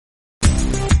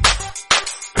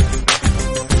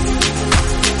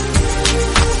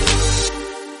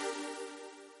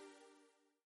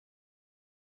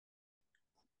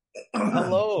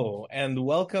Hello, and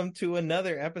welcome to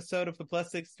another episode of the Plus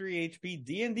 63 HP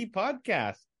D&D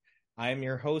podcast. I'm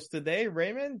your host today,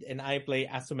 Raymond, and I play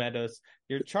Asomedus,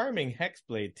 your charming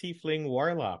Hexblade Tiefling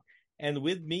Warlock. And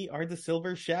with me are the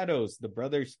Silver Shadows, the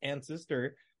brothers and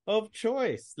sister of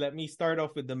choice. Let me start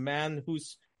off with the man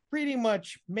who's pretty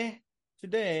much meh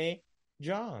today,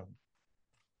 John.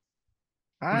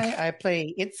 Hi, I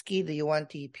play Itsuki, the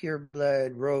Yuan-Ti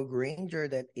pureblood rogue ranger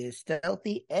that is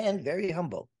stealthy and very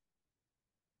humble.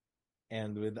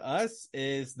 And with us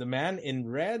is the man in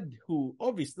red, who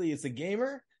obviously is a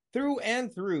gamer through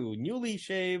and through, newly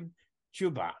shaved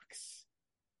Chubax.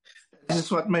 This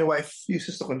is what my wife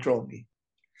uses to control me.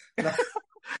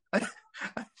 I,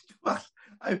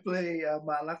 I play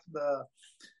Malak, the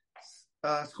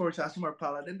Scourge Asimar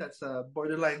Paladin. That's a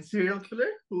borderline serial killer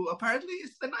who apparently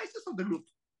is the nicest of the group.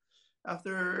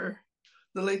 After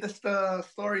the latest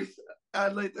stories,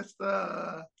 latest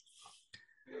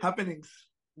happenings.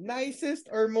 Nicest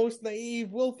or most naive,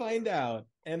 we'll find out.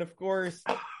 And of course,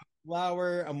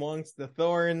 flower amongst the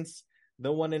thorns,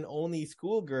 the one and only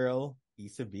schoolgirl,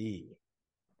 Isa B.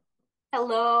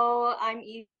 Hello, I'm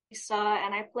Isa,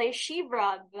 and I play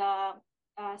Shivra, the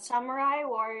samurai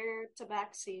warrior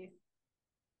tabaxi.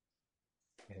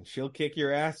 And she'll kick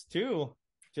your ass too,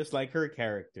 just like her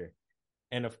character.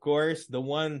 And of course, the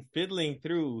one fiddling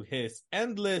through his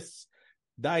endless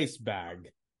dice bag,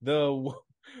 the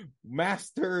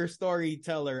master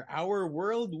storyteller, our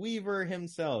world weaver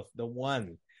himself, the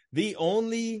one, the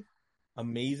only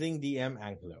amazing DM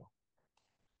Angelo.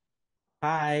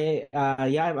 Hi,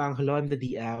 I'm Angelo. I'm the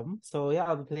DM. So yeah,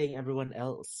 I'll be playing everyone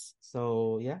else.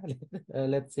 So yeah,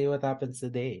 let's see what happens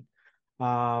today.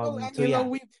 Well,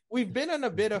 Angelo, we've been on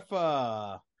a bit of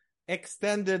a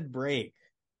extended break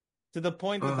to the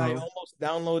point that I almost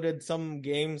downloaded some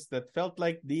games that felt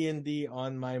like D&D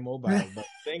on my mobile, but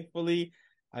thankfully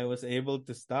I was able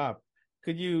to stop.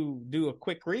 Could you do a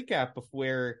quick recap of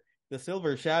where the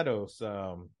Silver Shadows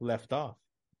left off?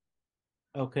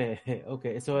 Okay.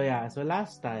 So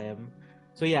last time,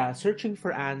 searching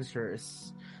for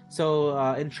answers. So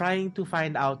in trying to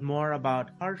find out more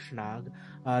about Harshnag,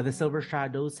 the Silver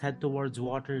Shadows head towards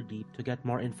Waterdeep to get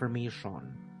more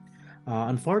information.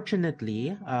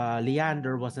 Unfortunately,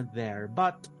 Leander wasn't there,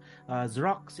 but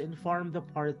Zrox informed the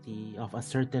party of a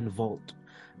certain vault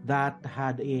that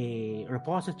had a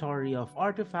repository of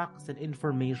artifacts and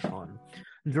information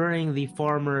during the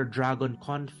former dragon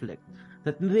conflict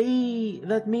that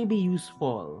may be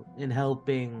useful in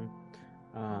helping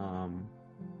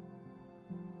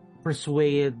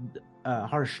persuade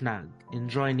Harshnag in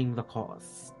joining the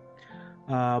cause.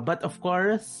 But of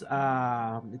course,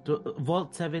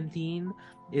 Vault 17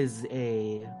 is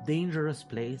a dangerous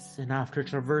place, and after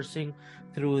traversing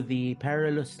through the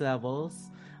perilous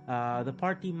levels, the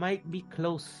party might be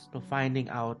close to finding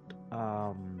out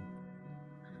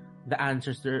the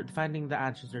answers they're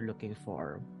looking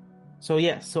for. So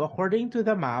according to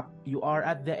the map, you are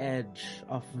at the edge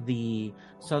of the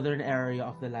southern area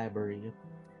of the library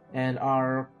and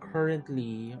are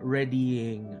currently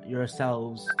readying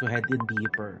yourselves to head in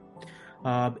deeper.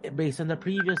 Based on the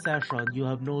previous session, you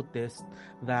have noticed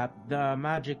that the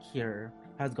magic here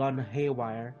has gone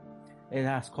haywire. It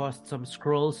has caused some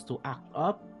scrolls to act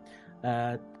up,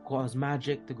 caused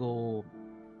magic to go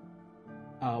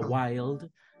wild,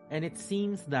 and it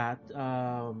seems that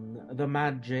some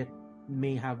magic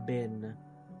may have been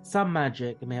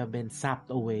sapped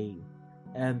away,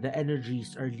 and the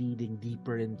energies are leading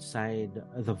deeper inside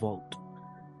the vault.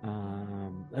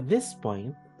 At this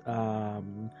point, I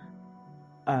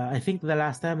think the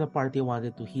last time the party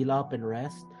wanted to heal up and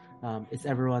rest. Is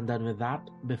everyone done with that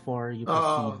before you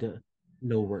proceed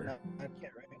lower? Not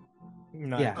yet, right?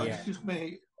 Not Yeah. yet. Excuse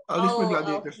me. I'll use my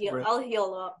gladiator's breath. I'll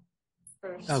heal up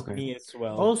first. Okay. Me as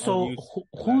well. Also,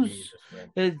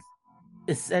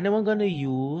 is anyone gonna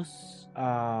use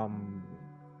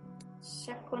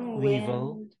Second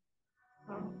Weevil?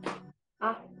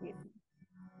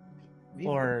 wind.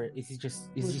 Or is he just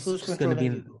Who's gonna be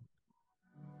controlling you?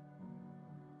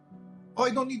 Oh,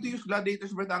 I don't need to use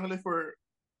gladiator's breath angle for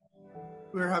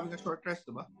we're having a short rest,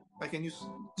 diba? I can just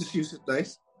use it,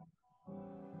 guys.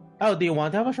 Oh, do you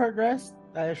want to have a short rest?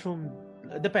 I assume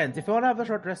depends. If you want to have a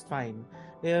short rest, fine.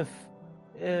 If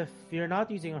you're not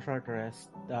using a short rest,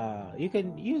 you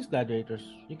can use gladiators.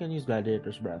 You can use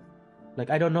gladiator's breath. Like,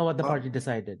 I don't know what the party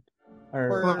decided.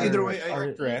 Either way,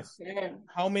 rest.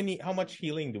 How much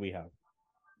healing do we have?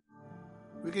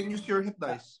 we can use your hit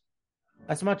dice.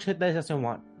 As much hit dice as you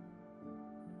want.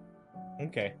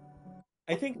 Okay.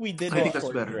 I think we did I think a that's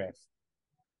short better. rest.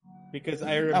 Because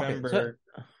I remember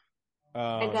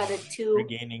I got a 2.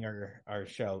 regaining our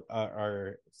shell,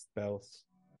 our spells.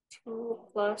 2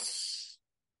 plus.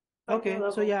 Okay, so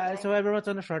level yeah, 9, so everyone's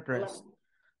on a short rest. 11,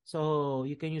 So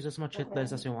you can use as much hit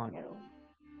dice as you want.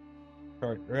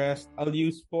 Short rest. I'll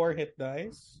use 4 hit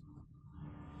dice.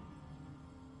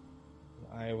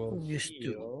 I will Use 2.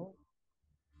 heal.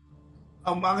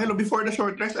 Angelo, before the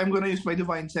short rest, I'm gonna use my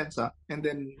divine sense, and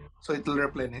then so it'll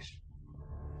replenish.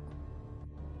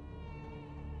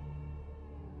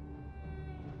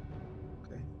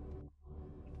 Okay.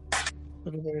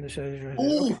 Okay.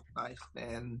 Ooh, nice.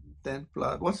 10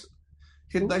 plus. What's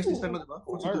hit dice this time, diba?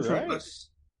 Constitution Alright. plus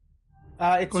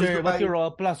It's Because your what you I-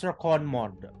 roll plus your con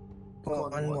mod.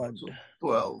 One mod. So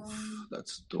 12.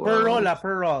 That's 12. Per roll,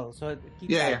 per roll. So keep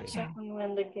Yeah, adding. Second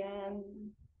wind again.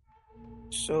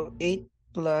 So 8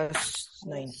 plus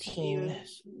 19,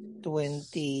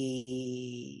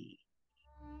 20.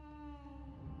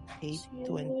 8,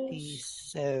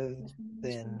 27.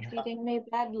 Treating me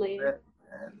badly.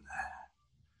 And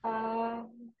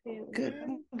Okay. Good,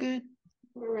 good.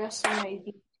 The rest of my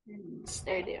d10s.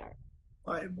 There they are.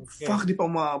 5. Okay. Fuck, di pa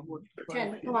maabot.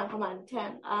 10. Come on.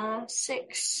 10.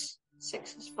 6.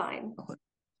 6 is fine. Okay.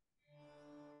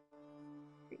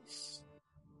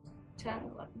 10,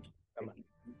 11.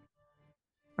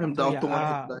 I'm down Yeah, to 1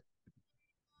 hit dice.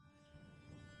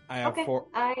 I have Okay. 4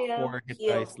 hit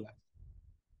heal. dice left.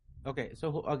 Okay,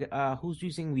 so who's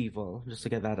using Weevil just to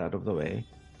get that out of the way?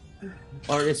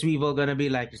 Or is Weevil gonna be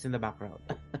like just in the background?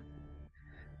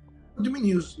 What do you mean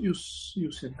use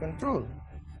it? Control.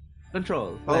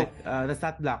 Control, Oh. like the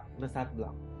stat block.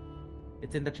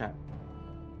 It's in the chat.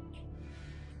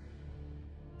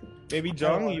 Maybe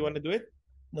Jong, you want to do it?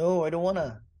 No, I don't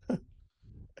wanna.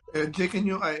 Jake and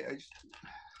you, I just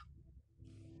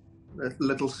a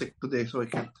little sick today, so I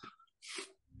can't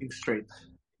think straight.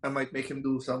 I might make him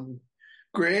do some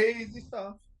crazy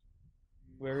stuff.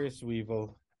 Where is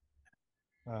Weevil?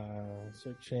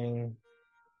 Searching.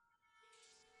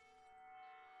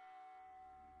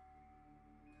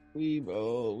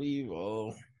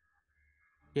 Weevil.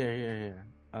 Here.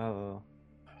 Oh.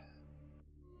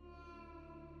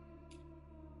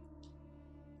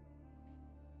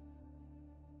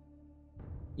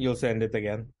 You'll send it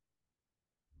again.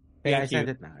 Yeah, I Thank you.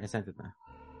 sent it now.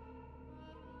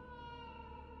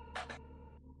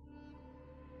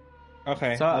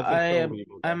 Okay. So I'll control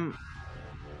Weevil then.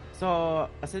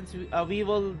 since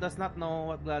Weevil does not know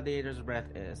what Gladiator's Breath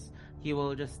is, he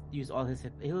will just use all his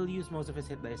hit. He'll use most of his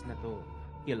hit dice na to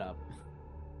heal up.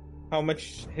 How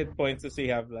much hit points does he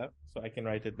have left? So I can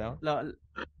write it down.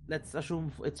 Let's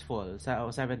assume it's full.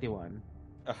 71.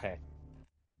 Okay.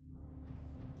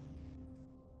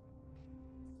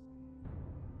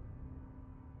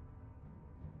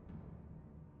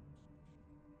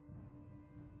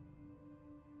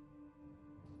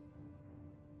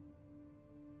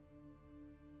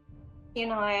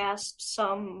 I asked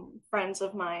some friends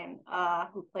of mine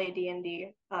who play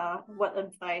D&D what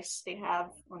advice they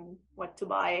have on what to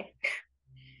buy.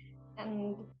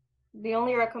 And the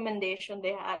only recommendation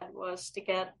they had was to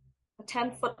get a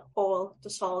 10-foot pole to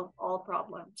solve all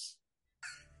problems.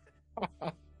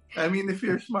 I mean, if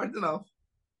you're smart enough,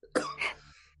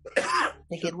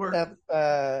 Make should it work. up.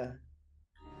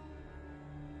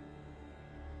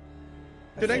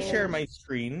 Should I share my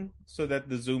screen so that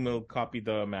the Zoom will copy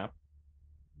the map?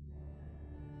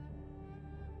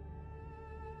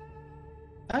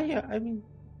 Yeah, I mean,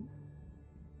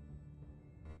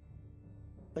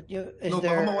 But is no,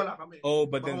 there? baka mawala kami. Oh,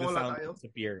 but then Baka the mawala sound tayo.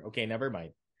 disappear. Okay, never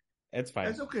mind. It's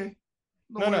fine. That's okay.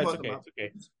 No, worry it's about the okay. map. It's okay.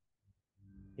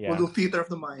 Yeah. We'll do theater of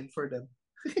the mind for them.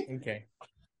 Okay.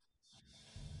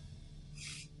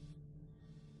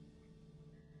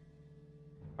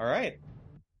 All right.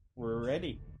 We're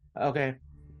ready. okay.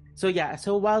 So yeah,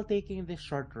 so while taking this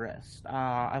short rest,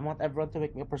 I want everyone to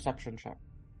make me a perception check.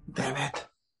 Damn it.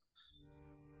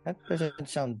 That doesn't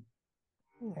sound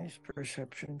nice.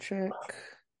 Perception check.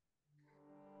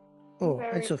 Oh,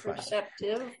 Very it's so fine.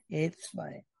 perceptive. It's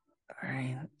fine. All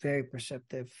right, very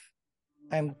perceptive.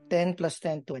 I'm 10 plus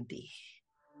 10, 20.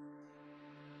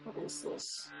 What is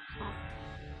this?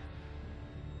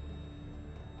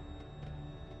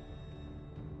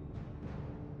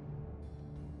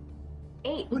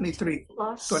 8 23.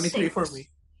 plus 23 for 6. me.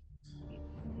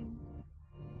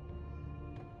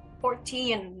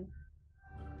 14.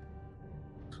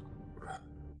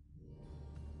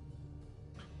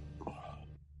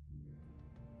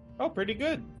 Oh, pretty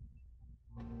good.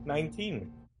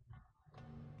 19.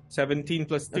 17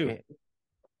 plus 2. Okay.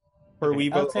 For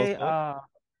Weevil I'll say also.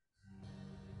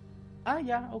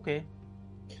 yeah, okay.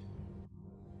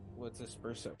 What's his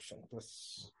perception?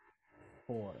 Plus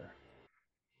 4.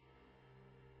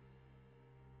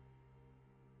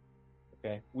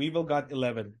 Okay. Weevil got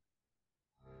 11.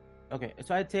 Okay,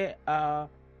 so I'd say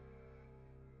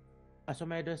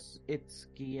Asomedus,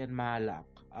 Itsuki, and Malak.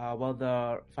 While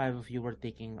the 5 of you were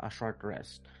taking a short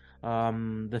rest,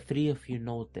 the 3 of you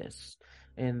noticed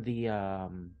in the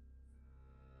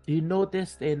you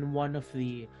noticed in one of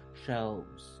the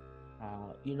shelves,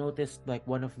 you noticed like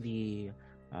one of the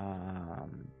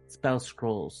spell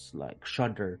scrolls like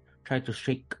shudder, try to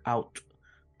shake out.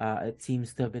 It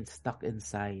seems to have been stuck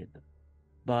inside.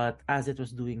 But as it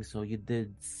was doing so, you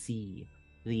did see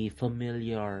the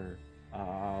familiar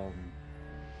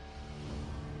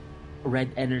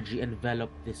red energy envelop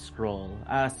this scroll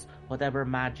as whatever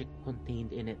magic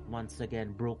contained in it once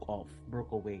again broke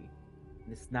away.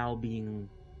 It's now being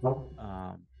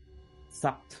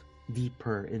sucked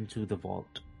deeper into the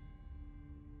vault.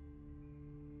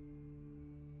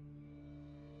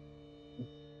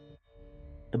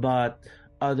 But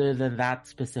other than that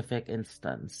specific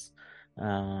instance,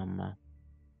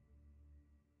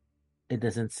 it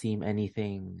doesn't seem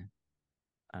anything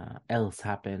else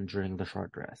happened during the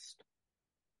short rest.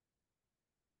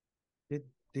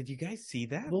 Did you guys see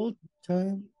that? Vault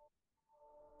time.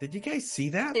 Did you guys see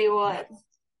that? See what?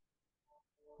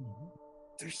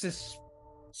 There's this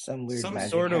Some weird some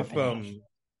magic sort of happening.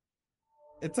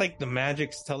 it's like the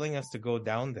magic's telling us to go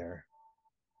down there.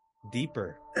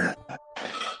 Deeper.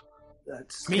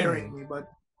 That's scaring me, but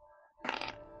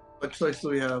what choice do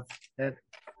we have?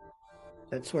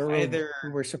 That's where Either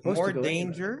we're supposed more to go.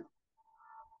 danger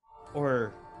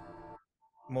or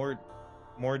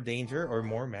more danger or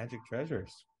more magic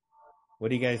treasures. What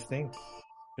do you guys think?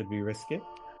 Should we risk it?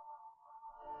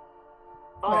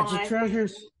 Magic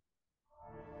treasures.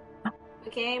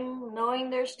 We came knowing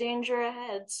there's danger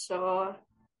ahead, so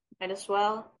might as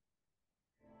well.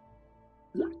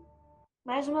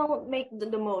 Might as well make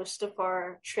the most of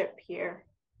our trip here.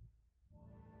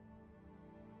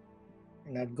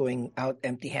 We're not going out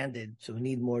empty-handed, so we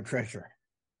need more treasure.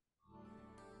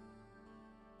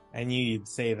 I knew you'd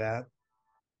say that.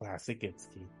 Classic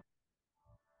Itsuki.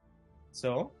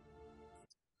 So,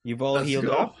 you've all Let's healed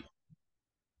go. up?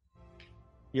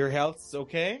 Your health's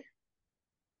okay?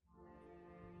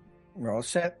 We're all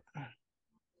set.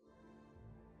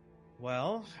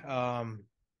 Well,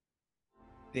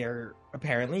 there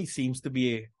apparently seems to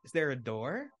be... Is there a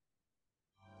door?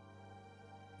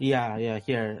 Yeah,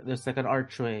 here. There's like an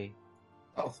archway.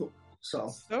 Oh,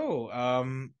 so So,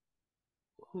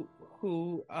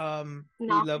 who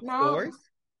Knock, loves knock. doors?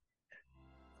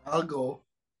 I'll go.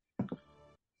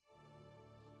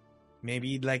 Maybe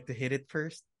you'd like to hit it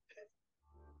first?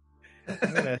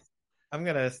 I'm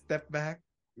gonna step back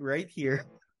right here.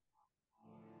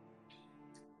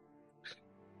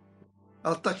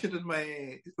 I'll touch it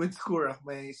with Skura,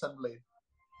 my sunblade.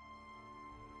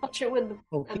 Touch it with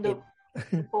Okay. the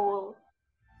pole.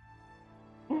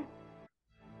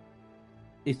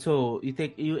 So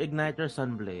you ignite your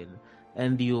sunblade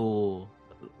and you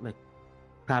like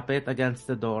tap it against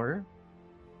the door.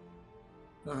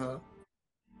 Uh-huh.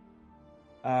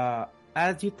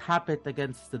 As you tap it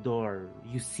against the door,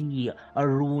 you see a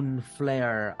rune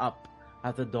flare up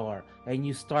at the door, and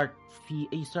you start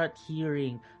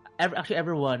hearing.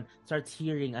 Everyone starts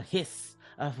hearing a hiss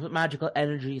of magical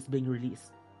energy is being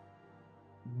released.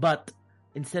 But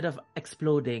instead of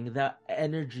exploding, the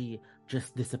energy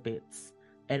just dissipates.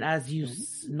 And as you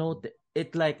note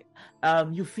it, like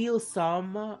you feel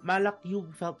some Malak, you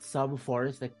felt some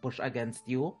force like push against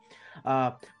you.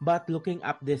 But looking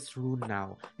up this rune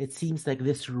now, it seems like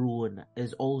this rune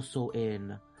is also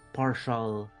in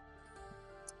partial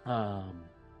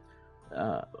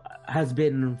has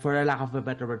been, for a lack of a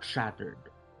better word, shattered.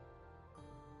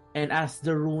 And as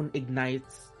the rune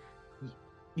ignites,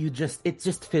 it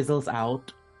just fizzles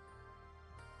out,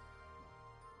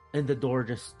 and the door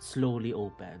just slowly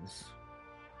opens.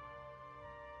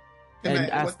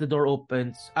 The door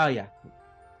opens,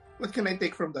 What can I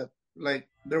take from that? Like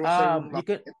there was a room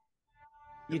locked.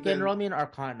 You can roll me an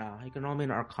Arcana. You can roll me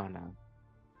an Arcana.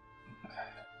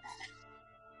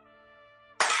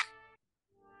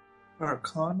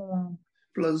 Arcana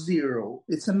 +0.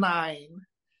 It's a 9.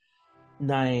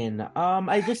 9.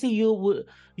 I just say you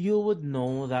would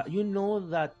know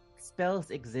that spells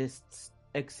exist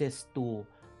to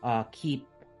keep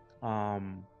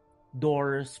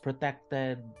doors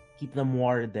protected, keep them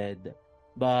warded,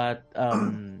 but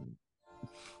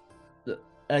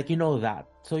like you know that.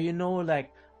 So you know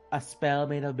like a spell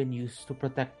may have been used to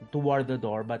ward the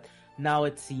door, but now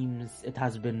it seems it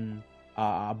has been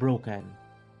broken.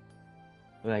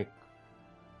 Like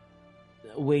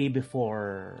way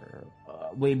before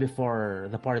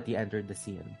the party entered the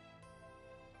scene.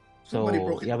 So Somebody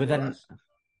broke it yeah, for us.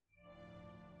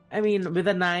 I mean, with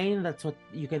a 9, that's what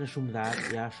you can assume that.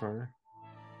 Yeah, sure.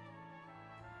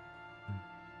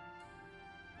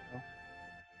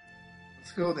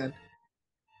 Let's go then.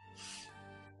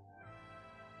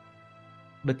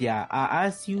 But yeah,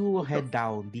 as you head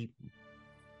down deep,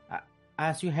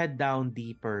 as you head down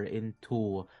deeper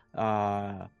into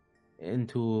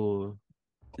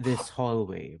this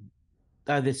hallway,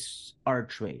 this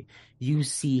archway, you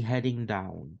see heading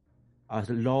down a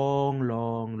long,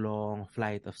 long, long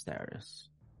flight of stairs.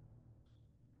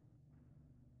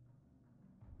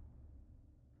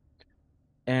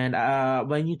 And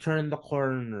when you turn the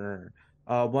corner,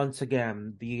 once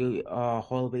again, the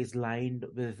hallway is lined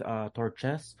with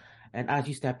torches. And as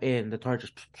you step in, the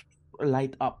torches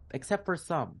light up, except for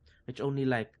some, which only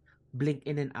like blink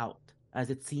in and out, as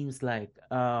it seems like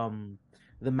the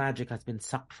magic has been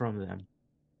sucked from them.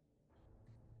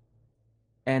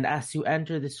 And as you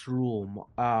enter this room,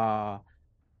 all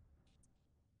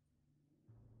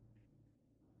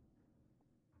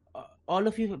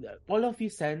of you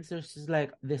sense there's just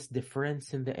like this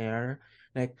difference in the air,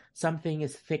 like something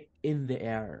is thick in the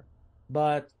air.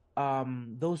 But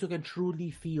those who can truly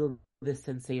feel this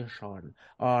sensation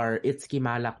are Itsuki,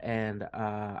 Malak, and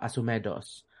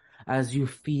Asumedos, as you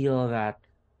feel that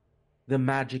the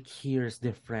magic here is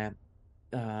different.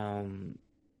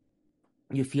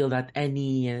 You feel that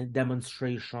any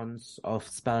demonstrations of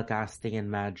spellcasting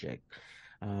and magic,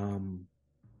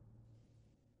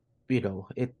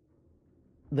 it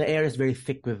the air is very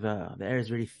thick with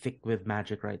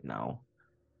magic right now.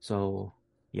 So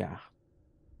yeah.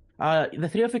 The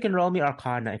three of you can roll me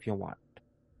Arcana if you want.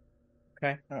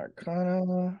 Okay.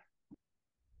 Arcana.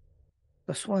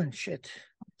 +1, shit.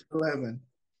 11.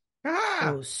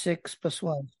 Ah! Oh, 6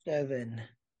 +1, 7.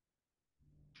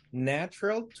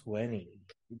 Natural 20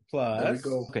 There we plus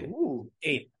go. Okay. Ooh.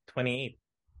 8. 28.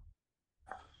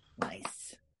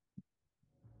 Nice.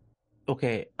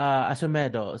 Okay.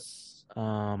 Asumedos,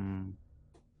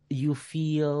 you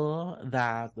feel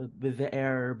that with the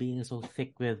air being so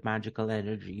thick with magical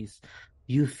energies,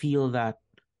 you feel that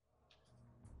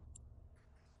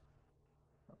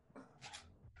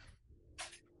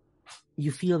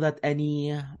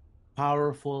any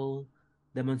powerful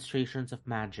demonstrations of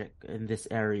magic in this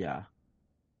area,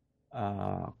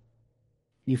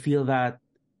 you feel that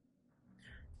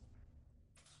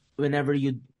whenever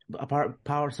a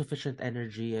power sufficient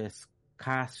energy is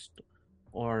cast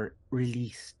or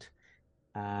released,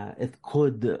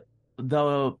 the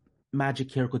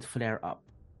magic here could flare up.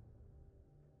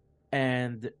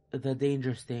 And the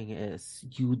dangerous thing is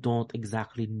you don't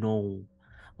exactly know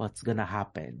what's gonna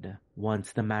happen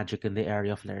once the magic in the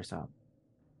area flares up.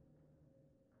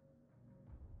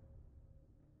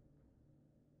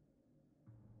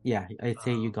 Yeah, I'd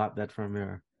say you got that from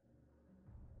your...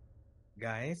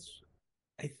 Guys,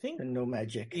 I think And no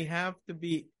magic. we have to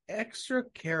be extra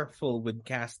careful with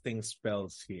casting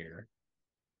spells here.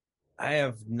 I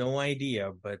have no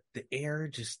idea, but the air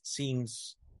just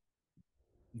seems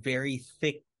very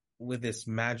thick with this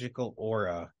magical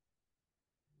aura.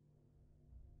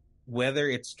 Whether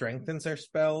it strengthens our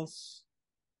spells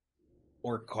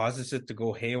or causes it to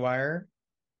go haywire,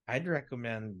 I'd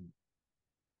recommend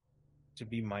to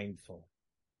be mindful.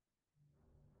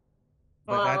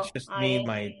 But that's Well, just me,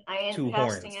 my I ain't two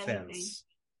horns casting anything. sense.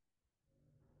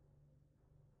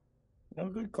 No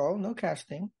good call. No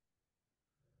casting.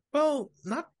 Well,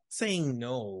 not saying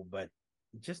no, but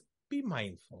just be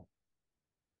mindful.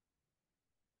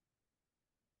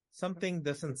 Something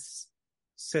doesn't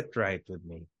sit right with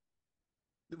me.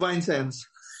 Divine sense.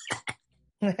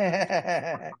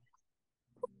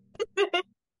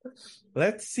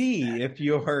 Let's see if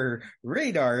your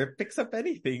radar picks up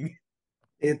anything.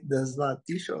 It does not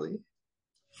usually.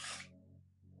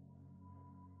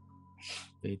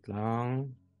 Wait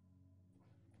lang.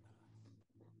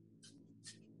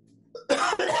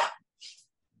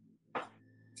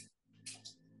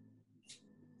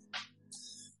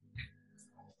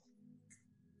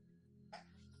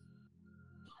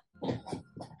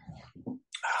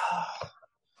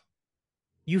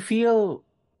 You feel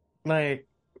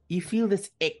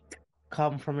this ick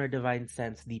come from your divine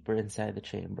sense deeper inside the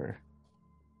chamber.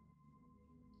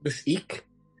 This eek?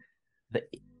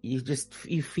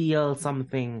 You feel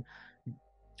something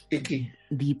Icky.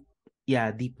 deep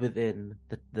within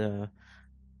the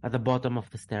at the bottom of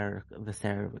the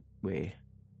stairway.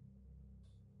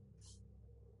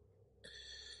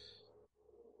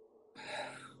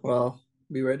 Well,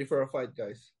 be ready for a fight,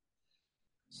 guys.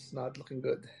 It's not looking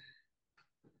good.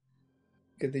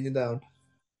 Continue down.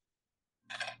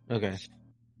 Okay.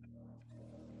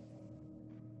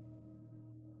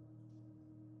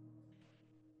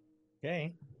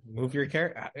 Okay. Move your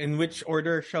character. In which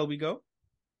order shall we go?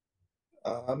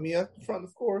 Me at the front,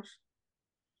 of course.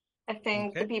 I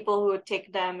think the Okay. people who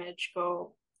take damage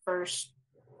go first.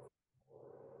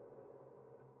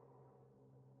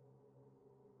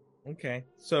 Okay.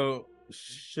 So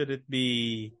should it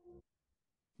be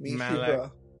Me,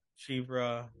 Malak,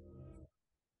 Shivra. Shivra,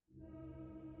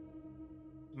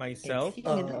 myself, Itsuki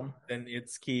can do. then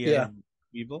Itsuki Yeah. and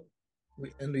Weevil?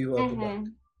 And we will go back.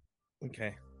 Mm-hmm.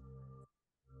 Okay.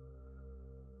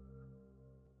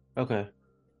 Okay.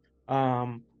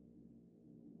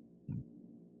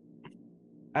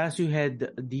 As you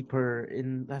head deeper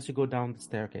in, as you go down the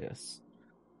staircase,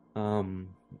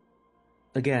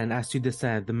 again, as you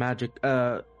descend, the magic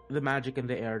in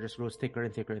the air just grows thicker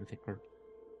and thicker and thicker.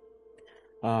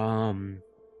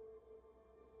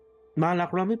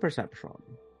 Malak, roll me perception.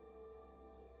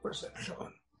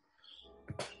 Perception.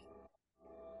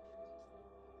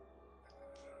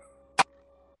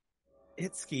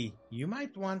 Itsuki, you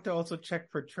might want to also check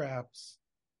for traps.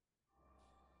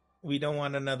 We don't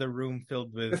want another room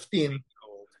filled with 15.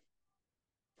 gold.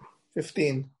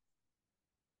 15.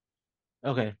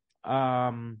 Okay.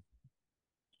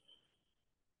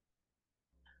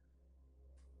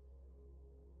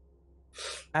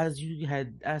 As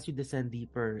you descend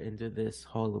deeper into this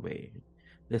hallway,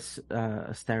 this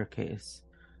staircase,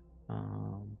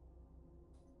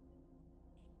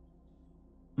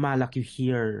 Malak, you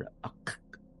hear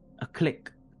a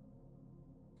click,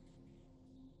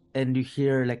 and you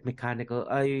hear like mechanical.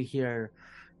 You hear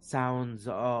sounds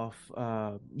of.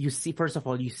 You see, first of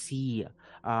all, you see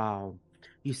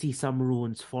some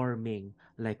runes forming,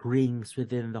 like rings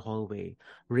within the hallway,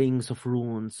 rings of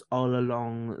runes all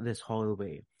along this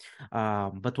hallway.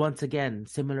 But once again,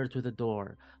 similar to the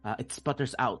door, it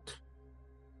sputters out,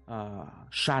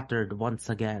 shattered once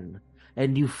again.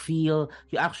 And you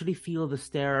actually feel the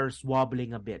stairs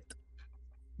wobbling a bit.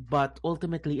 But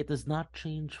ultimately, it does not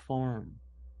change form.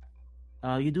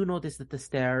 You do notice that the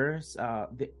stairs,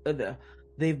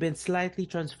 they've been slightly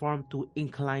transformed to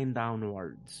incline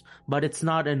downwards, but it's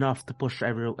not enough to push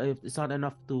it's not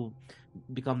enough to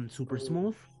become super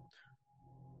smooth.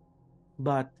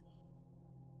 But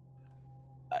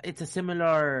it's a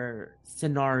similar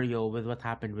scenario with what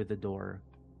happened with the door.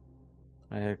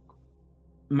 Like,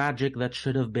 magic that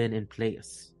should have been in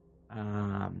place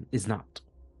is not.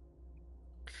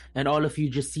 And all of you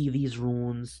just see these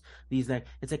runes, it's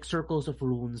like circles of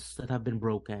runes that have been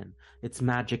broken. It's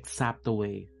magic sapped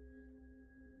away.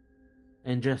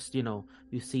 And just,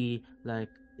 you see like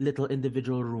little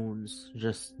individual runes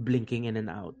just blinking in and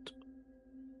out.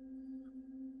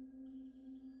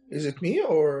 Is it me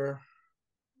or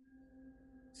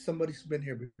somebody's been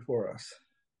here before us?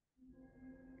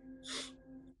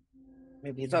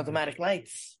 Maybe it's automatic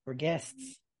lights for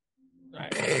guests.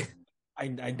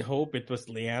 I'd hope it was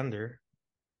Leander.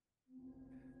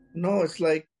 No, it's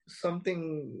like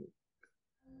something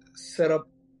set up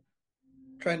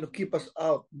trying to keep us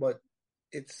out, but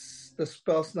the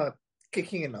spell's not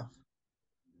kicking enough.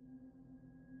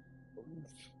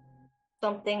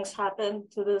 Something's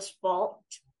happened to this vault,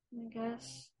 I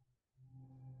guess.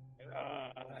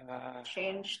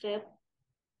 Changed it.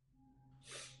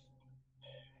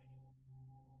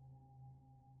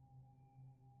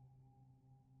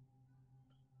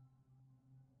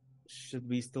 Should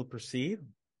we still proceed?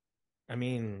 I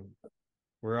mean,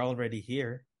 we're already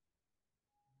here.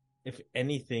 If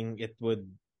anything, it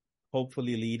would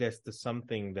hopefully lead us to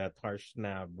something that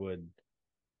Harshnag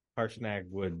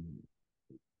would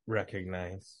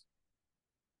recognize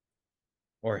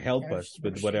or help us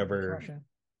with whatever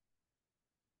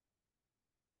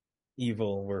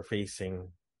evil we're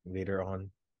facing later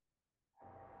on.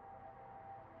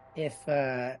 If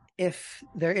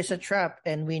there is a trap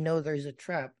and we know there's a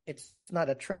trap, it's not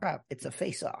a trap, it's a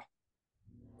face-off.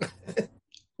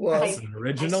 Well, That's an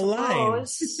original line.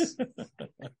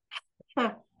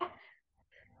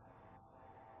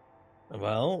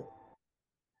 Well,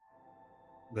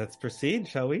 let's proceed,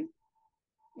 shall we?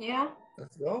 Yeah,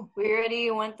 let's go. we already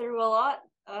went through a lot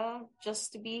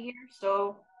just to be here,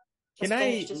 so Can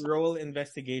I roll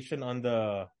investigation on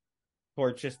the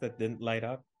torches that didn't light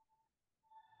up?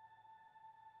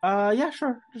 Yeah,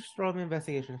 sure. Just roll me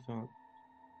investigation if you want.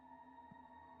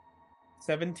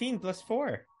 17 plus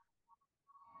 4.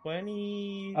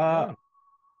 20.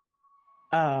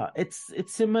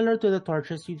 It's similar to the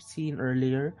torches you've seen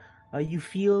earlier.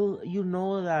 You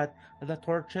know that the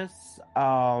torches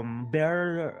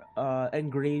bear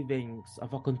engravings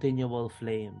of a continual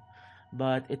flame,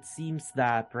 but it seems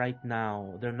that right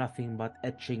now they're nothing but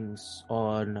etchings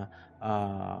on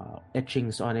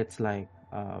its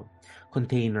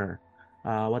container.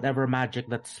 whatever magic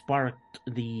that sparked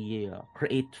the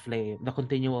create flame, the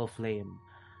continual flame,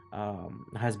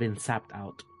 has been sapped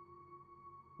out,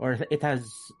 or it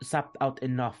has sapped out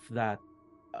enough that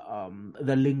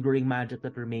the lingering magic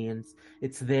that remains,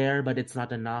 it's there, but it's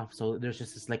not enough. So there's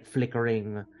just this like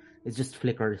flickering. It just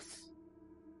flickers.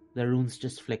 The runes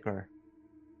just flicker.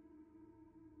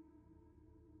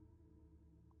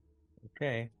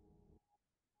 Okay.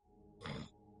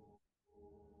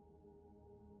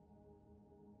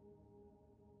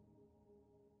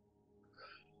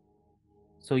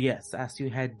 So yes, as you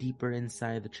head deeper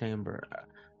inside the chamber,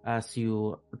 as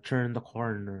you turn the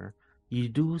corner, you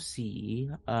do see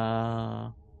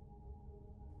where's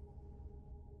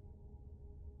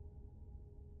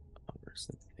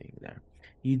the thing there?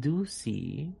 You do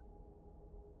see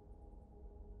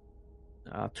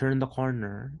turn the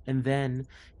corner, and then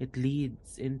it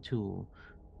leads into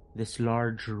this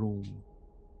large room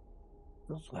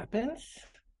Those weapons?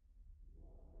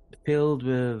 filled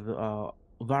with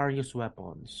various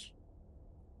weapons.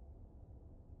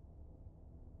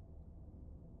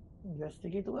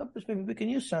 Investigate the weapons. Maybe we can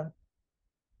use some.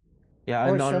 Yeah,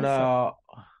 Or and on sell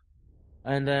some.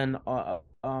 and then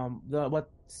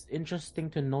what's interesting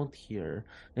to note here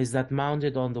is that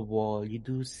mounted on the wall, you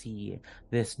do see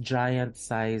this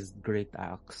giant-sized great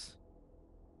axe.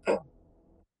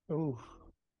 Ooh.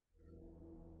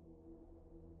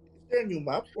 Is there a new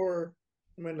map or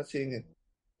am I not seeing it?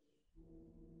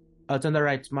 It's on the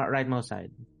rightmost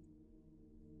side.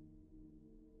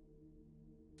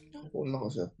 Wala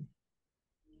kasi.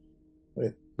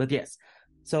 Wait. But yes,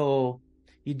 so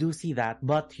you do see that,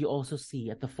 but you also see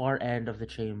at the far end of the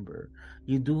chamber,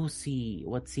 you do see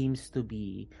what seems to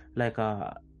be like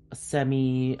a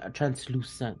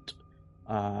semi-translucent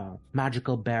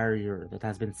magical barrier that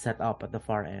has been set up at the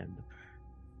far end.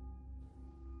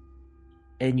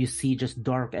 And you see just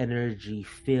dark energy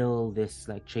fill this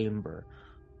like chamber.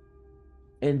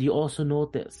 And you also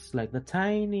notice like the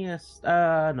tiniest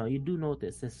you do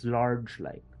notice this large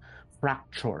like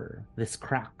fracture, this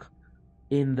crack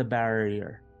in the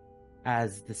barrier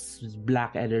as this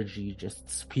black energy just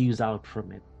spews out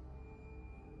from it.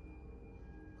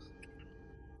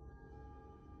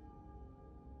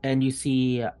 And you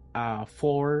see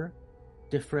 4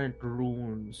 different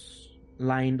runes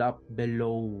lined up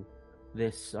below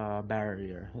this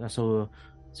barrier. So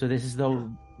this is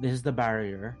the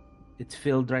barrier. It's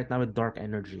filled right now with dark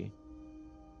energy.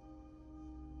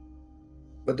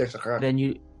 But there's a crack.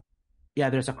 Then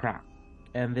there's a crack,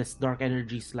 and this dark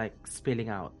energy is like spilling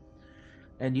out.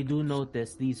 And you do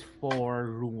notice these 4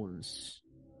 runes.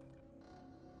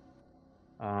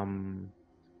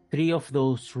 3 of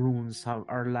those runes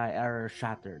are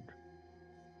shattered,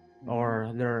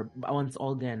 or they're once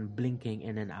again blinking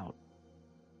in and out.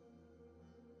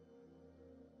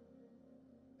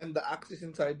 And the axe is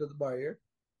inside the barrier?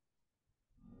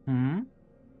 The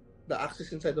axe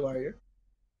is inside the barrier?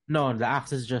 No, the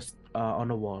axe is just on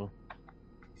the wall.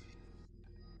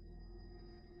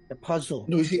 The puzzle.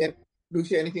 Do we see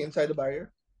anything inside the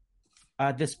barrier?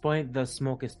 At this point, the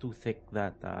smoke is too thick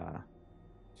that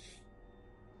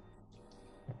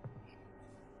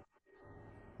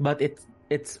but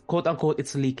it's quote unquote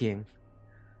it's leaking.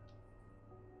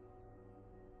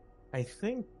 I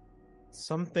think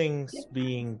something's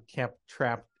being kept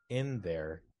trapped in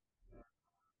there.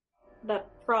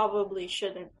 That probably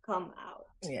shouldn't come out.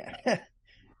 Yeah.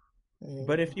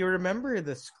 But if you remember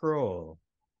the scroll,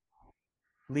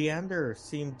 Leander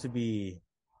seemed to be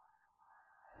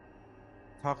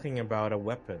talking about a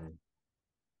weapon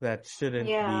that shouldn't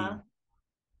be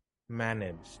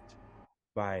managed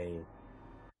by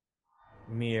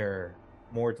mere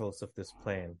mortals of this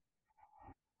plane.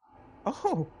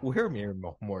 Oh, we're mere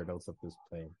mortals of this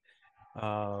plane.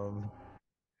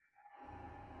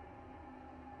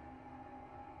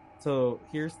 So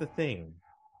here's the thing.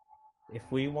 If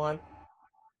we want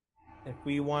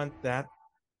that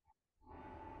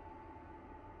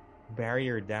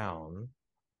barrier down,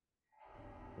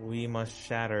 we must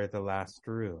shatter the last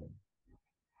rune.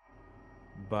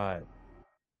 But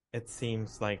it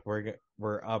seems like we're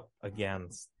up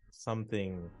against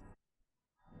something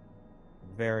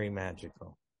very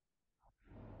magical.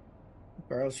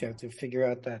 Or else you have to figure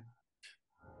out that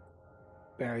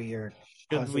barrier.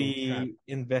 Should we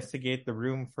investigate the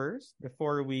room first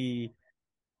before we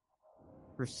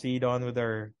proceed on with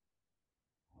our,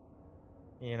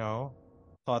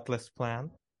 thoughtless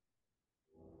plan?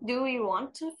 Do we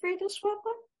want to free this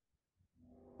weapon?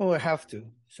 Oh, I have to.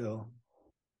 So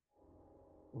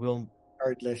We'll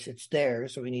regardless, it's there.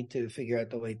 So we need to figure out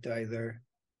the way to either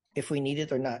if we need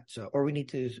it or not. So, or we need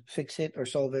to fix it or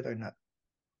solve it or not.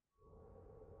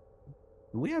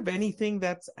 Do we have anything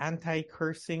that's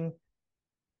anti-cursing?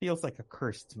 Feels like a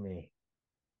curse to me.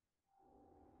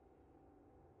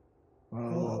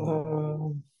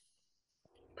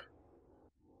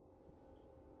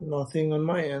 Nothing on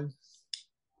my end.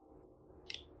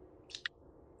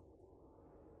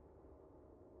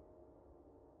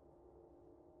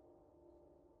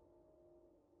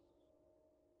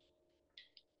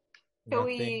 Shall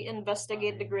Nothing. we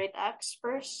investigate the Great Axe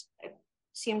first? It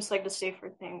seems like the safer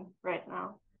thing right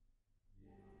now.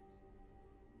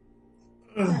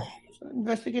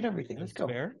 Investigate everything. Let's That's go.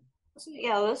 fair.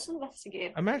 Yeah, let's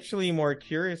investigate. I'm actually more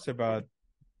curious about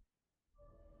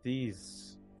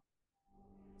these.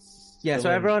 Yeah, so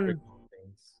everyone. cylindrical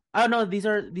things. Oh no, these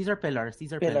are pillars.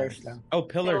 These are Pillars pillars. lang. Oh,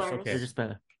 pillars. Pillars. Okay. They're just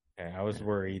pillars. Okay, I was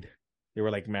worried. They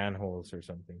were like manholes or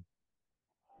something.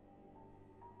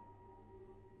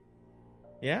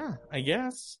 Yeah, I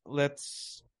guess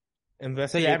let's So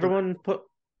investigate. yeah,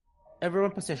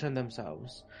 everyone position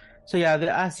themselves. So yeah,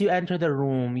 as you enter the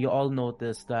room, you all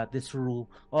notice that this room,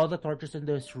 all the torches in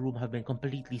this room have been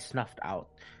completely snuffed out.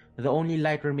 The only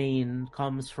light remain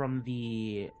comes from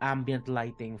the ambient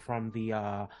lighting from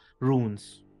the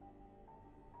runes,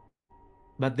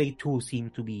 but they too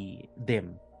seem to be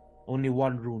dim. Only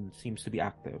one rune seems to be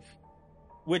active.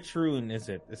 Which rune is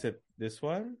it? Is it this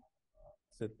one?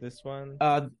 Is it this one?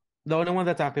 The only one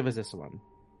that's active is this one.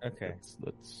 Okay.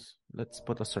 Let's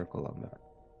put a circle on that.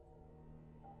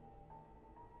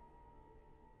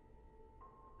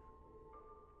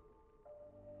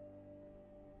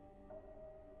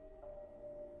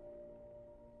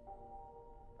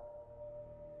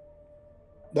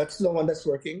 That's the one that's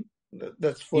working.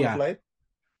 That's full Yeah. of light.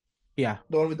 Yeah,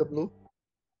 The one with the blue.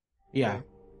 yeah. Okay.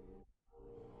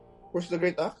 Where's the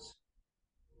Great Axe?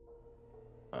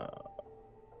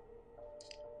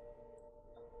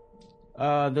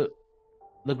 The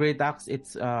Great Axe,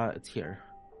 it's here.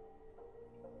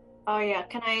 Oh yeah,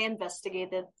 can I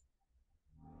investigate it?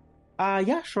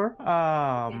 Yeah, sure.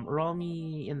 Roll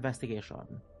me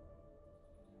investigation.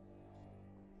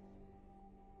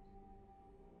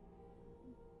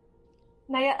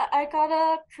 I got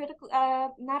a critical,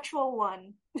 natural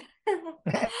one.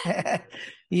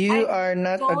 You I are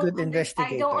not a good I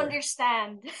investigator. don't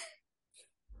understand.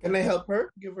 Can I help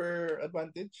her? Give her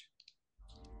advantage?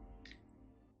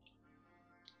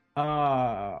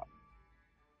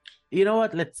 You know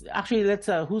what? Let's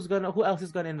who else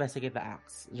is gonna investigate the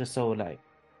axe? Just so like.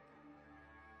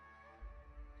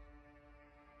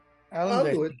 I'll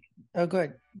do it. Oh,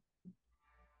 good.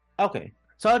 Okay,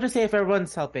 so I'll just say if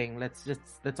everyone's helping, I'll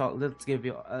just give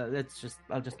it.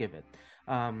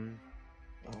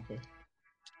 Okay.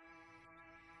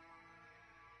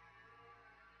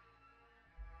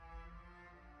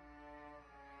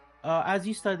 As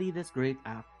you study this great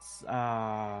axe,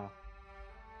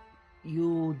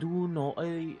 you do know.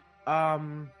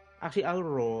 Actually, I'll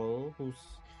roll who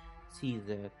sees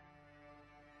it.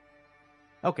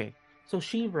 Okay, so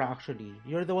Shiva, actually,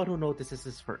 you're the one who notices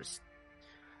this first.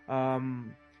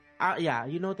 Yeah,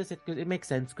 you notice it because it makes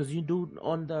sense because you do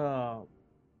on the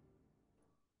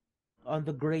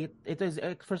great. It is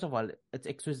first of all,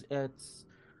 it's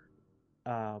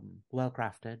well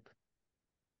crafted.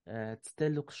 It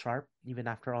still looks sharp even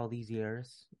after all these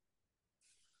years.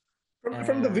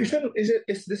 From the vision,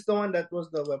 is this the one that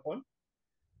was the weapon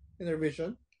in her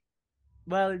vision?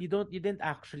 Well, you didn't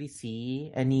actually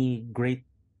see any great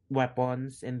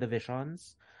weapons in the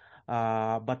visions.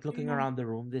 But looking around the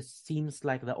room, this seems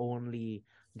like the only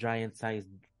giant-sized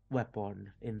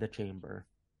weapon in the chamber.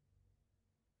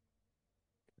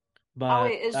 But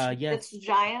wait, yes, it's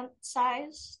giant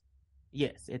size?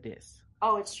 yes, it is.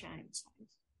 Oh, it's giant size.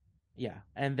 Yeah,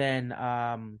 and then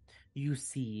you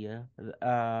see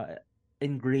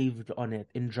engraved on it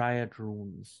in giant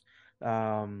runes.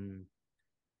 You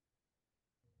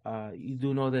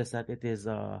do notice that it is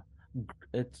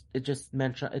it's just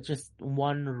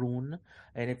one rune,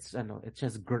 and it's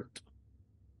just Gurt.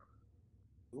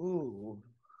 Ooh.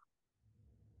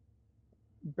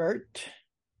 Gurt.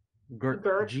 Gurt.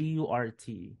 Gurt. Gurt.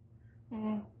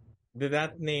 Did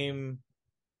that name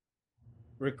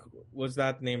was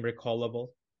that name recallable?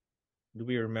 Do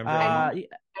we remember? I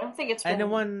don't think it's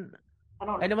been...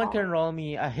 anyone can roll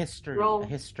me a history. Roll. A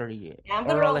history. Yeah, I'm or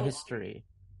gonna roll a roll. history.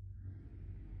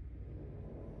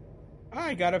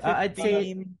 I got a 15 I'd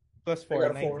say plus 4. I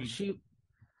got a 4. 19.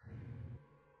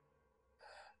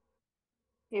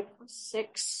 Okay, plus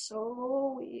 6,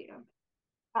 so we...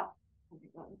 Oh my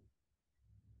god.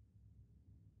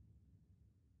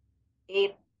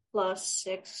 8 plus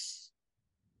 6...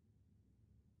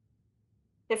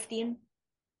 15.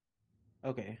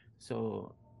 Okay,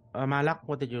 so Malak,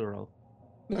 what did you roll?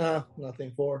 Nah,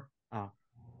 nothing for. Oh.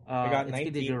 I got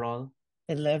Itsuki, did you 19. roll?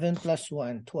 11 plus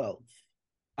 1, 12.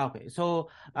 Okay, so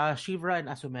Shivra and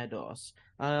Asumedos,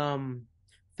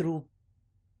 through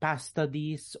past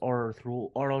studies or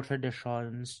through oral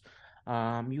traditions,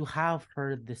 you have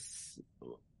heard this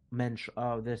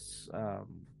this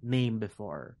name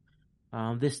before.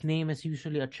 This name is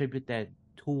usually attributed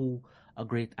to a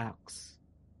great axe.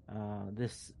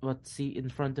 This what see in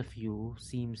front of you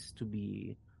seems to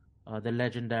be the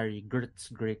legendary Gert's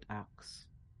Great Axe.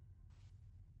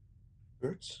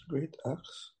 Birds, great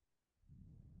axe.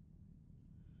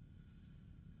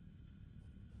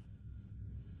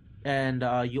 And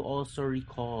you also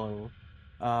recall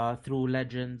through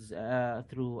legends,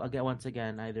 through again once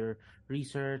again either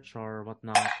research or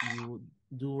whatnot, you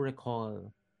do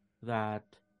recall that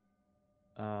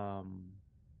um,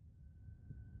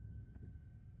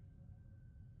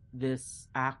 this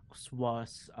axe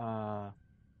was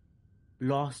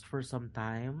lost for some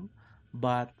time,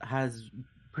 but has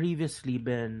previously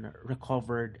been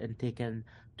recovered and taken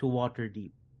to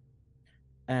Waterdeep,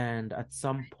 and at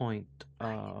some point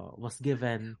was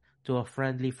given to a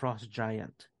friendly frost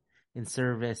giant in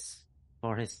service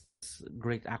for his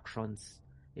great actions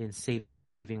in saving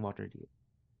Waterdeep.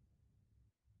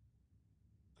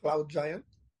 Cloud giant.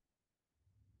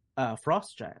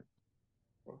 Frost giant.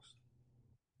 Frost.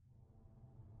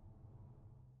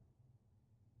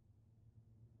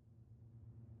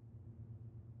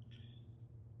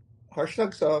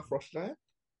 Harshnag's frost giant.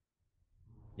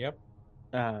 Yep.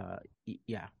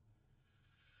 Yeah.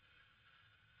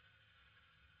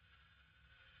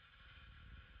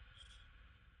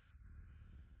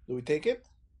 Do we take it?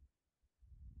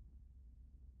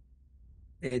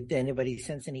 Did anybody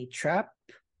sense any trap?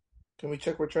 Can we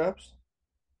check for traps?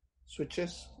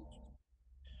 Switches?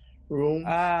 Rooms?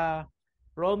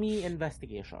 Roll me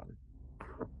investigation.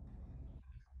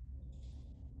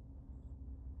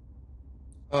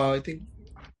 I think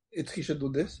he should do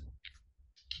this.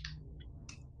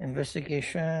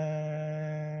 Investigation.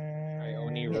 I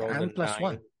only rolled I'm a plus 9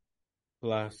 1.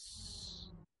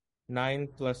 plus 9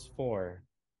 plus 4.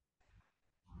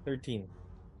 13.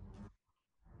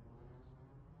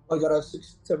 I got a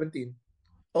 17.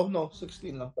 Oh no,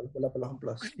 16 lang pala. Wala pala akong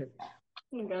plus.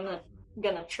 I'm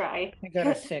gonna try. I got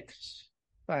a 6.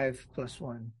 5 plus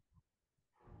 1.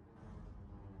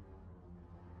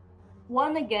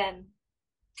 1 again.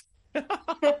 Thanks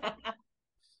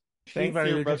Shiva, to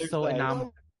your you're brother's just so dice.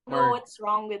 enamored. Know what's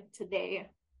wrong with today.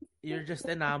 You're just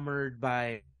enamored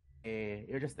by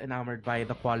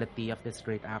the quality of this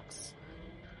great axe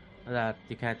that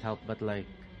you can't help but like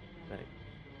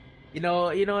when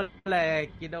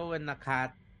a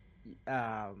cat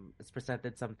is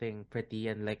presented something pretty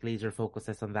and like laser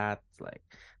focuses on that,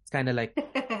 it's kind of like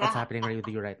what's happening with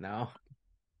you right now.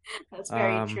 That's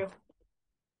very true.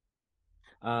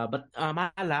 But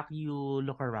Malak, you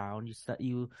look around, you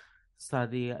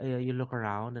study, you look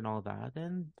around and all that,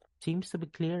 and seems to be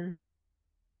clear.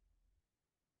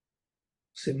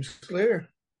 Seems clear.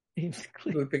 Seems Do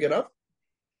clear. we pick it up?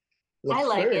 I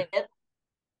like clear. it.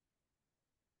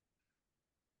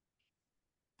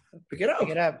 Pick it up. Pick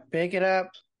it up. Pick it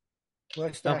up.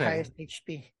 What's the Okay. highest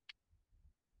HP?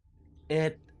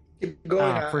 It Keep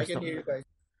going. I first can of- hear you guys.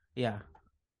 Yeah.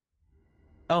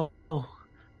 Oh.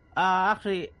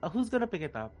 Actually, who's gonna pick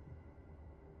it up?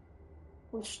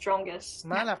 Who's strongest?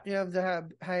 Malak, you have the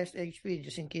highest HP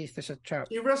just in case there's a trap.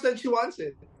 Shivra said she wants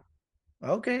it.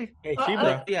 Okay. Hey,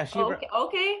 Shibra. Yeah, Shibra.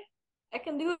 Okay. I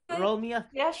can do it. Roll me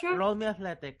Yeah, sure. Roll me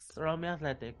athletics.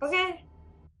 Okay.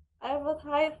 I have a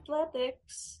high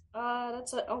athletics.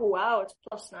 That's a oh wow, it's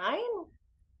plus 9?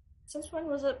 Since when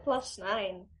was it plus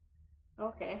 9?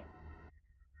 Okay.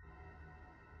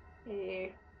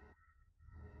 Hey.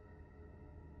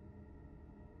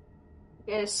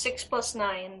 Okay, 6 plus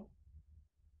 9.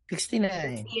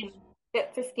 69. 15. Yeah,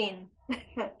 15.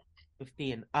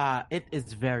 15. It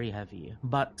is very heavy,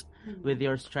 but with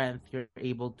your strength, you're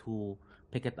able to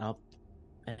pick it up,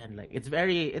 and like it's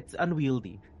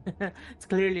unwieldy. It's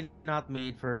clearly not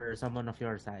made for someone of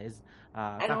your size.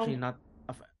 It's actually not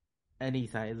of any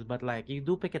size, but like you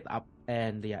do pick it up,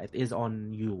 and yeah, it is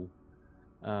on you.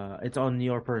 It's on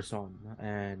your person,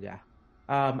 and yeah.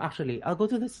 Actually, I'll go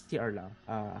to the CR now.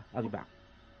 I'll be back.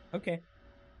 Okay.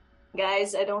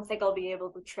 Guys, I don't think I'll be able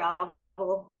to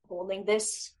travel holding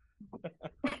this.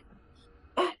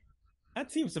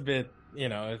 That seems a bit,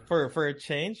 for a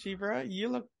change, Shibra, you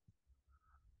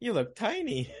look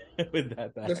tiny with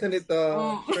that. Doesn't it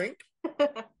shrink?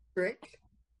 Shrink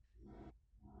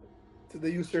to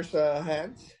the user's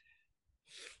hands?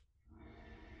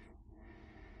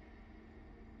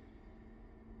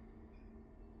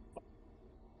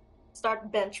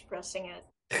 start bench pressing it.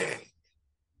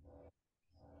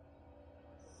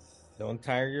 Don't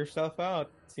tire yourself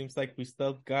out. Seems like we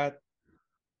still got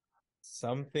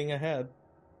something ahead.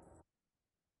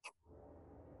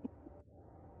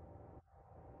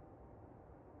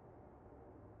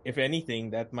 If anything,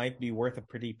 that might be worth a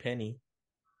pretty penny.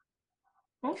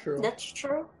 True. That's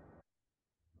true.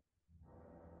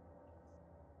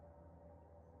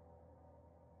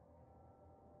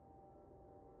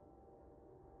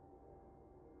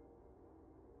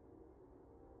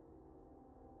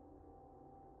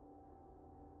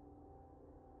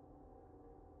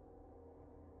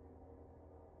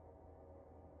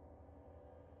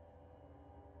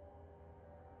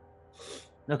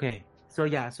 Okay. So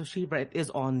yeah, so Shibra, it is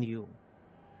on you.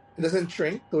 It doesn't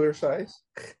shrink to your size.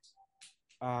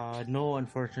 No,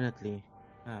 unfortunately.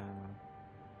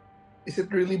 Is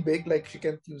it really big? Like she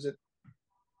can't use it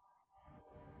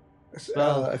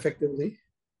Well, effectively?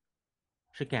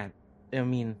 she can't. I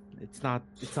mean, it's not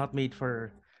made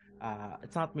for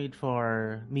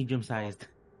medium sized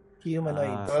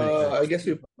Humanoid. creatures. I guess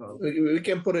we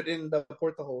can put it in the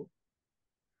portal.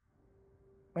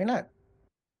 Why not?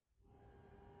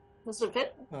 Does it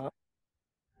fit?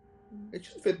 It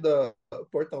should fit the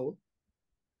portal,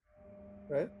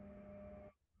 right?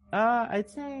 I'd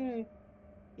say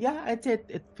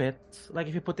it fits. Like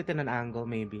if you put it in an angle,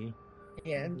 maybe.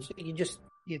 Yeah, so you just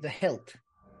the hilt.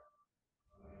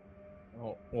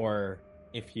 Or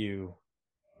if you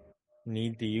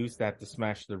need to use that to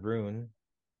smash the rune,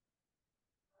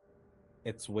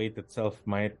 its weight itself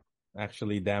might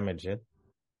actually damage it.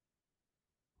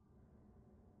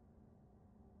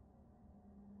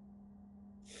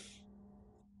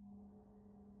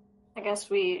 I guess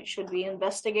we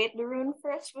investigate the rune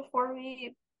first before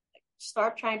we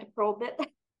start trying to probe it.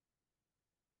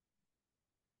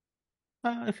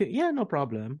 No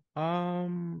problem.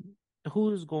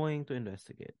 Who's going to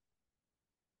investigate?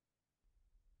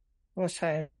 What's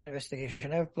high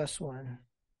investigation? I have +1.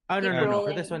 Oh Keep no.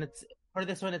 rolling. For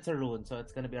this one it's a rune, so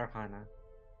it's gonna be Arcana.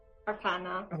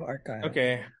 Arcana. Oh, Arcana.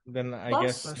 Okay, then I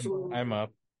Plus guess two. I'm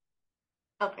up.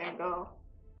 Okay, go.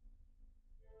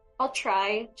 I'll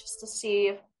try just to see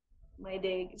if my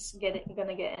day is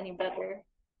gonna get any better.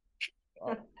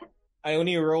 I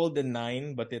only rolled a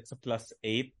 9, but it's a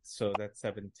 +8, so that's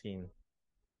 17.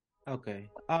 Okay.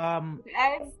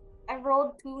 I've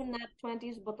rolled 2 nat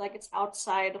 20s, but like it's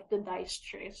outside of the dice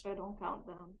tray, so I don't count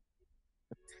them.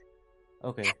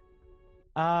 Okay.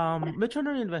 Which one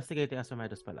are you investigating,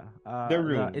 Asomedos pala? The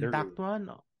rune, the the intact one?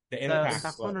 The The intact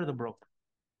intact one one. or the broke?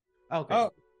 Okay.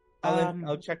 Oh, Um,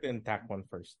 I'll check the intact one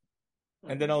first,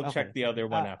 and then I'll check Okay. the other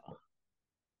one after.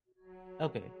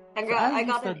 Okay. I So got as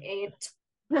you an said- 8.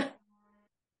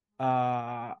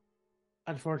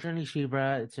 Unfortunately,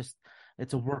 Shibra,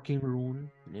 it's a working rune.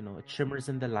 You know, it shimmers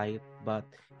in the light, but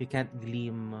you can't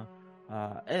gleam.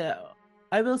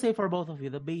 I will say for both of you,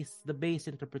 the base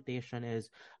interpretation is,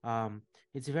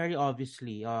 it's very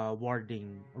obviously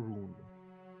warding rune.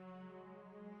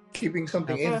 Keeping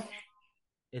something in. Ugh,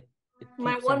 It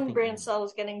my keeps one something brain in. cell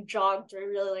is getting jogged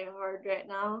really hard right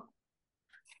now.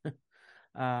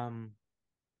 Um.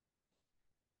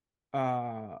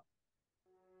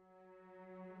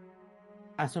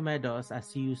 Asomedos,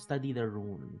 as you study the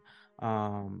rune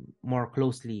more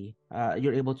closely,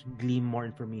 you're able to glean more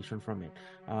information from it.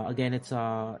 Again, it's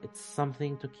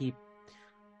something to keep.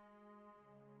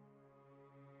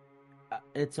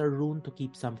 It's a rune to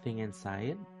keep something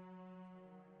inside,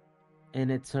 and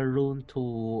it's a rune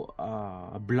to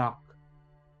block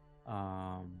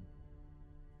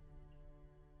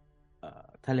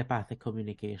telepathic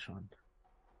communication.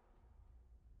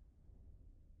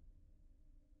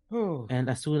 Oh, And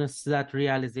as soon as that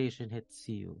realization hits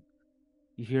you,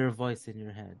 you hear a voice in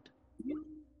your head.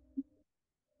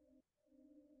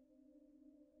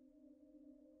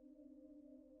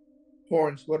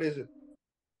 Horns, what is it?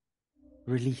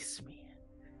 Release me.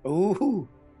 Ooh.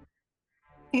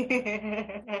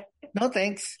 No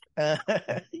thanks.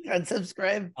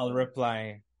 Unsubscribe. I'll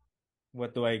reply.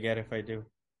 What do I get if I do?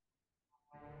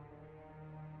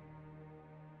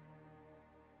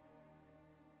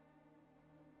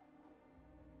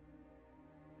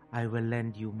 I will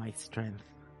lend you my strength.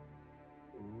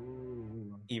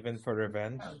 Even for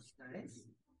revenge? Nice.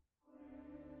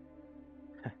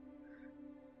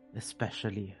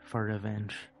 Especially for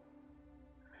revenge.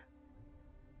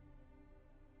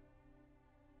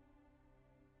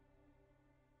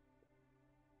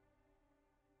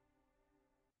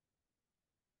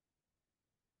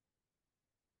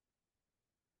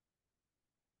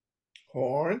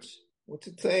 Horns? What's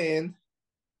it saying?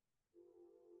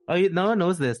 Oh, no one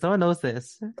knows this. No one knows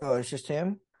this. Oh, it's just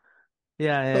him?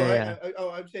 Yeah, No, yeah, yeah.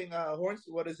 I'm saying horns.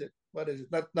 What is it? What is it?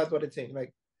 Not what it's saying.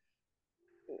 Like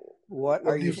What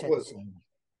are what do you you sensing?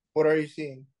 what are you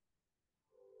seeing?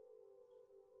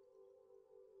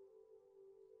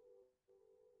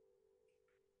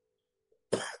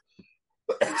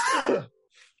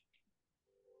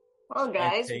 Well, I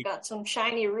guys, we take got some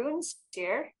shiny runes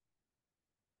here.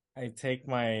 I take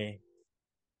my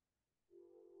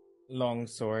long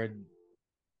sword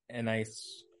and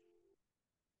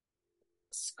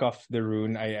scuff the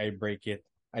rune. I break it.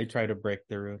 I try to break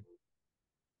the rune.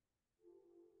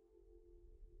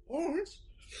 Horns?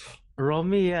 Roll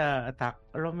me attack.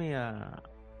 Roll me An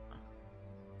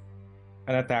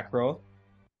attack roll.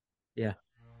 yeah.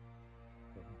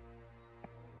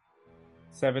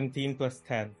 17 plus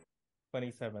 10.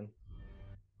 27.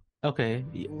 Okay.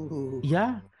 Ooh.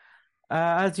 Yeah.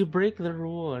 As you break the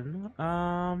rune,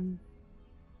 la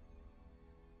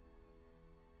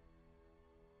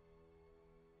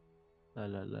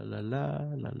la la la la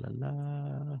la la la.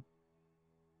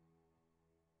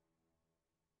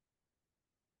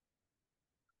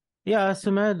 Yeah,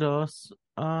 Sumedos,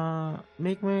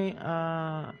 make me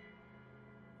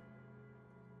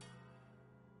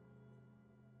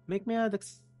a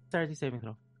dexterity saving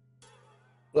throw.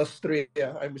 +3.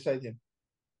 Yeah, I'm beside him.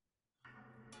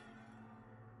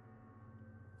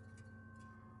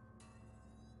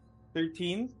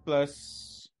 13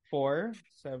 plus 4,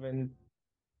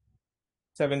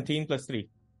 17 plus 3,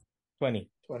 20.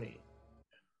 20.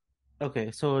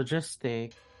 Okay, so just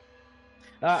take.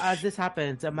 As this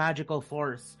happens, a magical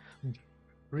force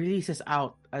releases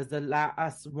out as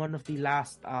one of the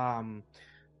last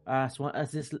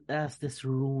as this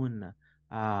rune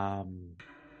um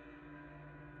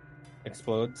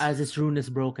Explodes. as this rune is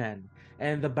broken,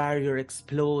 and the barrier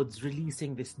explodes,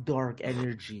 releasing this dark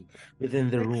energy within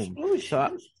the room. So,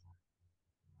 Explosion.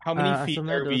 How many feet are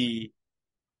Sumedos. we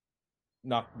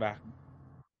knocked back?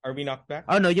 Are we knocked back?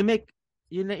 Oh no, you make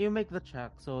the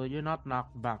check, so you're not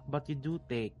knocked back, but you do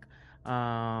take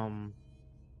um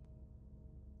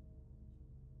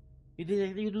you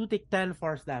do take 10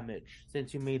 force damage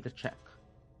since you made the check.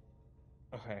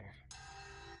 Okay.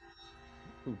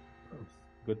 Ooh,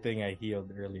 good thing I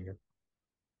healed earlier.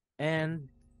 And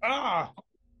Ah!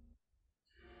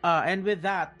 and with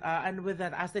that,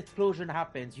 as the explosion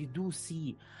happens, you do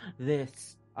see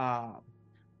this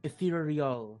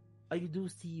ethereal. You do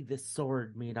see this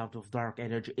sword made out of dark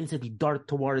energy instantly dart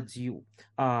towards you,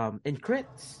 and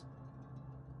crits.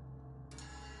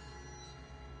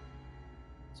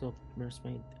 So where's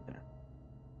my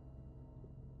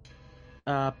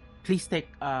there? Please take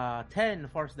 10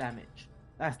 force damage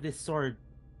as this sword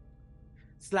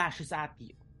slashes at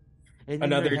you, and in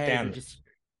your Another head you 10. just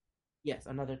yes,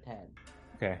 another 10.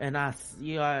 Okay. And as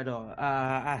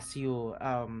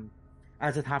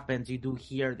it happens, you do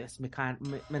hear this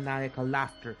maniacal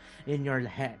laughter in your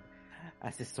head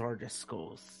as the sword just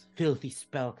goes. Filthy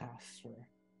spellcaster.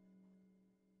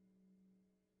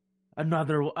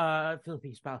 Another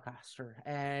filthy spellcaster.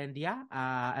 And yeah,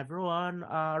 everyone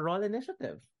roll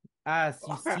initiative as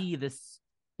you see this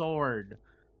sword.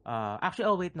 Actually,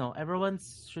 oh wait, no. Everyone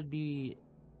should be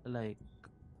like,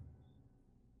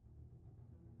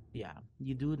 yeah,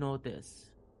 you do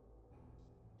notice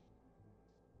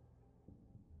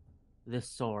this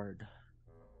sword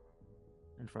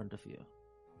in front of you.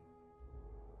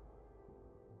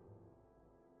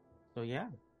 So yeah.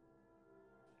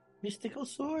 Mystical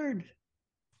sword.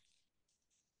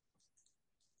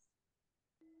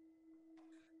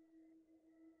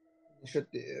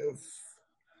 Initiative.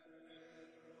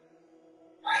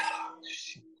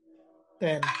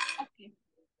 10. Okay.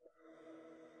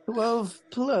 12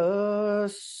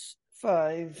 plus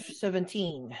 5,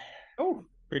 17. Oh,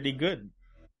 pretty good.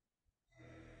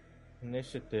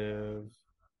 Initiative.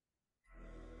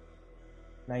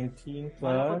 19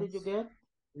 Malak, what plus did you get?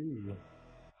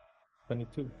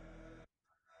 22.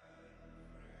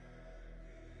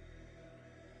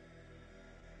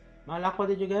 Malak, what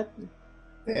did you get?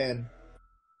 10.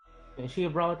 Okay,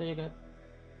 Shibra, what did you get?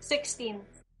 16.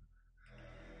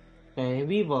 Okay,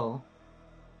 Weevil.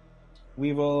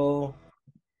 Weevil.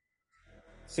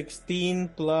 16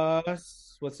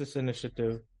 plus. What's this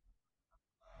initiative?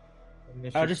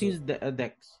 I'll just use the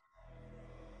Dex.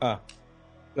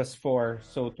 Plus 4.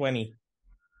 So 20.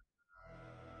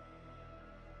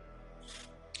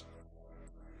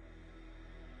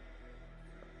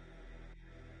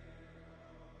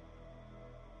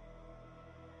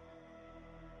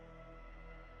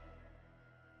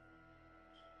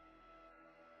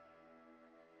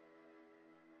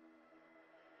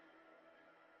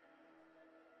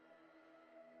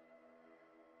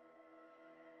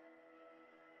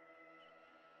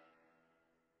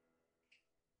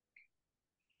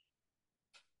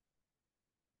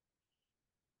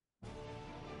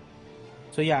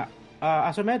 So yeah,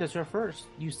 Asomedus, you're first.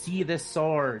 You see this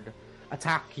sword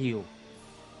attack you.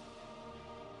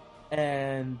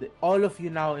 And all of you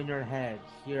now in your head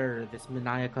hear this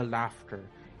maniacal laughter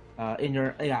in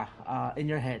your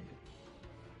head.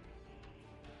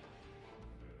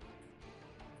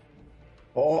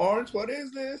 Horns, what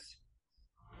is this?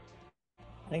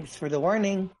 Thanks for the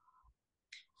warning.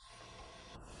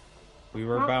 We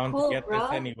were Not bound cool, to get bro.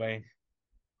 this anyway.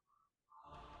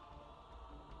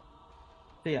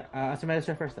 So yeah, Asomedus,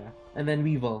 you're first, and then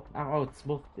Weevil. Oh, it's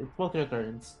both your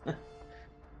turns.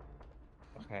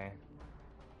 Okay.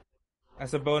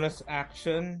 As a bonus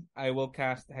action, I will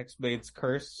cast Hexblade's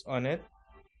Curse on it.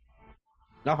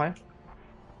 Okay.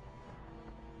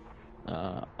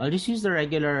 I'll just use the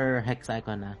regular hex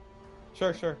icon.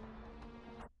 Sure.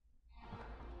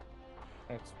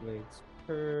 Hexblade's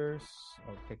Curse.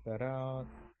 I'll take that out.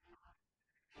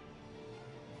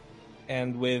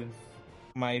 And with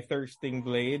my Thirsting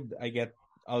Blade,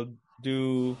 I'll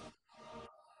do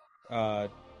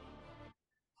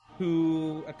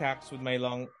two attacks with my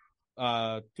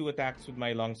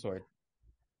longsword.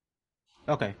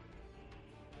 Okay.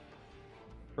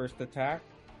 First attack.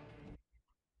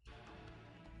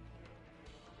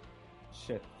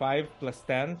 5 plus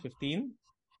 10, 15.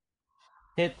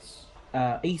 Hits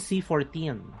AC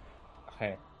 14.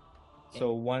 Okay.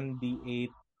 So 1d8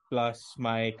 plus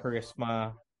my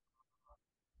charisma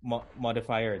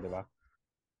modifier, diba?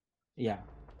 Yeah.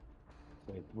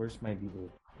 Wait, where's my d8?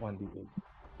 1d8.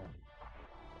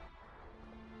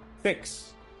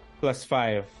 6 plus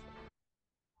 5.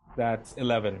 That's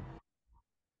 11.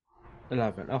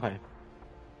 11. Okay.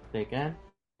 Take it.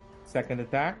 Second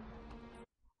attack.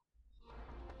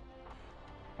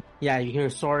 Yeah, you hear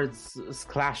swords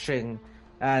clashing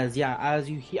as you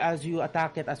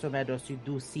attack it, Asomedus, you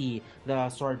do see the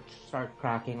sword start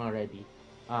cracking already.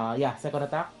 Second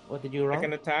attack. What did you roll?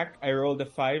 Second attack, I rolled a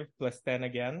 5 plus 10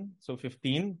 again. So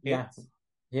 15 hits. Yeah.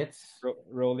 Hits.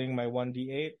 Rolling my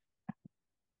 1d8.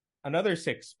 Another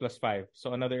 6 plus 5.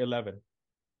 So another 11.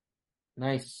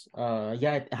 Nice.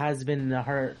 It has been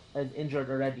hurt and injured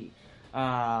already.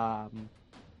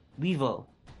 Weevil.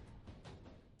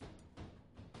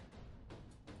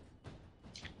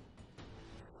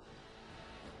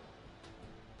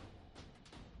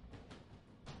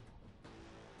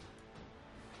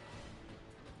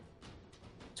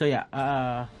 So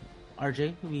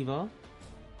RJ, Weevil.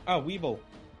 Weevil.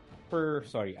 Ako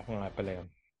nga pala yun.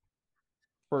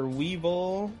 For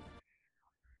Weevil,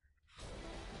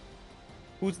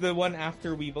 who's the one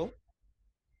after Weevil?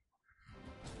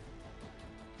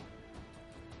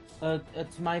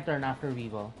 It's my turn after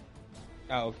Weevil.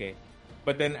 Okay.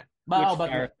 But then,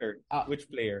 character? Which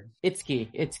player?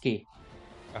 Itsuki.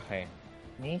 Okay.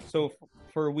 Me? So,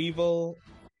 for Weevil,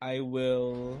 I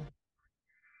will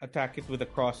attack it with a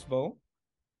crossbow.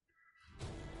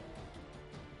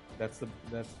 That's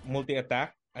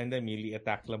multi-attack. And then melee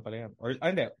attack lang pala yan. Or,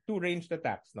 hindi, 2 ranged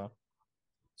attacks, no?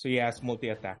 So he has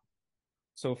multi-attack.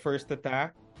 So first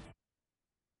attack.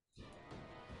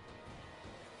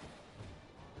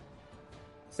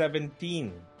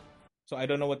 17. So I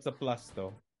don't know what's the plus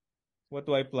though. What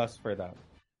do I plus for that?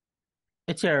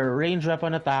 It's your range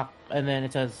weapon attack, and then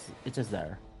it says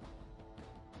there.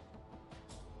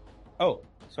 Oh,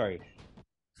 sorry.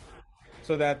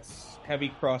 So that's heavy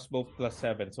crossbow plus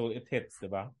 7. So it hits,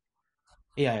 diba?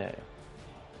 Yeah.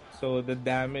 So the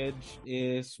damage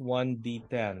is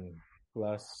 1d10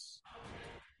 plus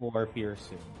 4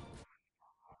 piercing.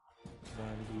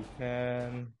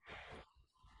 1d10.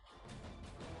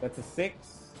 That's a 6.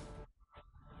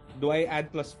 Do I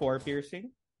add plus 4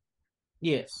 piercing?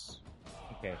 Yes.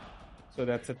 Okay. So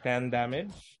that's a 10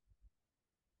 damage.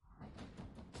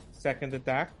 Second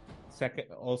attack.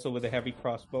 Also with a heavy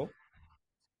crossbow.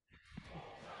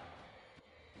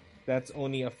 That's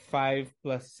only a 5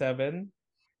 plus 7.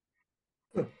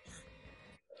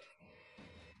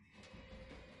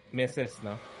 Misses,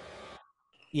 no?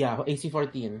 Yeah, AC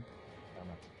 14.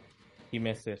 He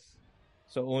misses.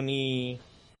 So only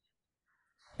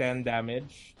 10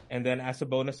 damage. And then as a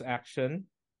bonus action,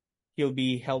 he'll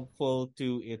be helpful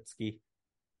to Itsuki.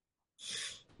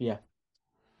 Yeah.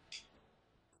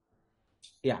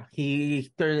 Yeah, he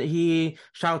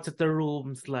shouts at the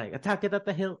rooms like, attack it at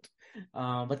the hilt.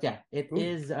 But yeah, it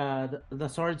is the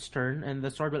sword's turn, and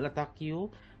the sword will attack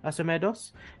you,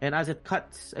 Asomedus. And as it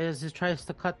tries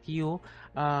to cut you,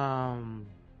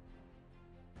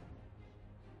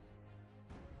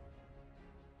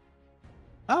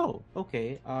 oh,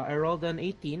 okay. I rolled an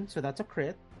 18, so that's a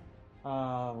crit.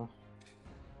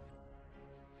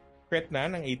 Crit na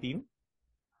ng 18?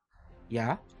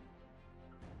 Yeah.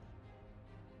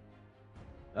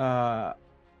 uh,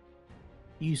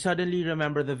 you suddenly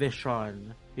remember the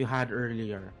vision you had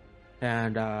earlier,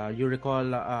 and you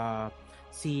recall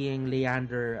seeing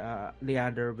Leander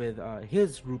with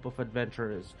his group of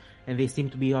adventurers, and they seem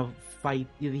to be a fight.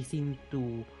 They seem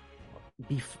to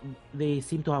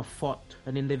have fought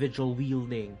an individual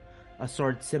wielding a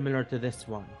sword similar to this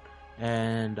one,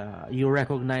 and you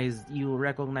recognize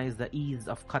the ease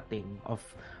of cutting of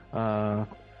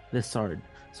this sword.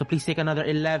 So please take another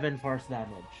 11 force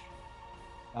damage.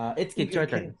 It's your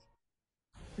turn.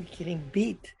 You're getting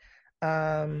beat.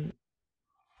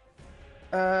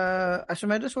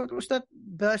 Asomedus, what was that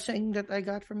blessing that I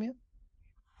got from you?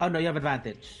 Oh no, you have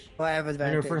advantage. Oh, I have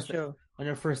advantage. On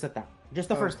your first attack. Just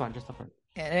the first one.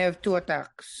 And I have 2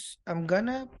 attacks. I'm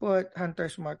gonna put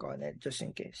Hunter's Mark on it just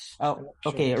in case. Oh,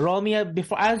 okay. Roll me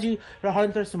before as you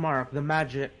Hunter's Mark. The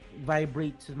magic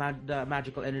vibrates the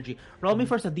magical energy. Roll me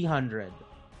first a D100.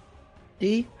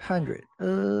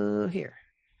 D100. Here.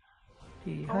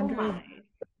 D100. Oh my.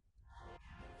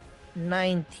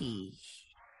 90.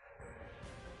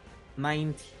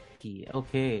 90.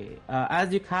 Okay.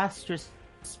 As you cast your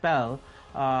spell,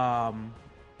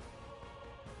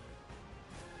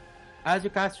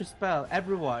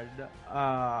 everyone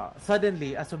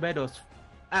suddenly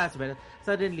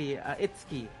suddenly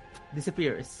Itsuki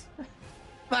disappears.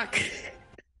 Fuck.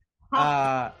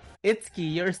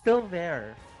 Itsuki, you're still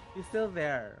there.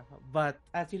 But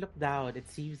as you look down, it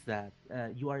seems that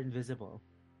you are invisible.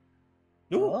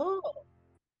 Ooh, Oh,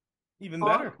 even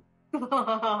better.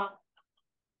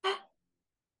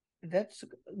 that's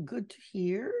good to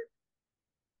hear.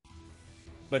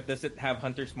 But does it have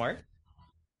Hunter's Mark?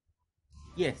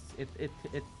 Yes, it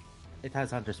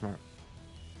has Hunter's Mark.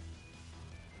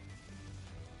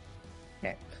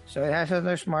 Okay. So it has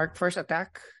Hunter's Mark. First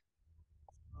attack.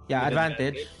 Yeah, With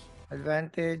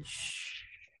Advantage.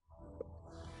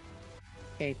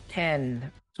 Okay,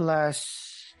 10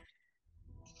 plus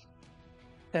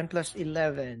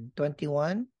 11,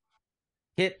 21.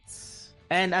 Hits.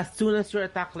 And as soon as your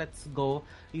attack lets go,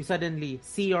 you suddenly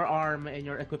see your arm and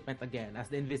your equipment again as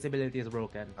the invisibility is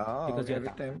broken. Oh, because you every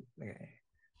attacked. time. Okay.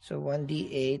 So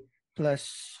 1d8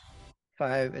 plus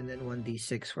 5 and then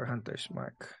 1d6 for Hunter's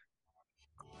Mark.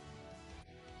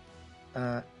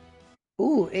 8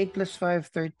 plus 5,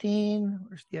 13.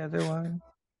 Where's the other one?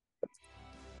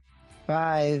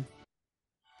 5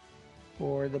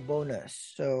 for the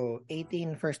bonus. So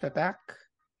 18 first attack.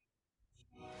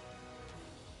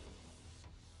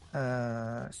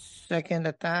 Second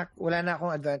attack. Wala na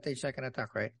akong advantage second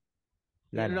attack, right?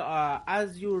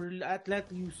 As you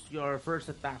let use your first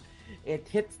attack, it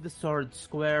hits the sword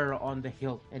square on the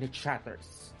hilt and it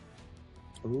shatters.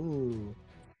 Ooh.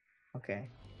 Okay.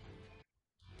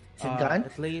 Is it done?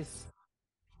 At least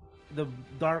the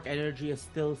dark energy is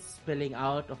still spilling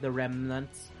out of the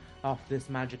remnants of this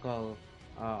magical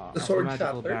sword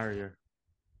magical shattered? barrier.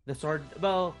 The sword,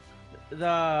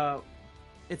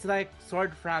 it's like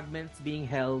sword fragments being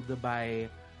held by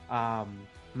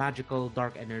magical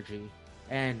dark energy,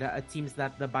 and it seems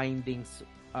that the bindings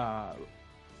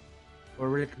were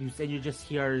reduced, and you just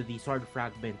hear the sword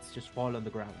fragments just fall on the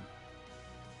ground.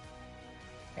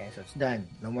 Okay, so it's done.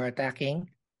 No more attacking.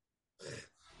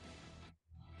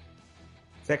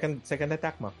 Second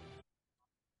attack mo.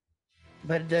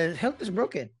 But the health is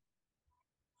broken.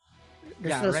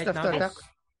 There's still right stuff now to attack.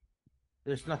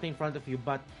 there's nothing in front of you,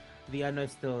 but the ano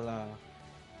is still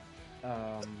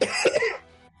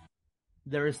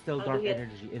there is still dark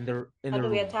energy in the How do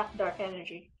room. we attack dark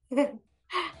energy?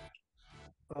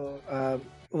 Well,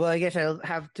 I guess I'll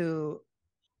have to.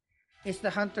 Is the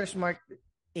Hunter's Mark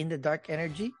in the dark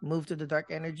energy? Move to the dark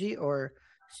energy or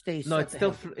stays? No, at it's the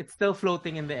still health? it's still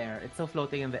floating in the air. It's still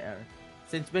floating in the air.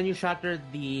 Since when you shattered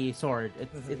the sword,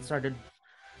 it started.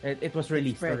 It was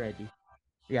released spread. already.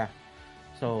 Yeah.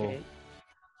 So Okay.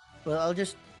 Well, I'll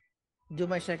just do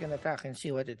my second attack and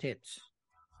see what it hits.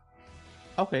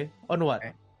 okay. On what?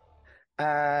 Okay.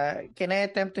 Can I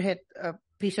attempt to hit a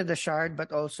piece of the shard,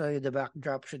 but also the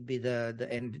backdrop should be the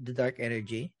dark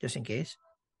energy, just in case?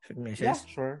 If it misses. Yeah,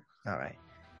 sure. All right.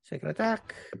 Second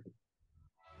attack.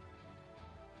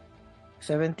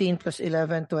 17 plus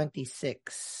 11,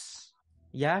 26.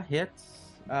 Yeah, hits.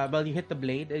 Well, you hit the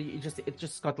blade. It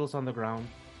just scuttles on the ground.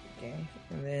 Okay.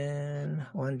 And then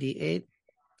 1d8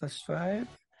 plus 5.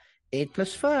 8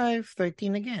 plus 5,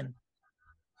 13 again.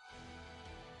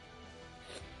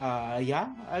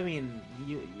 Yeah. I mean,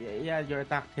 your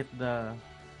attack hit the.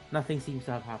 Nothing seems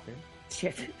to have happened.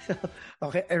 Shit.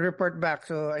 Okay, I report back.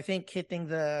 So I think hitting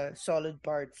the solid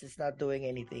parts is not doing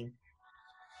anything.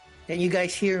 Can you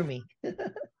guys hear me?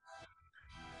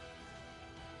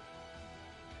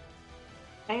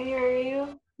 I hear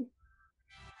you.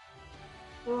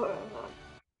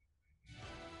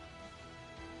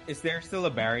 Is there still a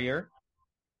barrier?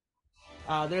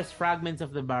 There's fragments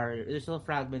of the barrier. There's still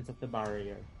fragments of the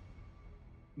barrier.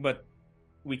 But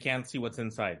we can't see what's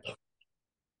inside.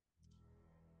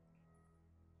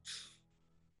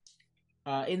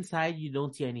 Inside, you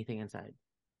don't see anything inside.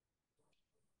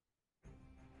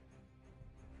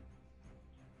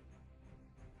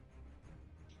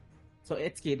 So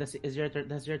Itsuki, does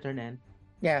your turn end?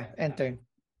 Yeah, enter.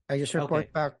 I just report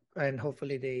Okay. back, and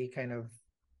hopefully they kind of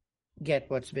get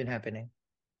what's been happening.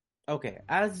 Okay,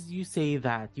 as you say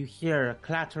that, you hear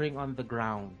clattering on the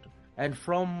ground, and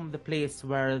from the place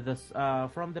where the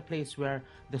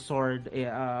sword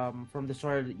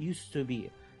used to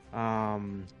be,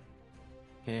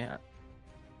 okay,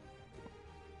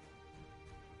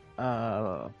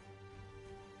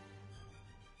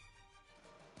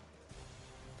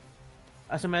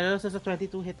 Asumeros, does a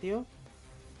 22 hit you?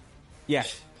 Yeah.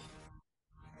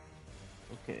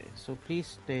 Okay, so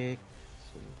please take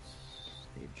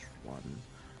stage 1.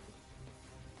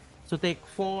 So take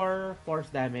 4 force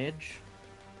damage.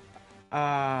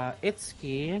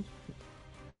 Itsuki.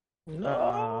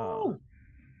 No.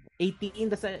 18.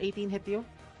 Does an 18 hit you?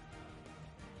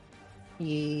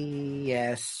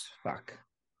 Yes. Fuck.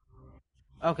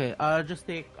 Okay. Just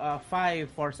take 5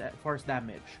 force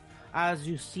damage as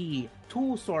you see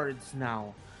 2 swords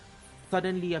now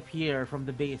suddenly appear from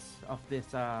the base of this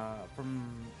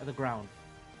from the ground,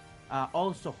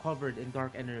 also covered in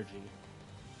dark energy.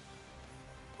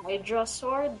 Hydra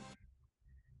sword.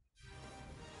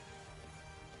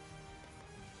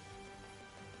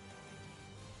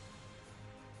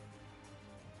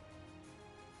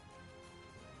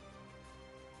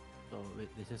 So wait,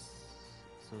 this is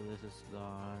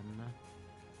done.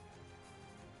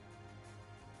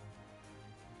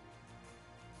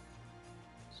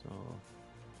 So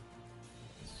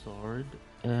sword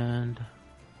and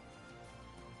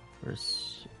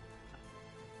first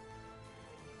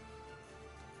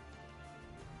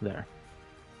there.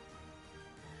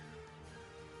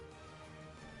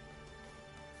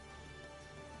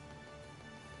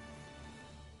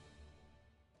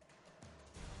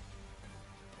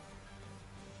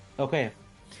 Okay.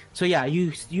 So yeah,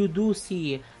 you do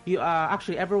see you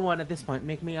actually everyone at this point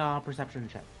make me a perception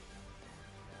check.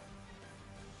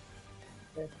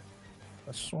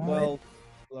 Plus 1. 12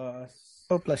 plus...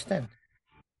 Oh, plus 10.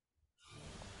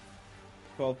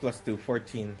 12 plus 2,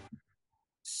 14.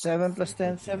 7 plus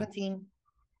 10, 17.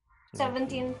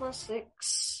 17 plus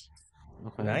 6.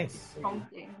 Okay. Nice.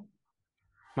 Something.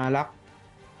 Malak.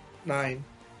 9.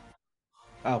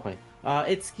 Okay.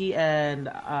 Itsuki and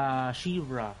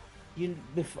Shivra.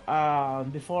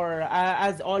 Before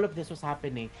as all of this was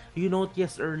happening, you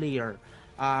noticed earlier.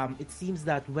 It seems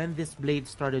that when this blade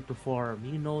started to form,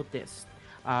 you noticed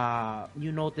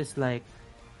like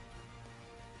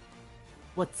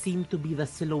what seemed to be the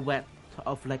silhouette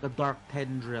of like a dark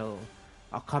tendril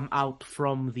come out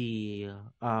from the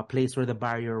place where the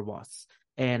barrier was,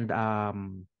 and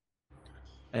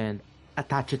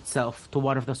attach itself to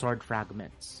one of the sword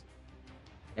fragments.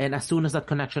 And as soon as that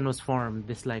connection was formed,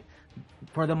 this like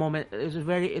for the moment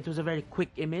it was a very quick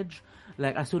image.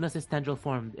 Like as soon as this tendril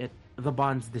formed, the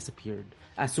bonds disappeared.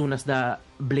 As soon as the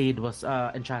blade was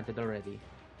enchanted already.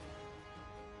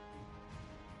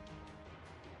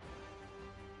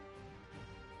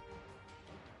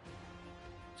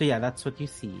 So yeah, that's what you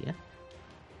see.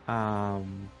 Shivra,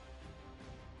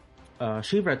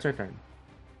 it's your turn.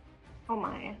 Oh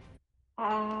my.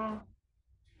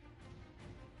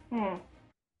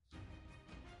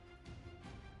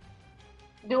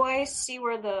 Do I see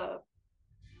where the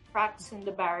cracks in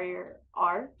the barrier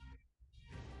are?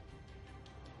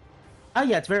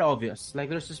 Yeah, it's very obvious. Like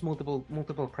there's just multiple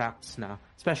cracks now,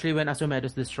 especially when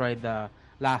Asomedus destroyed the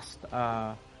last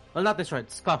not destroyed,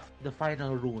 scuffed the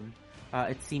final rune.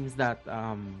 It seems that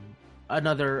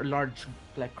another large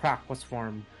like crack was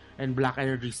formed and black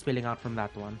energy spilling out from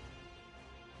that one.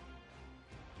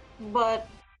 But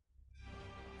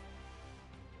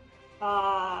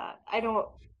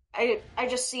I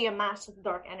just see a mass of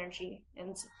dark energy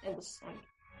in the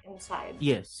inside.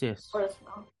 Yes. Or the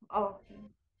smell. Oh, okay.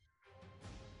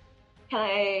 Can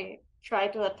I try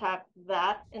to attack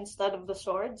that instead of the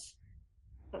swords?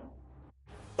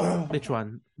 Which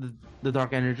one? The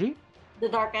dark energy? The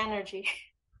dark energy.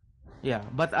 Yeah,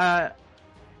 but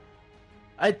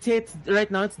I'd say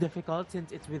right now it's difficult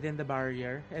since it's within the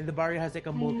barrier, and the barrier has like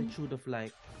a multitude of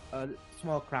like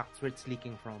small cracks where it's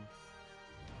leaking from.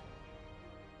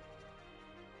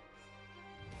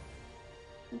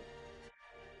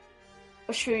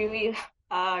 What should we,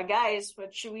 guys?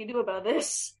 What should we do about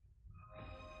this?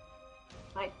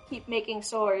 Might keep making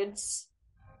swords.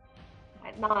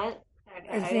 Might not.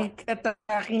 I think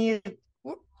attacking it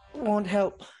won't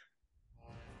help.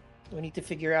 We need to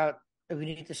figure out. We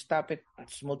need to stop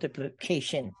its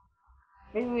multiplication.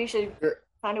 Maybe we should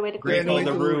find a way to Break all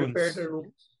the runes. Repair the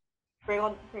runes.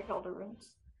 break all the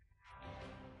runes.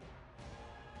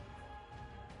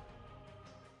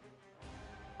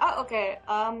 Oh, okay.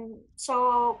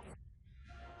 So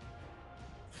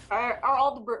are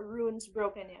all the runes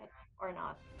broken yet or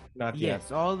not? Not yet.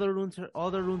 Yes, all the runes are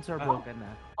broken na.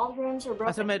 All the runes are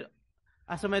broken.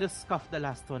 Asomedo scuffed the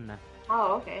last one na.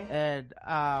 Oh, okay. And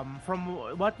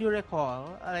from what you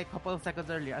recall, like a couple of seconds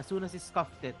earlier, as soon as he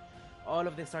scuffed it, all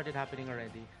of this started happening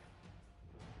already.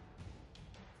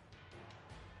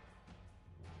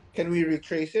 Can we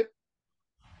retrace it?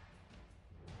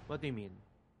 What do you mean?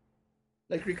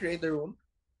 Like recreate the rune?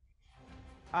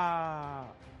 Yeah,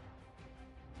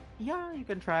 you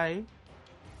can try.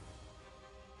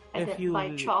 I If didn't you-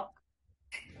 buy chalk.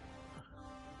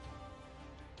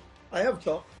 I have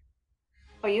chalk.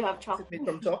 Oh, you have chalk. Made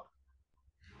from chalk.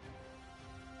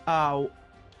 Uh,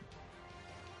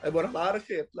 I bought a lot of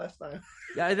shit last time.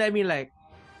 yeah, I mean like,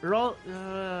 roll.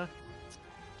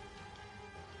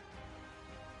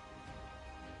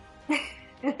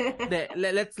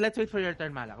 Let's wait for your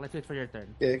turn, Malak. Let's wait for your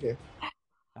turn. Okay, okay. Okay.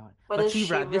 What But does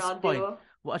Shivra, at this Shivra point,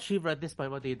 do? Shivra, at this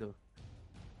point, what do you do?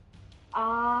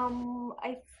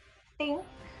 I think.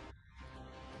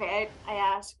 Okay, I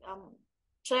asked.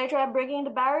 Should I try breaking the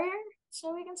barrier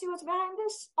so we can see what's behind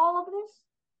this? All of this.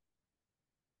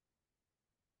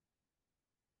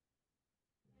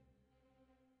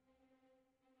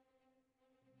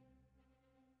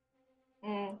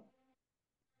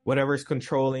 Whatever's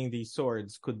controlling these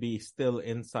swords could be still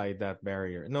inside that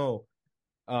barrier. No,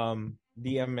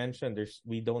 DM mentioned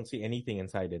we don't see anything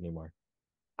inside anymore.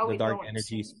 Oh, The we dark don't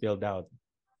energy see. spilled out,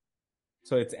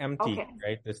 so it's empty, Okay.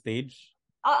 right? The stage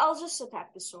I'll just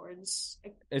attack the swords.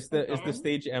 is the Okay.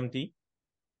 stage empty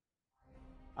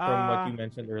from what you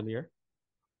mentioned earlier,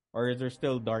 or is there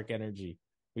still dark energy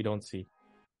we don't see?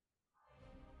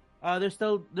 There's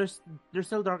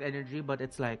still dark energy, but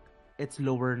it's like it's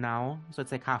lower now, so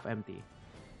it's like half empty.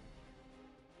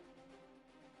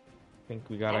 I think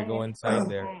we gotta go inside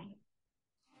there.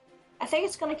 I think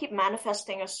it's gonna keep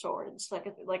manifesting as swords, like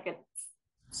it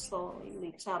slowly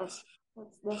leaks out.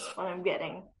 That's what I'm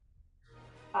getting.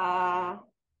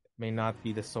 May not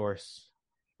be the source.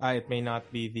 It may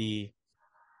not be the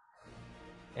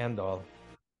end all.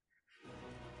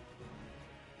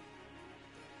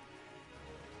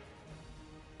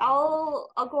 I'll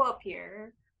go up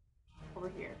here, over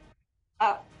here.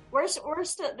 Where's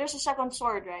there's a second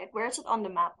sword, right? Where is it on the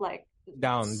map? Like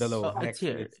Down below, Oh, next it's to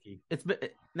here. Itsuki.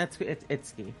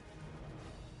 It's key.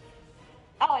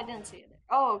 Oh, I didn't see it.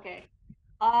 Oh, okay.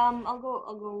 I'll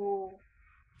go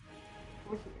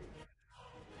over here.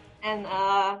 And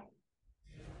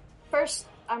first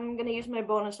I'm gonna use my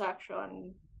bonus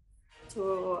action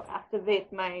to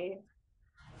activate my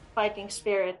fighting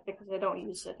spirit because I don't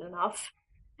use it enough.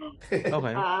 Okay.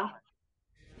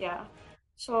 Yeah.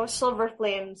 So silver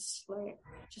flames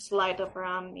just light up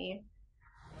around me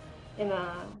in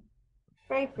a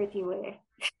very pretty way.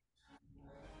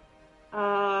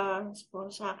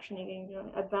 Bonus action, you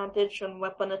gain advantage on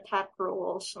weapon attack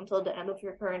rolls until the end of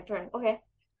your current turn. Okay,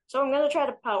 so I'm gonna try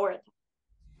to power it.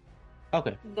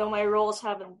 Okay. Though my rolls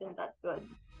haven't been that good,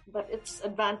 but it's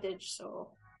advantage,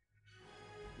 so.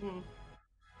 Yeah,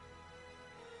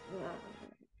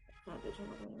 advantage.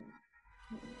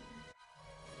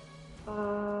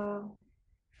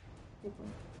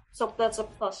 So that's a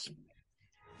plus.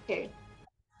 Okay.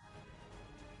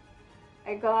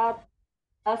 I got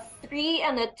a 3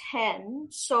 and a 10.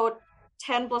 So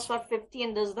 10 plus 5,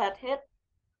 15. Does that hit?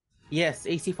 Yes,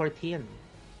 AC 14.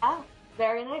 Ah,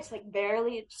 very nice. Like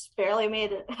just barely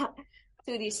made it.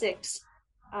 2d6.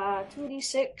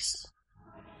 2d6.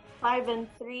 5 and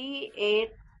 3,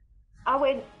 8.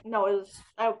 Wait, no, it was,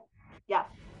 yeah.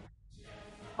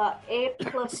 8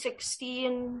 plus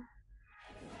 16,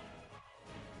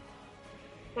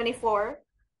 24.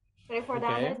 24 Okay.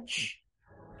 damage.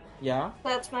 Yeah.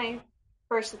 That's my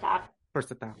first attack.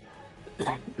 First attack.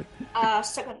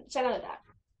 Second attack.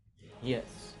 Yes.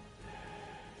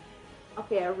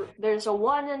 Okay, there's a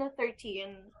 1 and a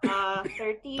 13.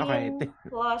 13 Okay.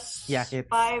 plus Yeah, hits.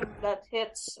 5, that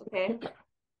hits. Okay.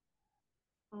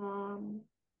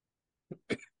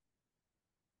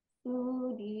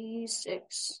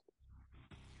 2d6.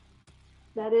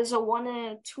 That is a 1 and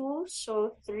a 2,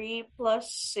 so 3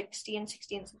 plus 16,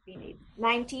 16, 17,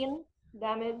 19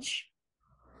 damage.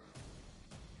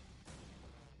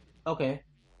 Okay.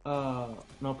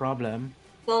 No problem.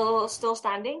 Still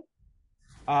standing?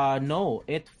 No,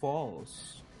 it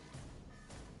falls.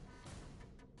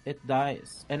 It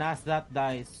dies. And as that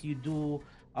dies, you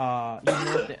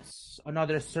notice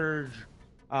another surge.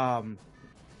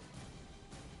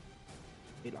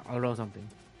 Wait lang, I'll roll something.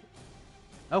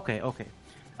 Okay.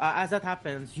 As that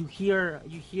happens, you hear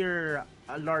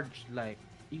a large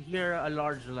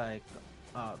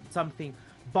something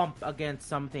bump against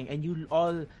something, and you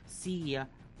all see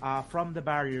from the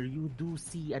barrier. You do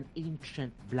see an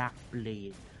ancient black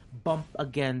blade bump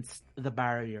against the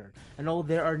barrier, and although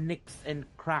there are nicks and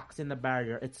cracks in the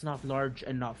barrier, it's not large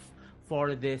enough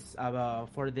for this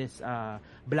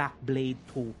black blade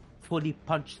to fully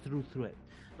punch through it.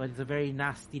 But it's a very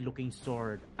nasty looking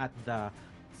sword at the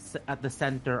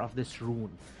center of this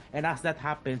rune. And as that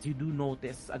happens, you do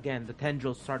notice again the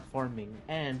tendrils start forming,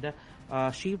 and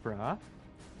Shivra.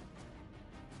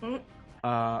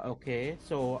 Okay,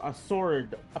 so a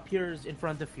sword appears in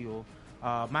front of you,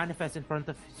 manifests in front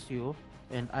of you,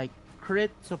 and I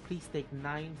crit. So please take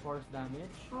 9 force damage.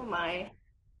 Oh my!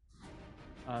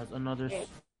 As another. Okay.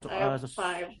 So, I have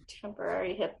 5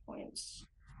 temporary hit points.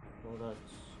 So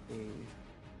that's a.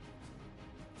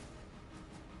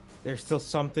 There's still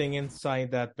something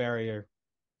inside that barrier.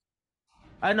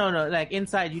 No. Like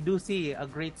inside, you do see a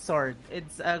great sword.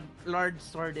 It's a large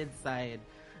sword inside,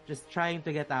 just trying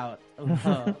to get out.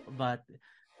 But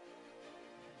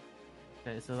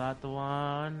okay, so that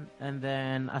one, and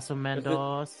then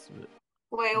Asumendos.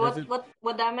 Wait,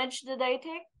 what damage did I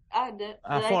take? Did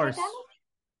I Force. take damage?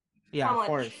 Yeah, How much?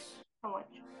 force. How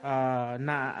much? 9.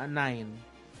 9.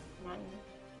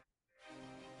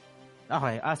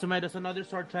 Okay, Asumendos, another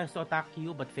sword tries to attack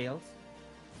you but fails.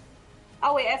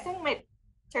 Oh wait, I think my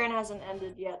turn hasn't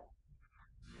ended yet.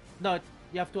 No,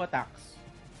 you have 2 attacks.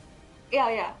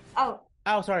 Yeah. Oh,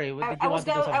 sorry. I was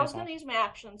gonna use my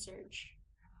action surge.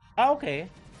 Oh, okay.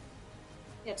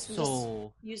 Yes, So just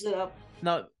use it up.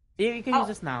 No, you can use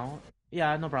this now.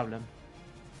 Yeah, no problem.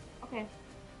 Okay.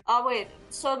 Oh wait,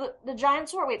 so the giant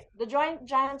sword. Wait, the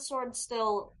giant sword's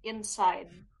still inside.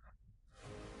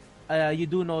 You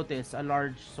do notice a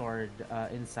large sword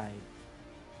inside.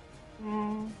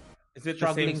 Is it the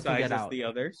Struggling same to size get as out. the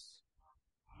others?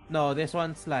 No, this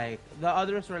one's like the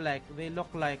others were like they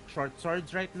look like short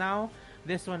swords right now.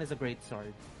 This one is a great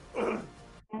sword.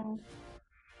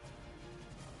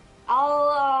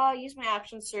 I'll use my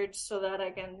action surge so that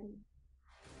I can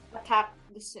attack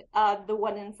the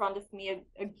one in front of me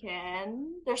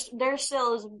again. There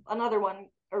still is another one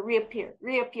reappeared,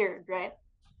 right?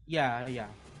 Yeah.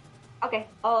 Okay,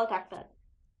 I'll attack that.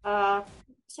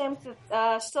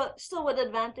 Still with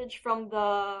advantage from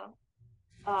the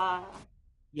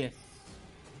Yes.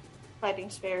 fighting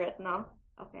spirit, no?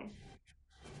 Okay.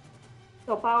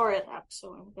 So power attack,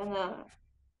 so I'm gonna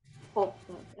hope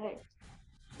that I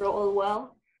roll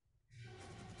well.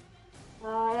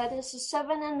 That is a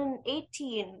 7 and an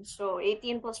 18, so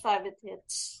 18 plus 5 it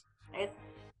hits, right?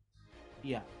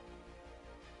 Yeah.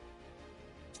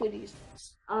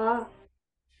 2d6.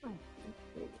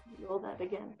 Roll that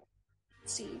again.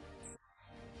 Let's see.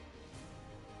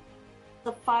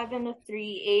 The 5 and a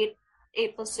 3,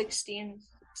 8 plus 16,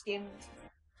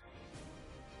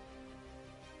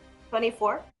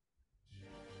 24.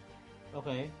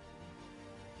 Okay.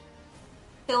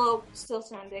 Still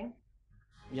standing.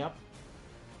 Yep.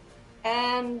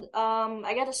 And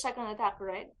I get a second attack,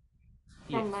 right?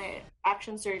 From Yes. my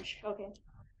action surge. Okay.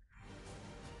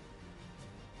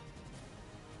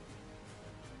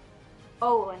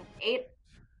 Oh, and 8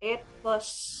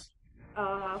 plus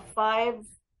 5,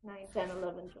 9, 10,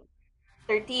 11, 12,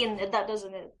 13. That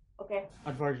doesn't it. Okay.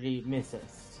 Unfortunately,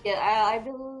 misses. Yeah, I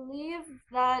believe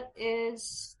that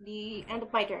is the end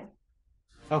of my turn.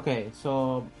 Okay,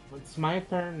 so it's my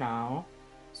turn now.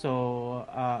 So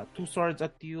 2 swords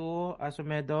at you,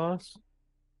 Asumedos.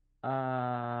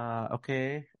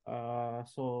 Okay.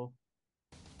 So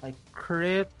I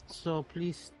crit. So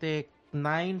please take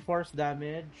 9 force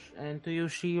damage, and to you,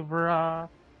 Shivra,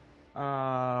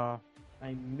 I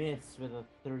miss with a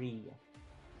 3.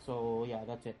 So yeah,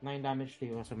 that's it. 9 damage to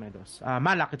you, Asumedos.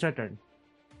 Malak, it's your turn.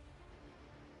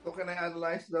 So can I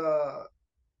analyze the?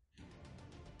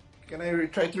 Can I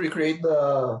try to recreate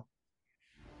the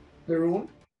rune?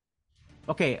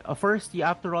 Okay, first you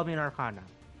have to roll me an Arcana.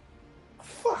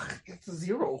 Fuck, it's a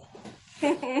 0.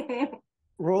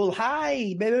 Roll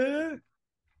high, baby.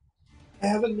 I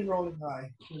haven't been rolling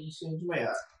high. Let me change my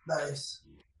dice.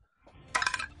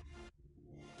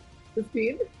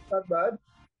 15, not bad.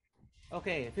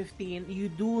 Okay, 15. You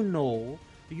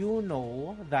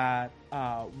know that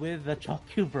with the chalk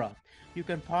you brought, you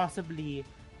can possibly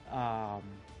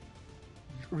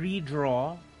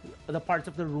redraw the parts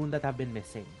of the rune that have been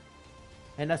missing.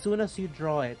 And as soon as you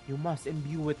draw it, you must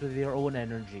imbue it with your own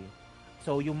energy.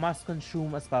 So you must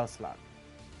consume a spell slot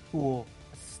to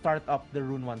start up the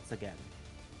rune once again.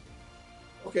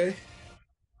 Okay.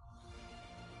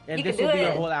 And You this can will do be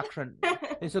your it. whole action.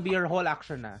 This will be your whole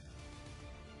action na.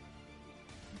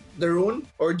 The rune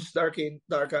or just the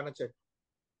arcana check?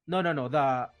 No.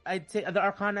 I'd say the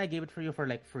Arcana I gave it for you for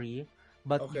like free,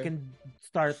 but you Okay. can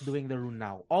start doing the rune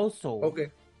now. Also,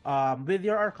 Okay. with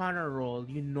your Arcana roll,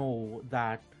 you know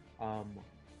that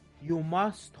you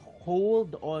must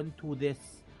hold on to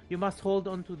this. You must hold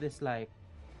on to this like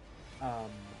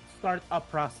start up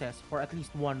process for at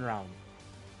least one round.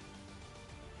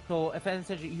 So if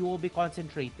essentially you will be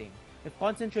concentrating. If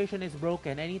concentration is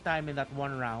broken anytime in that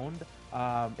one round,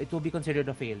 it will be considered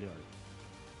a failure.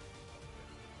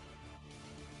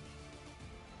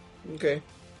 Okay.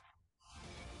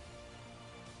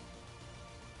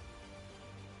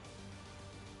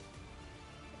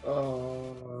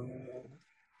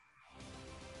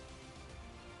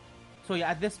 So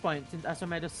yeah, at this point, since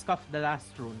Asomedo scuffed the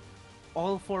last rune,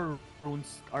 all 4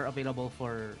 runes are available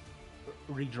for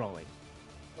redrawing.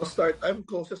 I'll start. I'm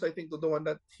closest, I think, to the one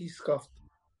that he scuffed.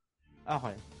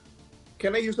 Okay.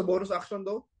 Can I use the bonus action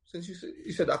though? Since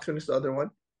you said action is the other one.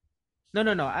 No.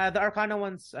 The Arcana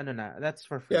ones, that's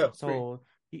for free. Yeah, So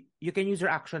you can use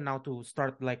your action now to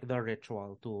start like the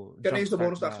ritual to. Can I use the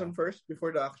jumpstart bonus action first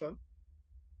before the action?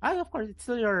 Of course, it's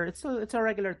a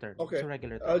regular turn. Okay. It's a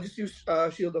regular turn. I'll just use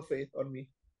Shield of Faith on me.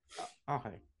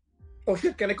 Okay. Oh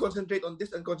shit! Can I concentrate on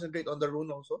this and concentrate on the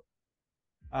rune also?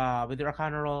 With the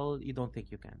Arcana roll, you don't think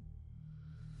you can.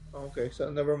 Okay, so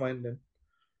never mind then.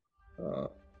 Is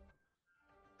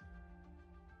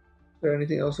there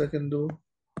anything else I can do?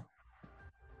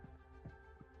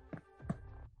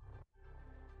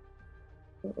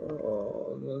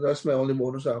 That's my only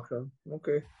bonus action.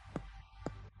 Okay.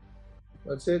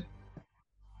 That's it.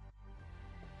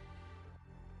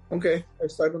 Okay, I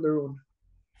start on the rune.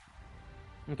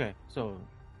 Okay, so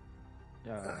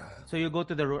you go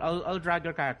to the rune. I'll drag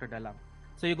your character na lang.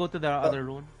 So you go to the other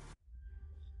rune.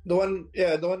 The one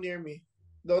near me.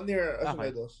 The one near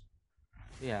Asomedos.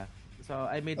 Yeah. So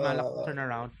I made Malak turn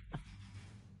around.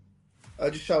 I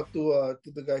just shout to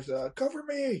the guys, cover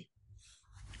me!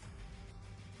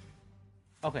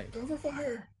 Okay. Cover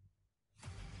fire!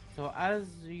 So as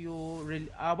you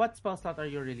what spell slot are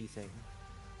you releasing?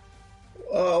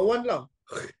 One lang.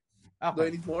 Okay. Do I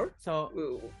need more? So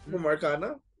From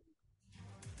Arcana?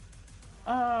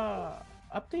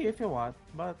 up to you if you want,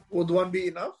 but Would one be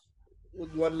enough?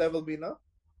 Would one level be enough?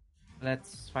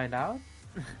 let's find out.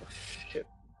 Shit.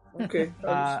 Okay.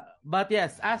 But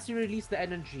yes, as you release the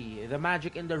energy, the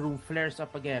magic in the room flares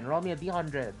up again. Roll me a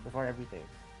D100 before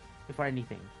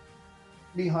anything.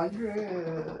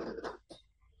 D100.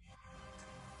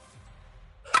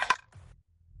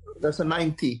 That's a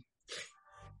 90.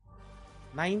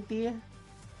 90?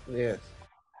 Yes.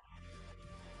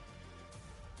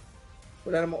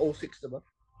 Wala namang 06, diba?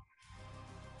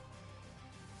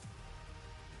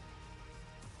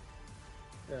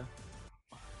 Yeah.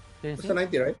 That's a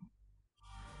 90, right?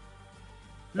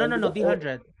 No,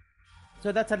 D100.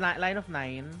 So that's a line of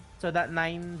 9. So that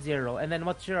 90. And then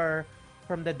what's your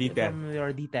from the D10. from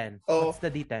your D10? Oh. What's the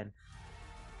D10?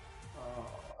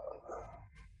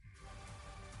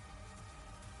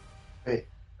 Wait.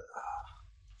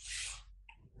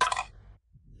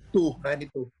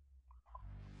 92.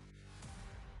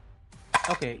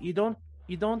 Okay, you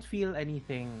don't feel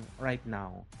anything right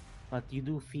now, but you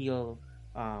do feel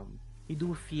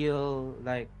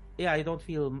like you don't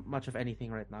feel much of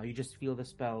anything right now. You just feel the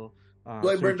spell. Do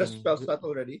I burn the surging. spell slot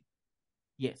already?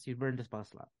 Yes, you burned the spell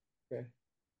slot. Okay.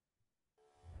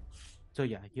 So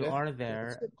yeah, you Yeah, are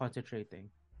there that's it. concentrating.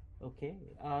 Okay.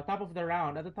 Top of the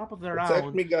round. At the top of the Protect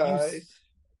round, me, guys.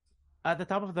 at the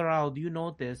top of the round, you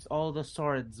notice all the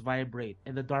swords vibrate,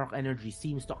 and the dark energy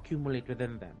seems to accumulate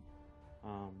within them.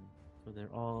 So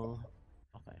they're all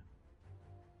okay.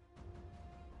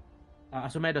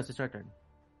 Asomedos, it's your turn.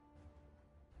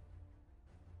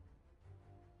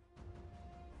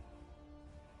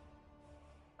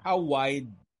 How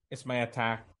wide is my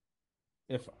attack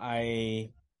if I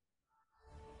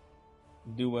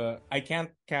I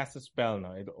can't cast a spell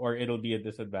now, or it'll be a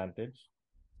disadvantage?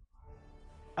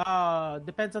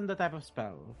 Depends on the type of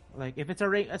spell. Like if it's a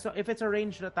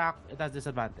ranged attack, it has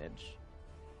disadvantage.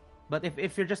 But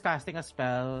if you're just casting a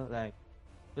spell like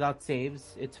without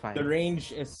saves, it's fine. The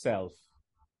range is self.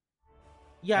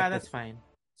 Yeah, Like that's this. fine.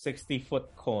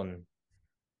 60-foot cone.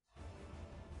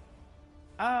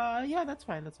 Yeah, that's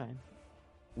fine. That's fine.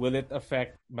 Will it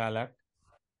affect Malak?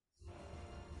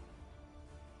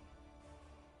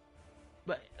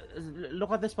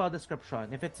 look at the spell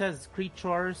description. If it says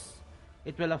creatures,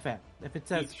 it will affect. If it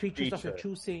says Each creatures of your creature.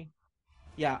 choosing,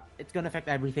 yeah, it's gonna affect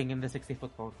everything in the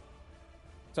 60-foot cone.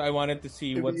 So I wanted to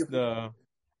see Maybe you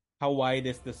how wide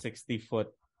is the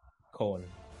 60-foot cone?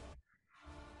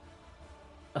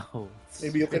 Oh, it's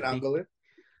Maybe you can pretty- angle it.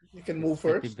 You can move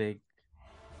pretty first. big.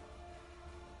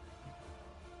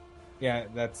 Yeah,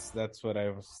 that's what I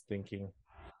was thinking.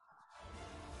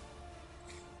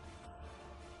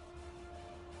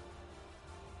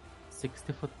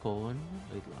 $60-foot cone.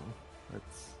 Wait lang.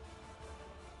 Let's.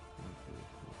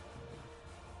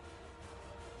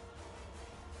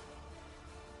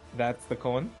 That's the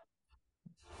cone?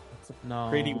 No.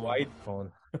 Pretty wide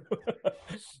cone.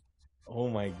 Oh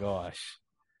my gosh.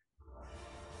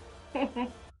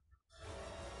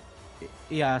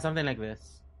 Yeah, something like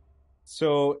this.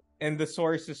 So, and the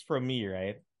source is from me,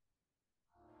 right?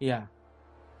 Yeah.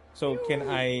 So can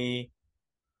I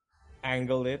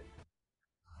angle it?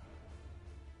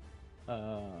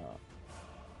 I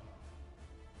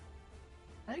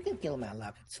can kill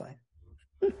Malak. It's fine.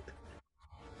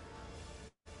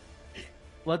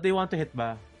 What do you want to hit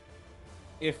ba?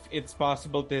 If it's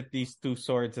possible to hit these two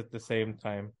swords at the same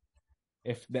time.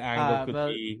 If the angle could well-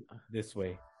 be this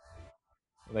way.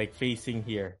 Like facing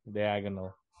here,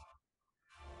 diagonal.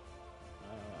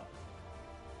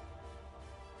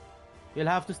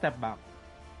 You'll have to step back.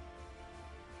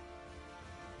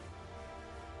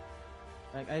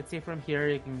 Like I'd say from here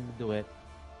you can do it.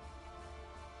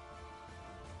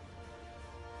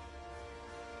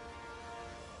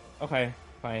 Okay,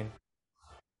 fine.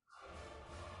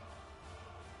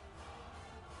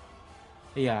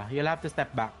 Yeah, you'll have to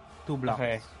step back 2 blocks.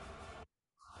 Okay.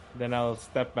 Then I'll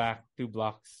step back 2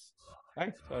 blocks.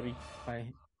 Ay, sorry.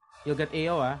 Okay. You'll get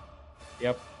AO, ah.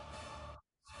 Yep.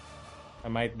 I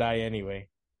might die anyway.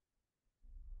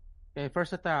 Okay,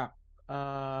 first attack.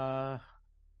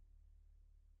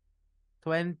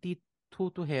 22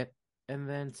 to hit. And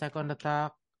then second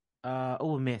attack,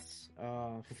 miss.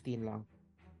 15 lang.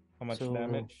 How much So,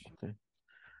 damage? Okay.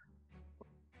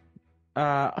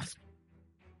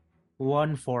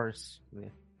 1 force.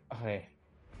 Okay.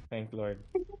 Thank Lord.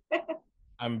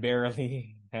 I'm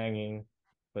barely hanging,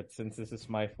 but since this is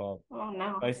my fault, Oh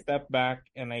no. I step back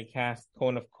and I cast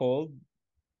Cone of Cold.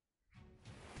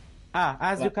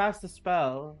 As you cast the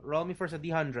spell, roll me first a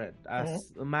D100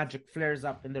 as the magic flares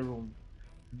up in the room.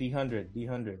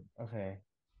 D100. Okay.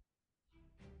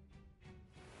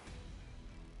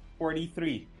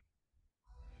 43.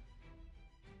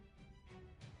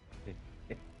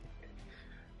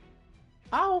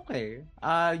 Okay.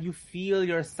 You feel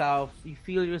yourself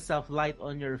light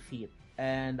on your feet.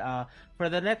 And for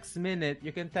the next minute,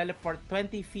 you can teleport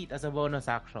 20 feet as a bonus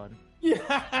action.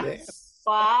 Yes.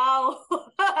 Wow.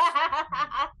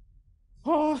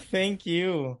 Oh, thank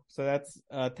you. So that's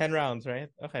 10 rounds, right?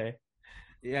 Okay.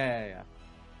 Yeah.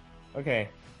 Okay.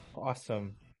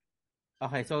 Awesome.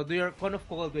 Okay, so do your Cone of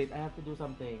Cold. Wait, I have to do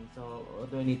something. So what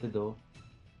do I need to do?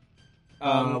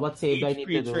 What save do I Each need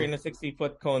to creature do? in a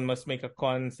 60-foot cone must make a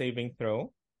con saving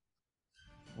throw.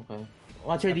 Okay.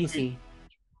 What's your DC?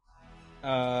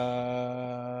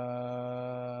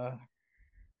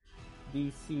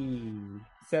 DC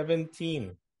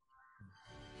 17.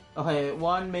 Okay,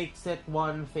 1 makes it,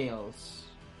 1 fails.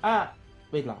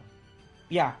 Wait lang.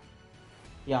 Yeah,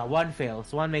 1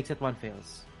 fails. 1 makes it, 1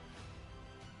 fails.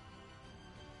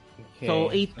 Okay. So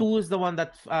A2 is the one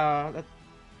that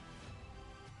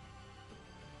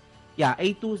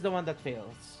A2 is the one that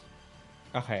fails.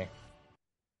 Okay.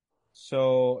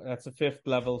 So that's a 5th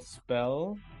level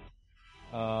spell.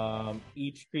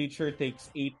 Each creature takes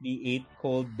 8d8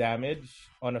 cold damage.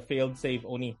 On a failed save,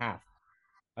 only half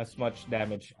as much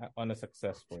damage on a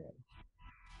successful one.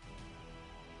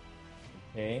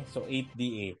 Okay, so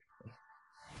 8d8.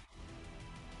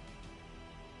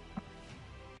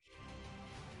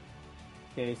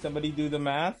 Okay, somebody do the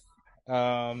math.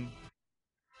 Can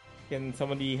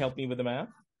somebody help me with the math?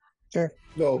 Sure.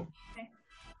 Go.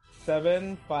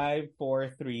 7, 5, 4,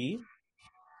 3.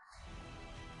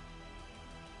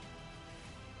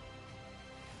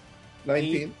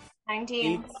 19.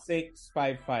 19. 8, 6,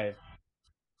 5, 5.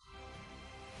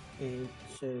 8,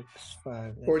 6,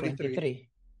 5, 43. 23.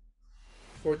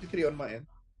 43 on my end.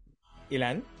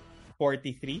 Ilan?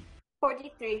 43.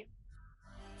 43.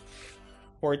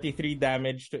 43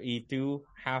 damage to A2,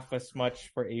 half as much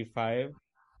for A5.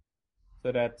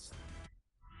 So that's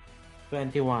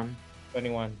 21.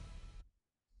 21.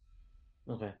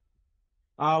 Okay.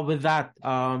 With that,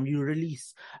 you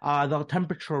release. The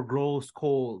temperature grows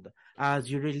cold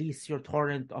as you release your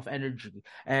torrent of energy,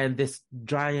 and this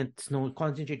giant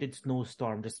concentrated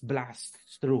snowstorm just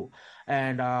blasts through,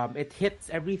 and it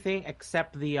hits everything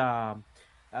except the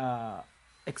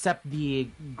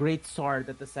great sword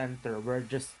at the center, where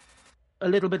just a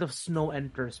little bit of snow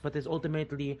enters, but is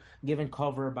ultimately given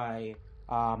cover by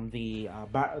the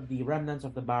remnants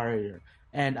of the barrier.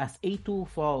 And as A2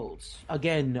 falls,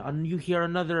 again, you hear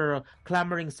another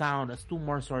clamoring sound as two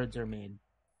more swords are made.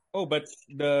 Oh, but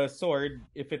the sword,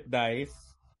 if it dies,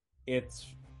 it's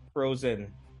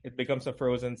frozen. It becomes a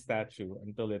frozen statue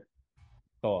until it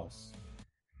thaws.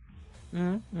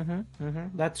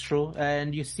 That's true.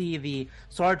 And you see the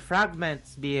sword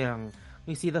fragments being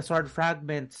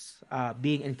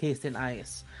being encased in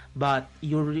ice, but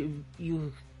you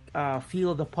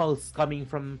feel the pulse coming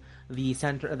from the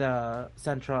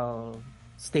central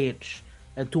stage,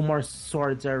 and two more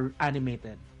swords are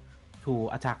animated to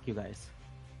attack you guys.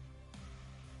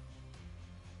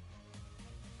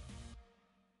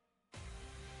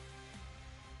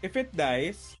 If it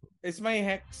dies, is my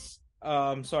hex?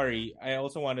 Sorry, I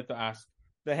also wanted to ask.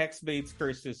 The Hexblade's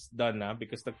curse is done now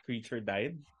because the creature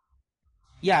died.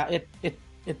 Yeah, it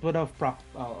would have proc.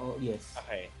 Yes.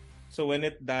 Okay. So when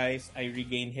it dies, I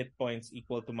regain hit points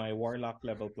equal to my Warlock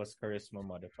level plus Charisma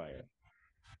modifier.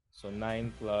 So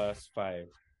 9 plus 5.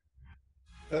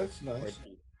 That's nice.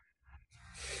 14.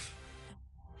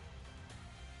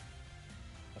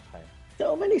 Okay.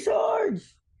 So many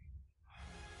swords.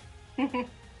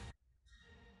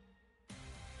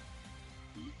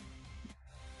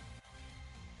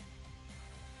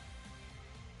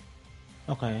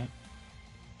 Okay.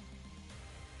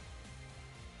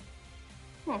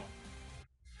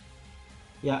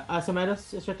 Yeah,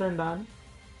 Asamenos, is your turn done?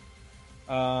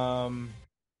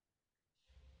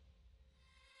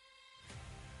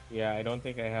 Yeah, I don't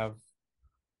think I have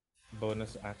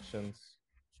bonus actions.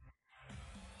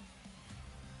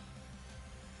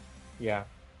 Yeah,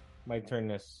 my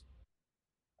turn is.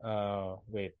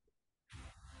 Wait.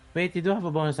 Wait, you do have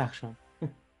a bonus action.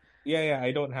 Yeah,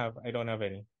 I don't have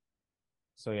any.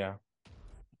 So yeah.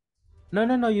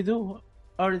 No, you do.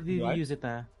 Or did you I? use it?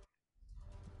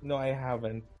 No, I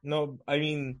haven't. No, I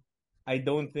mean, I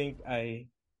don't think I.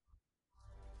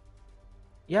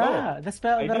 Yeah, the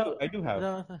spell. I do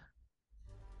have.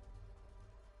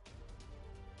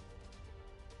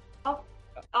 You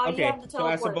Okay, have the so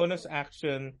as a teleport. bonus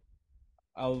action,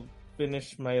 I'll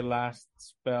finish my last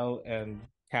spell and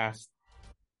cast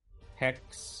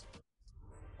Hex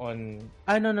on.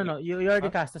 No. You already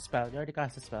cast a spell. Oh,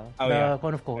 the yeah.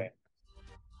 Cone of Cold. Okay.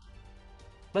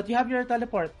 But you have your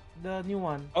teleport, the new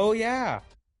one. Oh, yeah.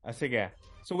 Sige.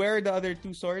 So where are the other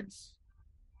two swords?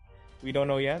 We don't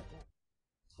know yet?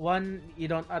 One, you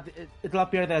don't... it'll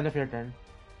appear at the end of your turn.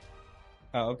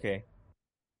 Oh, okay.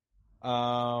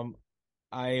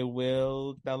 I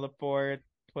will teleport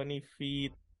 20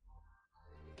 feet.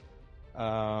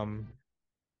 I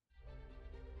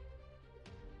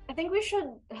think we should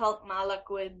help Malak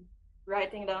with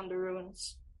writing down the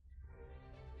runes.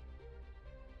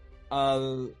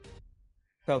 I'll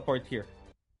teleport here.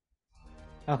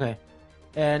 Okay.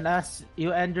 And as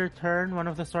you end your turn, one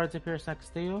of the swords appears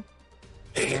next to you.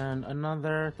 And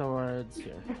another towards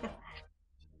here.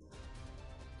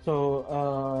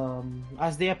 So,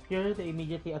 as they appear, they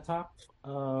immediately attack.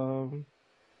 19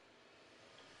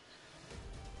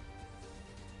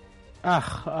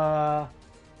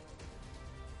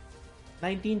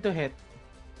 to hit.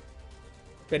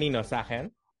 Kanino? Sa akin?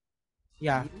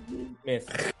 Yeah. Miss.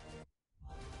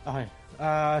 Okay.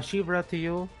 Shivra to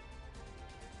you.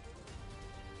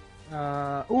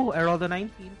 I rolled a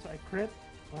 19, so I crit.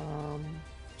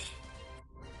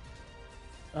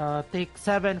 Take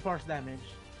 7 force damage.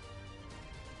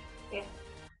 Yeah.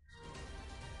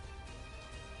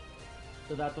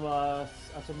 So that was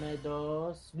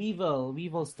Asomedo's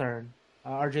Weevil's turn.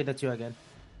 RJ, that's you again.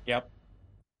 Yep.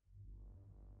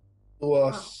 Do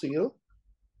a seal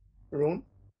rune.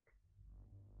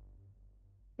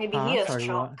 Maybe he has Sorry,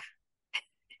 chalk.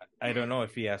 I don't know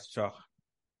if he has chalk.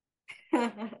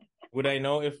 Would I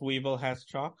know if Weevil has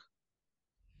chalk?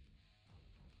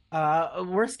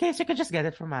 Worst case, you could just get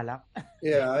it from Malak.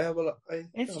 Yeah, I have a lot.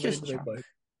 It's just chalk.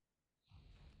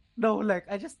 No, like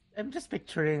I'm just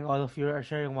picturing all of you are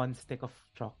sharing one stick of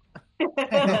chalk.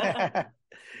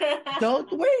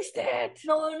 Don't waste it.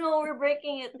 No, we're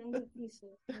breaking it into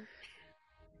pieces.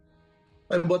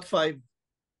 I bought 5.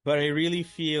 But I really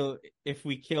feel if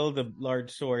we kill the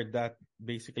large sword, that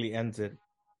basically ends it.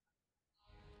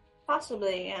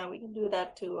 Possibly, yeah, we can do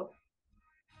that too.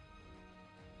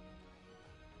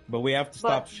 But we have to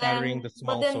stop shattering the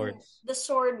small swords. The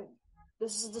sword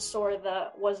this is the sword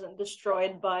that wasn't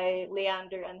destroyed by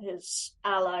Leander and his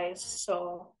allies,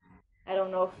 so I don't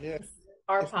know Yeah. if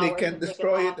our If they power can't can take it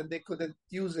destroy it back. and they couldn't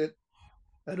use it,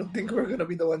 I don't think we're gonna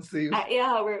be the ones to use it.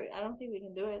 Yeah, I don't think we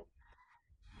can do it.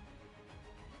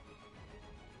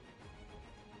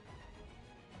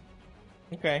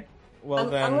 Okay. Well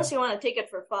then, Unless you want to take it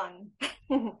for fun.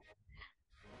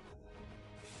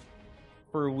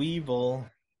 for Weevil,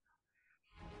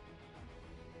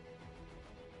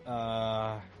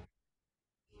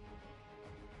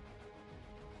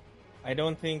 I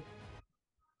don't think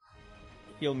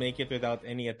he'll make it without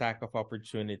any attack of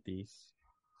opportunities.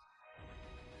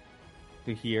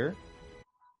 To here.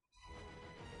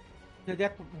 He'll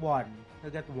get one. He'll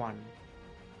get one.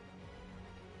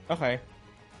 Okay.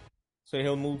 So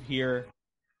he'll move here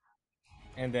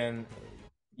and then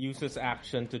use his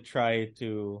action to try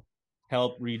to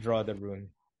help redraw the rune.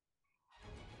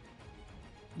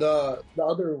 The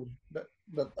other one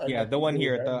that I Yeah, got the to one do,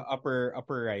 here, right? the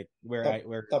upper right, where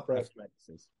Top right. Asmodeus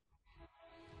is.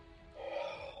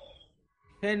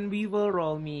 Then we will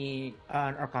roll me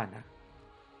an Arcana.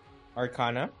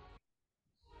 Arcana,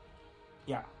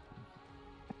 Yeah.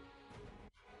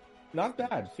 not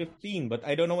bad, 15, but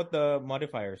I don't know what the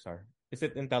modifiers are. Is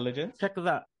it intelligence? Check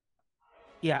the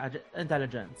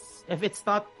intelligence. If it's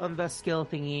not on the skill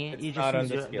thingy, It's you not on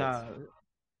just the use skills.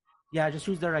 just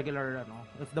use the regular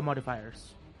with the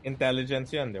modifiers.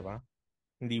 Intelligence yun, di ba?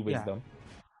 Hindi wisdom.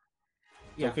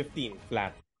 So Yeah. 15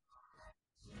 flat.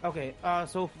 Okay.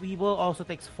 So we will also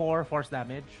takes 4 force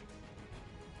damage.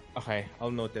 Okay,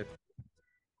 I'll note it.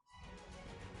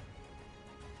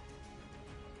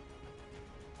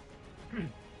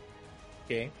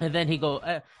 Okay. And then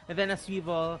and then as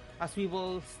Weevil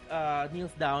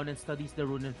kneels down and studies the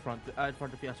rune in front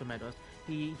of Asmodeus,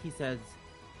 he says,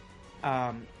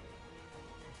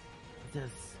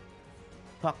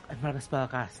 fuck, I'm not a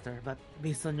spellcaster, but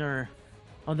based on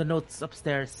the notes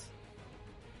upstairs,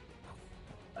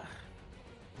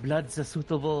 blood's a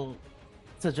suitable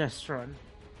suggestion.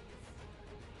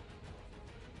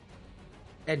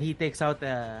 And he takes out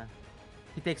a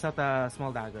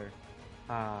small dagger.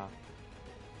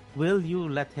 Will you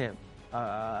let him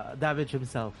damage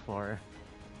himself for?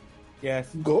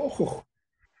 Yes. Go.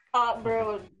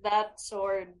 Bro, that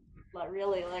sword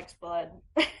really likes blood.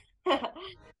 Yes.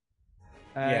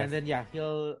 And then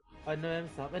he'll annoy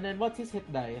himself. And then what's his hit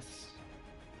dice?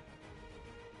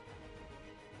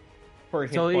 For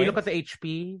hit So you look points, at the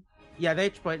HP. Yeah, the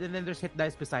HP point, and then there's hit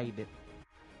dice beside it.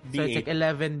 So it's D8. like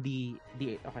 11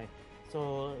 D8. Okay.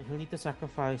 So he'll need to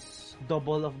sacrifice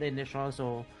double of the initial,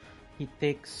 so he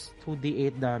takes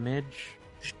 2d8 damage.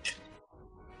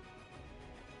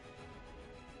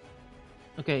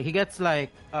 Okay, he gets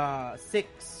like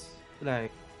 6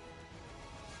 like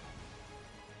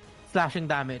slashing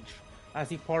damage as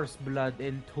he pours blood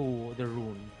into the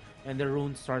rune, and the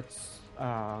rune starts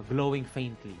glowing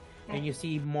faintly, and you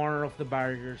see more of the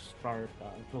barriers start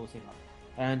closing up.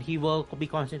 And he will be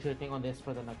concentrating on this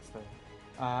for the next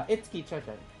turn. It's Keith's turn.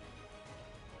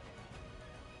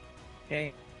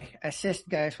 Okay. Assist,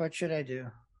 guys. What should I do?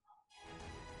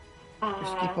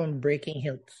 Just keep Uh, on breaking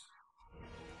hilts.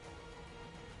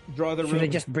 Draw the Should I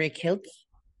rune. just break hilts?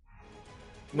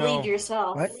 No, bleed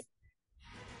yourself. What?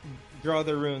 draw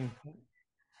the rune.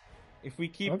 If we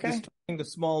keep Okay. destroying the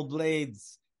small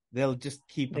blades, they'll just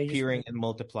keep They just appearing and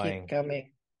multiplying Keep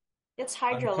coming. It's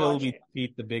until we hydrologic.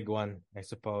 defeat the big one, I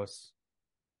suppose.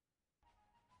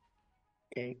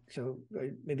 Okay, so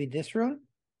maybe this rune?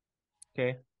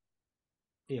 Okay.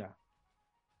 Yeah.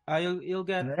 You'll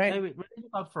get. Alright. Wait, where did you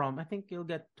come from? I think you'll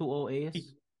get 2 OAs.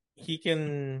 He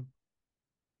can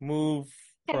move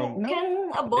from No.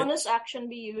 Can a bonus action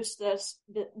be used as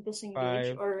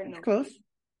disengage 5. or It's no? close.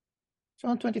 It's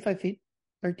on 25 feet.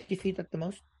 30 feet at the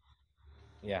most.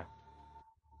 yeah.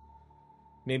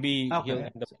 Maybe Okay. he'll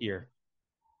end up here.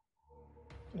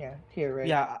 Yeah, here, right?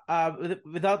 Yeah.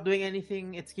 Without doing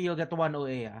anything, you'll get 1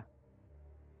 OA. Yeah.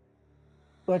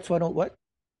 What's what?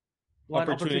 One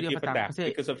Opportunity of attack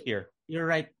Kasi because of here. you're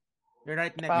right. You're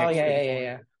right next. Oh, Next yeah, to the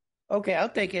yeah. Okay, I'll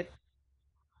take it.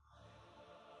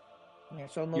 Yeah,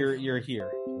 so almost... You're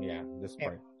here. Yeah, this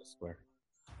Yeah. part, the square.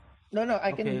 No,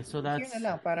 I can... Okay, so Here that's- na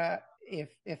lang para if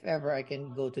ever I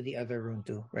can go to the other room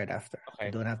too, right after. Okay. I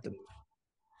don't have to...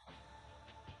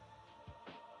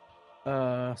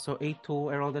 So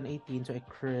A2, I rolled an 18, so I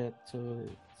crit. So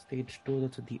stage 2,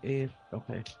 that's a D8.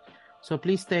 Okay. So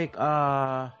please take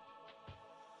 13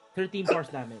 force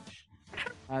damage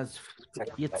as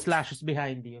it slashes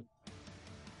behind you.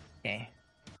 Okay.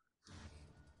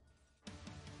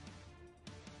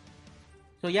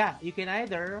 So yeah, you can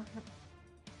either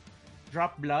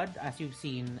drop blood, as you've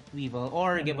seen Weevil,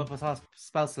 or give up a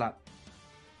spell slot.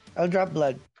 I'll drop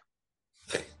blood.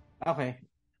 Okay.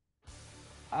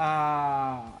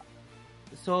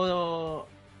 So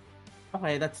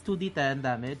okay, that's 2d10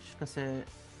 damage kasi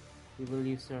you will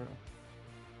use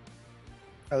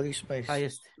I'll use my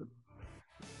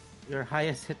your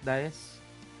highest hit dice.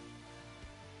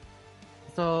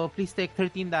 So please take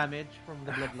 13 damage from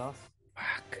the blood loss.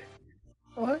 Fuck.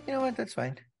 Well, you know what? That's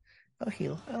fine. I'll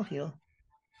heal.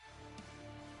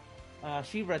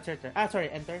 Shiva, it's your turn.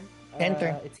 Sorry, enter.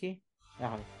 Enter. Itsuki.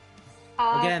 Okay.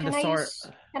 Again, the sword.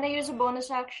 Can I use a bonus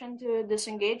action to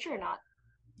disengage or not?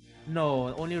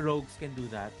 No, only rogues can do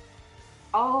that.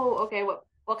 Oh, okay. Well,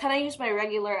 can I use my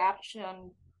regular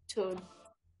action to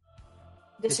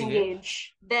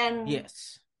disengage? Then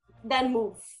yes. Then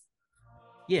move.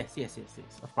 Yes.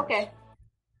 Of course. Okay.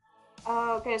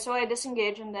 Okay, so I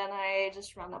disengage and then I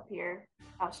just run up here.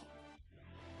 Awesome.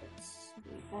 Let's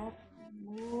do that.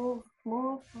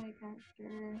 Move my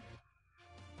character.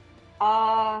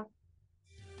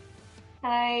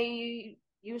 Can I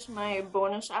use my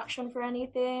bonus action for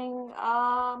anything?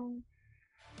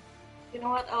 You know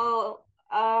what?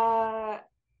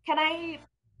 Can I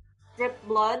drip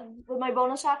blood with my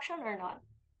bonus action or not?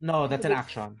 No, that's an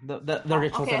action. The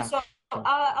ritual's an action. Okay, so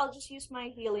I'll just use my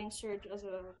healing surge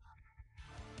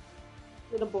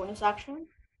with a bonus action.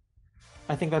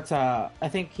 I think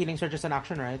healing surge is an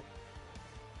action, right?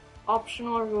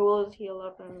 Optional rules, heal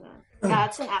up, and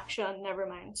that's an action. Never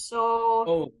mind.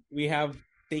 So we have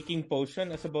taking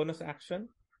potion as a bonus action.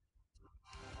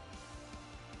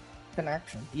 An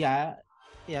action. Yeah,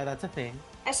 that's a thing.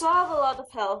 I still have a lot of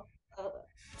health,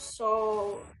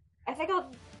 so I think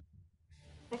I'll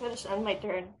just end my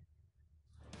turn.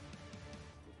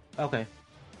 Okay.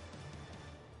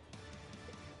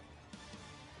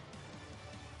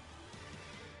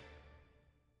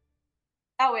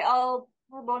 Oh wait,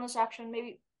 for bonus action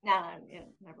maybe. Nah, yeah,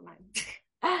 never mind.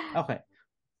 Okay.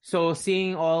 So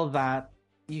seeing all that,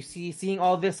 seeing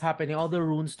all this happening, all the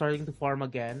runes starting to form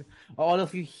again, all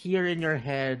of you hear in your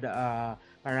head a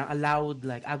loud,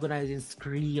 like, agonizing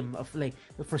scream of like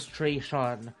the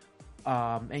frustration,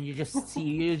 and you just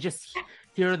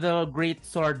hear the great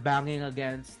sword banging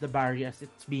against the barrier as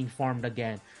it's being formed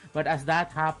again. But as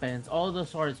that happens, all the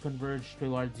swords converge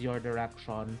towards your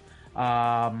direction.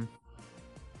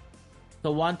 So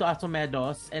one to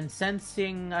Asomedos, and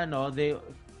sensing they 1, 2,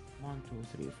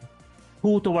 3,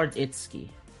 4, 2 towards Itsuki.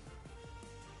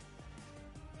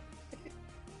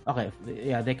 Okay,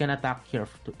 yeah, they can attack here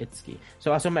to Itsuki.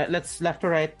 So let's left to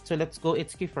right. So let's go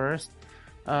Itsuki first.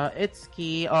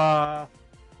 Itsuki,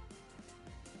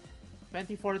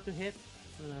 24 to hit.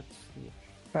 So let's see.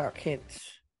 Fuck,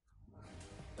 hits.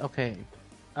 Okay.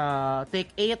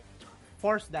 Take 8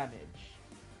 force damage.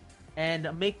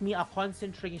 And make me a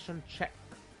concentration check.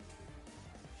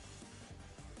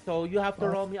 So you have to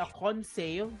roll me a con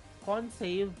save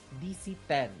DC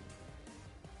 10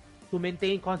 to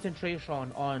maintain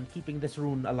concentration on keeping this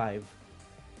rune alive.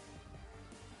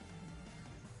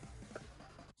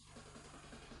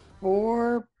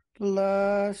 4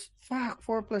 plus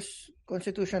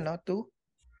Constitution, not 2.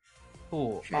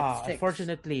 Oh, Shit, 6.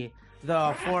 unfortunately,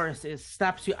 the force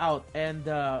snaps you out, and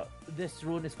this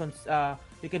rune is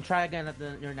you can try again at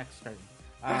your next turn.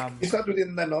 Is that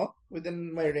within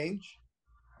my range?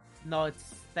 No,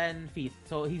 it's 10 feet.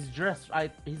 So he's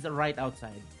he's right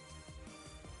outside.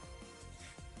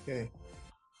 Okay.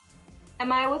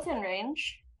 Am I within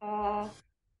range? For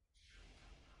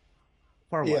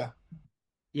what? Yeah.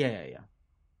 Yeah.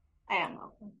 I am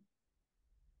open.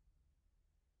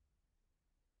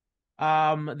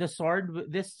 This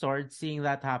sword, seeing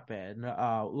that happen,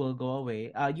 will go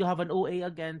away. You have an OA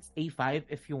against A5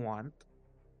 if you want.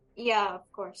 Yeah,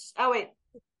 of course. Oh wait.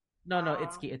 No,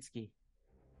 Itsuki.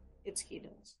 Itsuki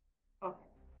does. Okay.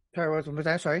 Sorry, what was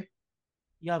that? Sorry.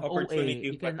 You have OA.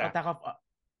 You can attack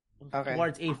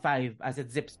towards A5 as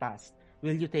it zips past.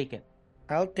 Will you take it?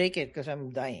 I'll take it because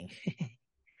I'm dying.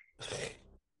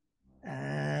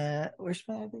 Where's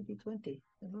my other D20?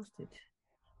 I lost it.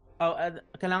 Oh,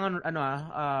 kailangan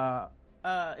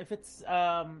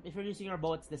if you're using your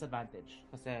bow, it's disadvantage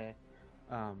kasi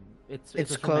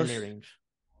it's close melee range.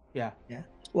 Yeah.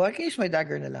 Well, I can use my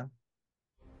dagger na lang.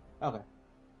 Okay.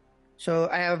 So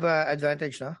I have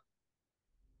advantage, no?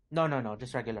 No,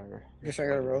 just regular. Just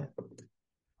regular roll.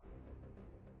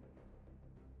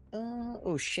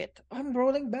 Oh shit! I'm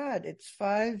rolling bad. It's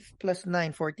 5 plus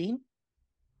 9, 14.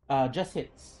 Just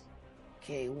hits.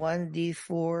 Okay,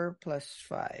 1d4 plus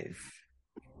 5.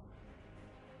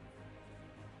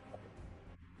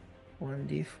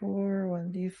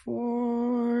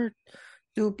 1d4.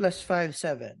 2 plus 5,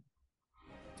 7.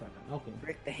 Okay.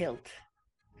 break the hilt.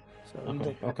 So Okay, you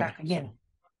don't okay. attack again.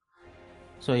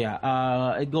 So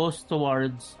yeah, it goes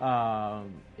towards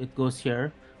it goes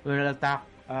here. We'll attack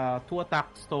two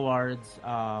attacks towards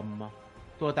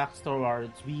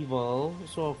Weevil.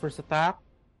 So first attack,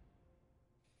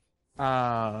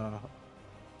 uh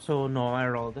so no, I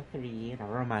rolled a 3,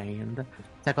 never mind.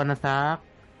 Second attack,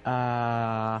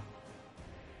 uh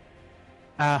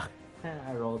uh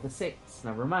I rolled a 6,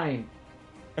 never mind.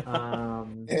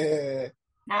 Um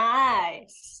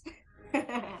Nice.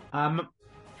 um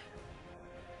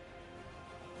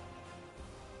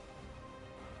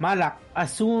Malak,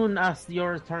 as soon as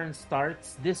your turn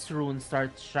starts, this rune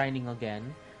starts shining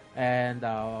again, and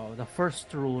the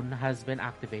first rune has been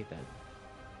activated.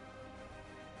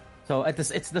 So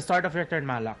it's the start of your turn,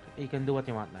 Malak. You can do what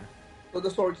you want now. So the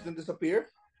swords didn't disappear?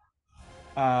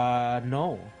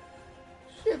 No.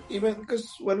 Shit, even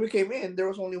because when we came in, there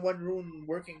was only one rune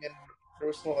working and there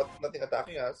was nothing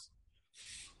attacking us.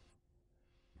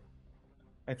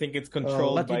 I think it's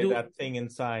controlled But you by do- that thing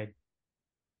inside.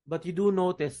 But you do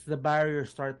notice the barrier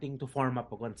starting to form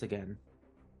up once again.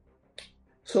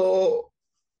 So,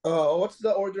 what's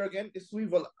the order again? Is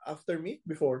Weevil after me?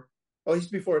 Before? Oh, he's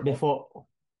before mo?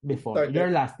 Before. Started. You're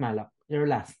last, Malak. You're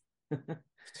last.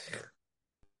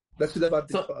 That's with advantage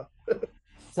So- pa.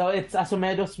 So it's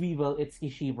Asumedos, Weevil, it's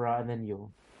Kishibra, and then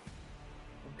you.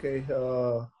 Okay,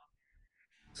 so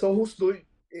who's doing...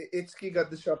 Itsuki got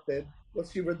disrupted.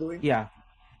 What's Shiva doing? Yeah.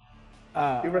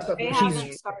 Shiva's not They doing haven't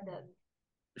any- started.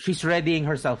 She's readying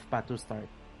herself pa to start.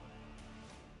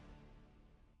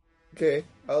 Okay,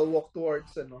 I'll walk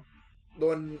towards the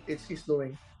one Itsuki's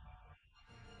doing.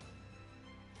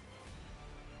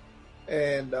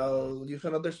 And I'll use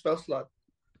another spell slot.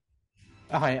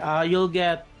 Okay, you'll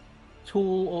get 2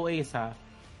 OAs ha.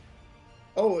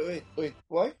 Oh, wait,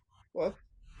 why? What?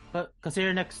 Because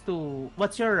you're next to...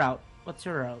 What's your route?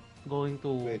 Going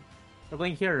to... Wait. We're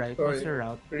going here, right? Sorry. What's your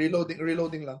route?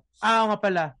 Reloading lang. Ah, nga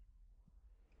pala.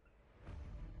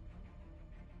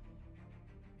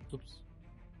 Oops.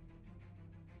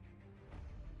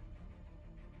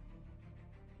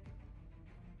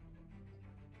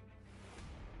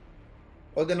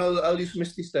 Oh, then I'll use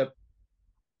Misty Step.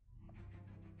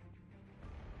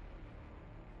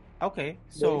 Okay,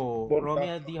 so Bon- roll me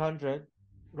a D100.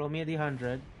 Roll me a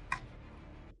D100.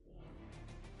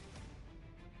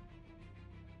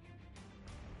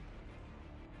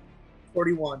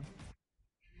 41.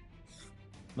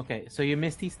 Okay, so you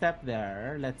Misty Step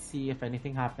there. Let's see if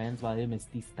anything happens while you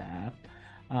Misty Step.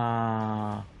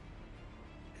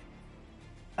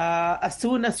 As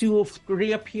soon as you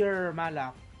reappear,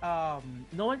 Malak,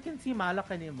 no one can see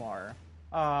Malak anymore.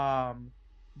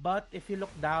 But if you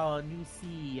look down, you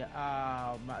see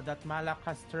that Malak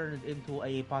has turned into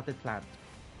a potted plant.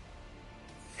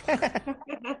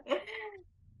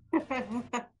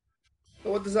 So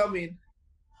what does that mean?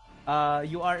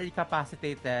 You are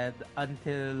incapacitated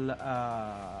until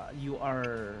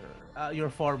your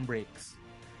form breaks.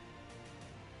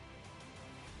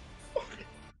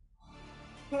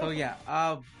 So yeah,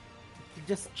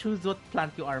 just choose what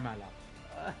plant you are, Malak.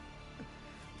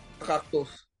 Cactus.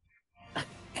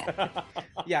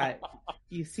 Yeah,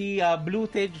 you see a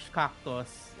blue-tinged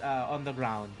cactus on the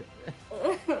ground.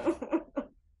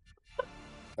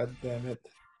 God damn it.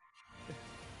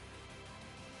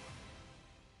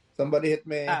 Somebody hit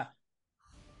me.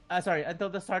 Sorry, until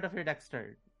the start of your next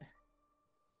turn.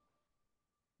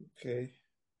 Okay.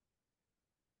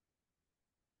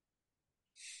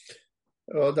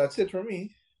 Oh, that's it for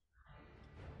me.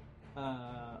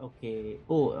 Okay.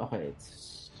 Oh, okay.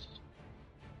 It's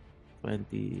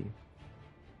 20.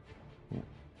 Yeah.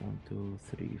 1, 2,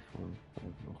 3, 4,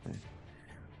 5. Okay.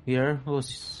 Here,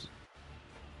 who's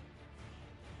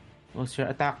your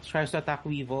attack? Tries to attack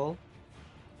Weevil.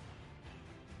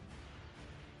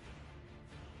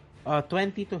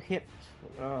 20 to hit.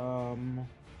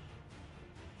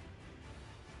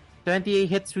 20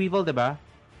 hits Weevil, diba?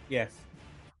 Yes.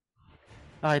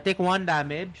 Take 1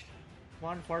 damage.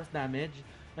 1 force damage.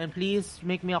 And please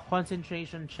make me a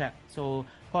concentration check. So,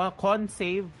 con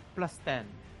save plus 10.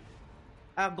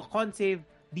 Con save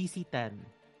DC 10.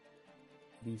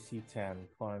 DC 10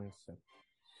 concept.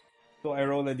 So I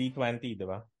roll a D20,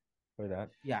 diba? For that.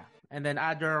 Yeah. And then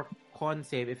add your con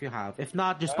save if you have. If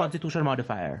not, just constitution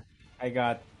modifier. I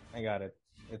got it.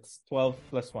 It's 12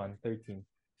 plus 1, 13.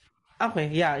 Okay,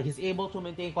 yeah. He's able to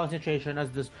maintain concentration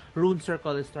as this rune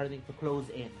circle is starting to close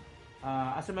in.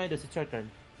 Asimodeus, it's your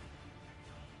turn.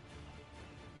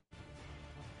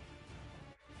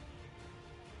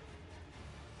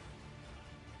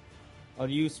 I'll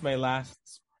use my last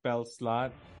spell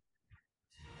slot.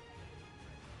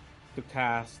 to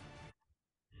cast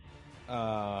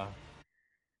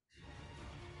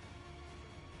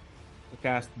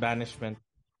banishment.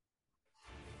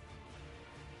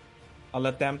 I'll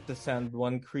attempt to send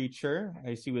one creature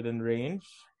I see within range,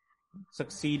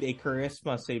 succeed a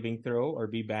charisma saving throw, or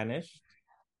be banished.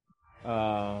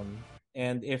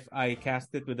 And if I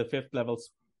cast it with a 5th level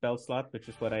spell slot, which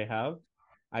is what I have,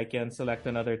 I can select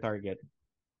another target.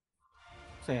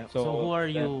 So who are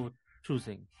you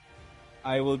choosing?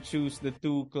 I will choose the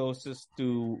two closest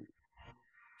to.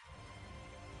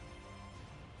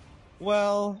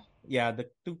 Well, yeah,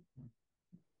 the two.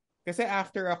 Kasi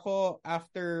after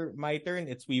my turn,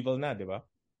 it's Weevil na, di ba?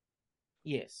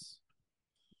 Yes.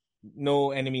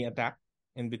 No enemy attack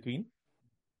in between.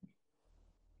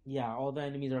 Yeah, all the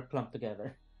enemies are clumped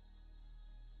together.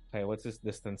 Okay, what's this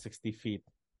distance? 60 feet.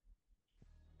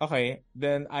 Okay,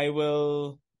 then I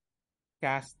will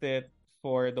cast it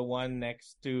for the one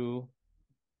next to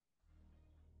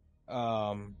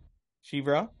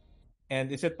Shivra.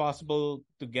 And is it possible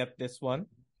to get this one?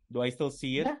 Do I still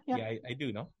see it? Yeah. I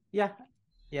do, no? Yeah.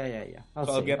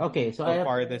 I'll get so I have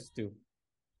farthest too.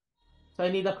 So I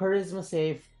need a charisma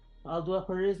save. I'll do a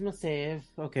charisma save.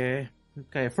 Okay,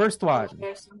 first one.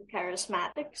 There's some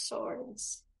charismatic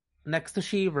swords. Next to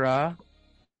Shivra.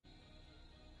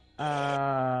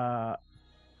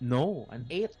 No, an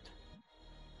 8.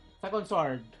 Second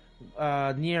sword.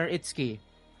 Near Itsuki.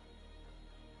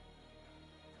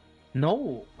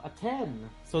 No, a 10.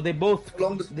 So they both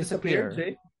disappear.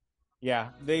 Eh? Yeah,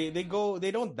 they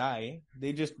don't die.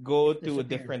 They just go to a Disappear.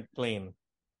 different plane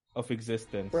of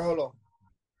existence. For how long?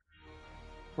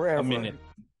 Forever. A minute.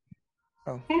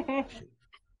 Oh.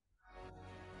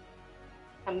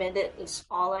 A minute is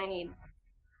all I need.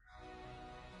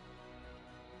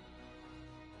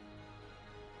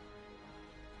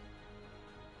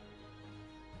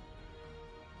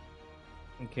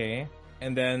 Okay,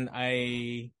 and then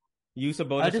I use a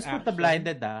bonus. I'll just put the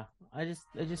blinded. I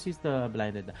just use the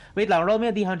blinded. Wait lang, roll me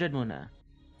a D100 muna.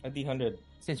 A D100.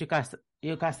 Since you cast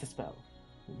the spell.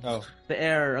 Oh. The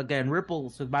air again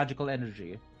ripples with magical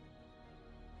energy.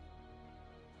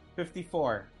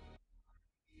 54.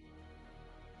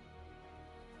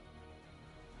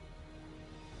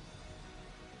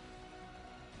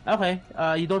 Okay,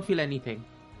 you don't feel anything.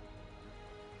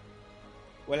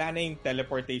 Wala na yung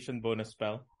teleportation bonus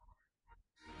spell.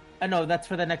 No, that's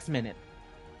for the next minute.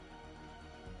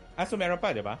 So meron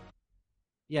pa, di ba?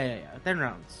 Yeah. 10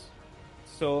 rounds.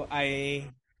 So I...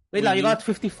 Wait lang, you got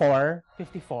 54?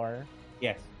 54?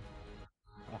 Yes.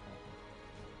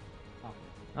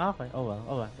 Okay. Oh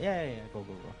well. Yeah. Go.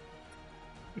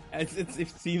 It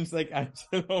seems like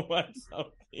Angelo wants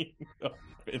something to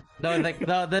happen. No, like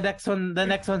the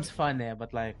next one's fun,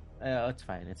 but like it's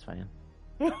fine.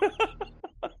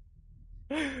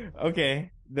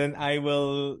 Okay, then I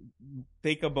will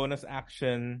take a bonus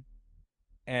action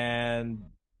and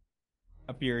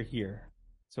appear here.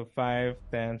 So 5,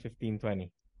 10, 15,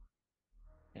 20.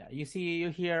 Yeah, you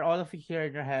hear all of you hear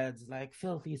in your heads like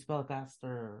filthy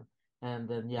spellcaster, and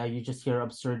then you just hear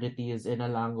absurdities in a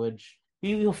language.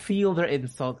 You feel their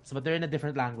insults, but they're in a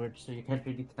different language, so you can't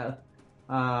really tell.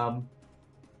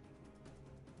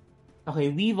 Okay,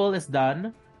 Weevil is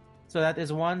done. So that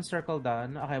is one circle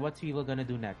done. Okay, what's Weevil gonna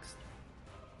do next?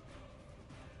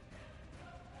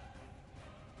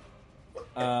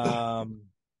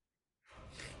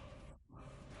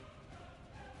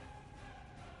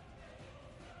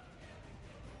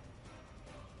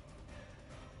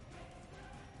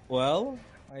 Well,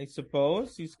 I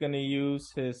suppose he's gonna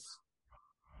use his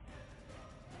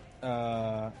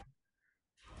hand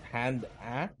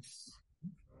axe.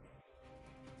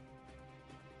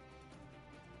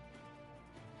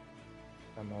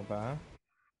 Tama ba?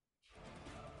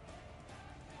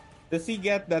 Does he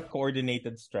get that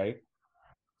coordinated strike?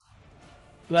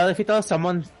 Well, if he tells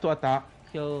someone to attack,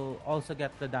 he'll also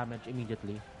get the damage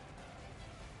immediately.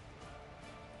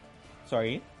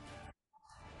 Sorry?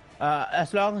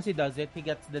 As long as he does it, he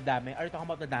gets the damage. Are you talking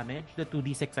about the damage? The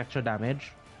 2d6 extra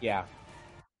damage? Yeah.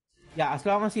 Yeah, as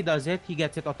long as he does it, he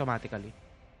gets it automatically.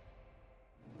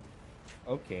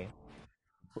 Okay.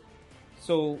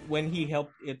 So, when he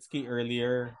helped Itsuki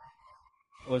earlier,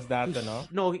 was that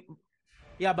enough? No,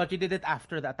 yeah, but you did it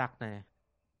after the attack na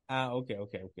eh. Okay.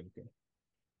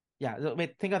 Yeah, so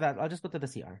wait, think of that. I'll just go to the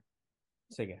CR.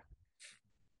 Sige.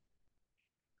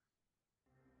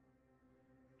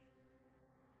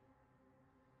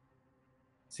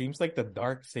 Seems like the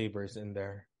dark saber's in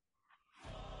there.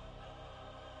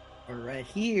 Or right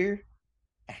here.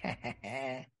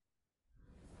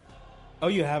 Oh,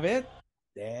 you have it?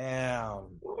 Damn.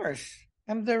 Of course.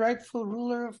 I'm the rightful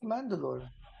ruler of Mandalore.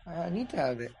 I need to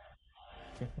have it.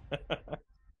 It's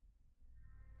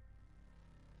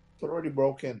already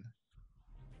broken.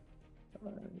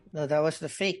 No, that was the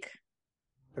fake.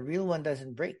 The real one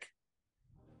doesn't break.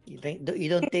 You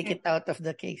don't take it out of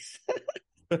the case.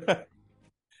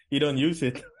 You don't use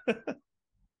it.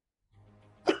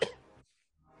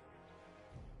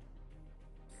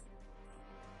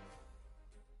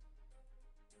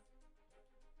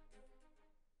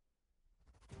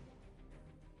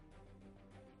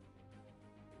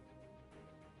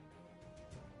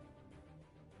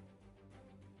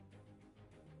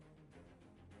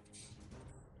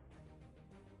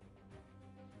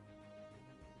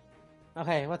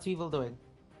 Okay, what's Weevil doing?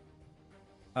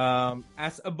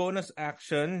 As a bonus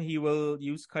action, he will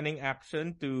use cunning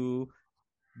action to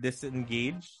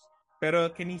disengage. Pero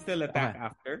can he still attack Okay.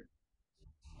 after?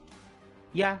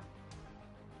 Yeah.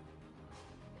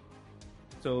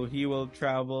 So he will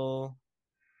travel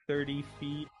 30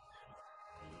 feet.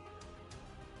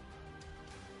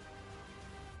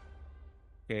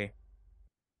 Okay.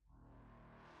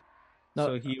 No,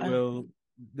 So he will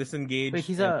disengage. Wait,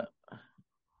 he's and-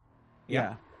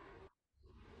 yeah.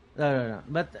 No.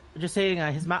 But just saying,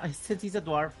 since he's a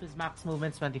dwarf, his max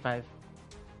movement's 25.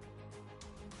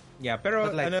 Yeah, pero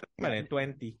But, like, ano naman eh,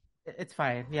 20. It's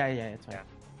fine. Yeah, it's fine. Yeah.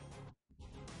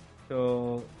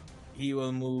 So he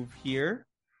will move here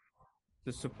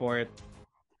to support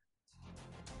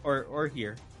or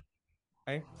here.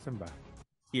 Ay, saan ba?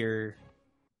 Here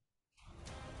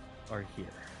or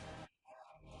here.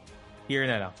 Here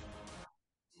na lang.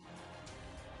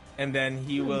 And then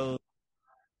he will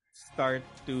start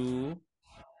to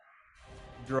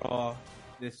draw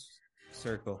this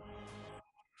circle.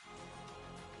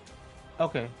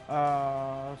 Okay.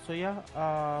 So yeah.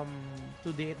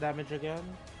 2d8 damage again.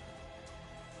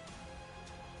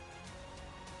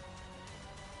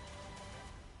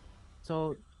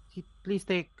 So please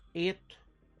take 8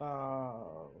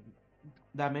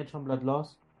 damage from blood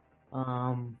loss.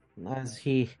 As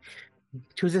he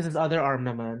chooses his other arm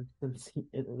naman, since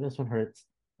this one hurts.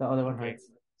 The other one Okay. hurts.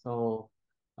 So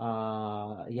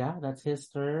yeah, that's his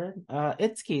turn.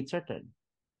 It's Kate's your turn.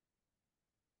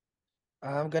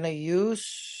 I'm gonna use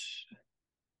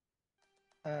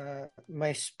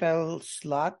my spell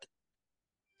slot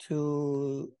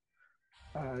to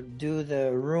do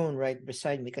the rune right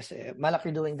beside me because Malak,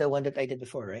 you're doing the one that I did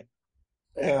before, right?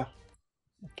 Yeah.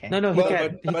 Okay. No, he But-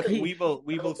 can't. But He-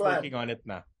 Weevil's plan. working on it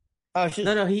na. Oh,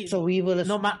 No, he. so we will.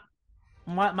 No,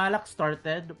 Malak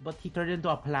started, but he turned into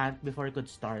a plant before he could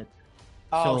start.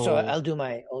 so so- I'll do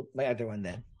my other one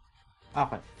then.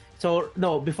 Okay. So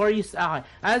no, before you okay,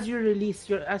 as you release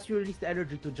the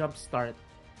energy to jumpstart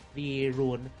the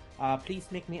rune, please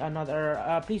make me another.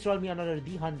 Please roll me another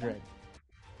D100.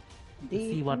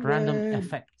 See what random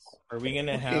effects. Are we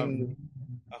gonna have Fucking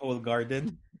a whole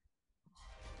garden?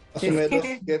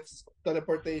 Asumedos gets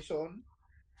teleportation.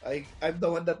 I'm the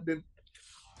one that did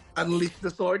unleash the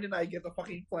sword and I get a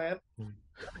fucking plant.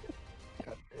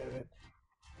 God damn it.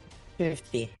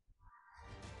 50.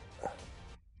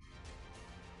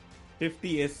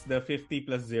 50 is the 50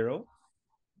 plus 0.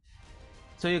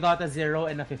 So you got a 0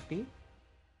 and a 50.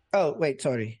 Oh wait,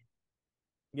 sorry.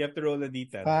 You have to roll a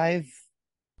d10. 5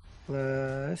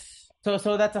 plus So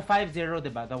that's a 5-0,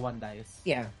 diba? The one dice.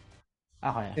 yeah,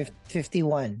 Okay.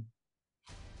 51.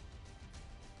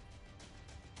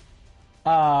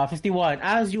 51.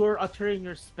 As you're uttering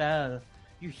your spell,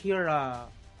 you hear a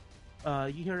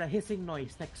hissing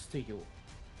noise next to you,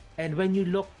 and when you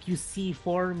look, you see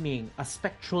forming a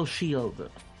spectral shield.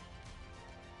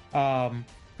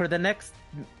 For the next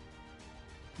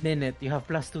minute, you have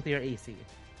 +2 to your AC.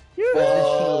 As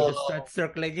the shield just starts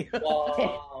circling you.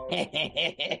 Wow.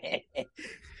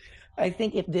 I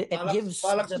think it gives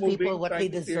Malak's the moving, people what they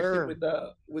trying to pierce him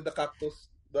deserve. with the cactus,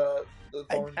 the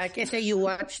thorns. I can say you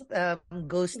watched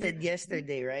Ghosted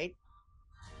yesterday, right?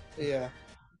 Yeah,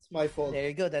 it's my fault. There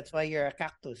you go. That's why you're a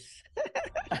cactus.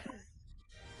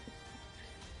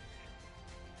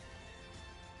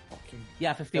 Fucking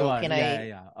Yeah, 51. So can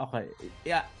yeah. Okay.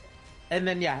 Yeah. And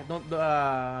then don't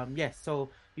yes, so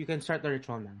you can start the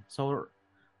ritual now. So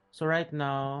right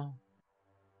now,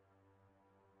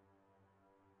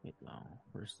 wait now,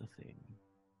 where's the thing?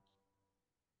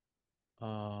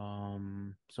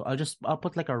 So I'll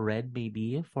put like a red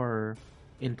maybe for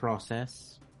in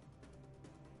process.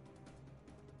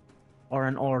 Or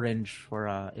an orange for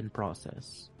in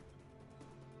process.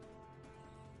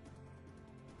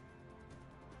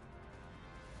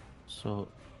 So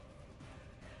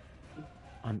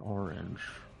an orange.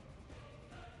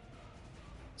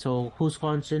 So who's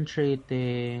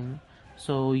concentrating?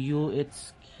 So you,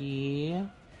 it's Key,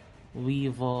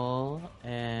 Weevil,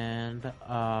 and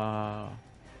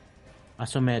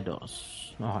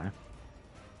Asomedos. Okay.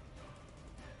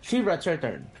 Shivra, it's your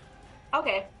turn.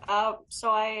 Okay. So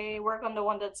I work on the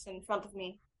one that's in front of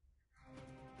me.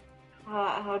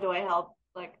 How do I help?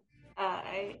 Like,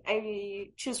 I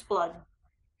choose blood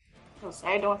because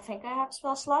I don't think I have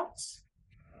spell slots.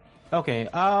 Okay.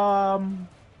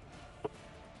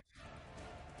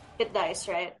 It dies,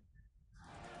 right?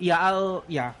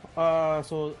 Yeah.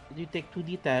 So you take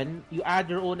 2d10. You add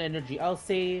your own energy. I'll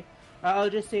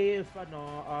just say if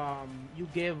you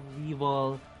give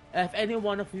Weevil. If any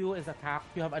one of you is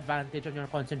attacked, you have advantage on your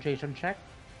concentration check.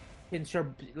 Since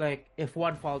you're like, if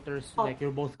one falters, Oh. like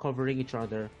you're both covering each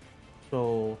other.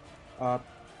 So,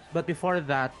 but before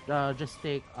that, just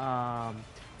take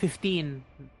 15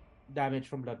 damage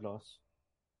from blood loss.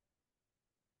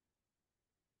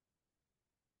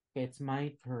 Okay, it's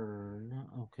my turn.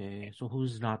 Okay, so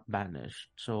who's not banished?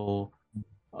 So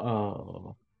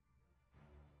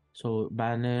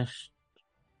banished.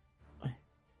 Ay,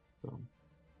 so,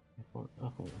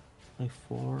 okay, my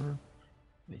 4,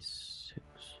 my 6.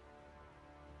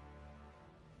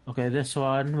 Okay, this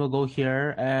one will go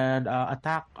here and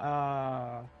attack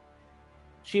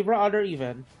Shivra, odd or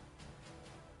even?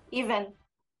 Even.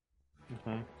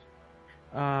 Okay.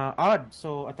 Odd,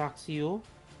 so attacks you.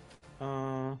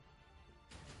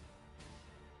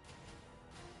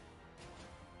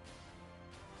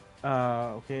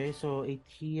 Okay, so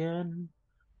 18.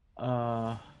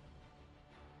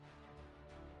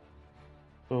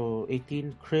 So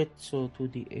 18 crit, so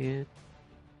 2d8.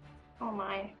 Oh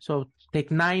my. So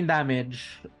take 9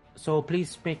 damage. So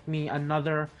please make me a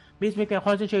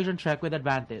concentration check with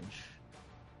advantage.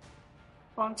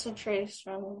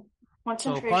 Concentration con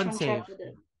check save. with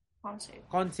it.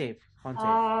 Con save.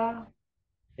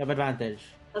 You have advantage.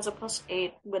 That's a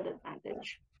 +8 with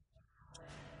advantage.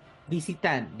 DC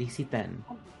 10.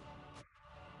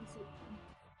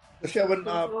 Does she have an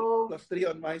So, +3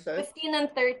 on my side? 15 and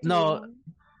 13. No,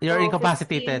 you're So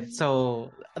incapacitated, 15.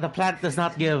 so the plant does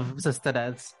not give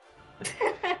sustenance.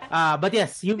 But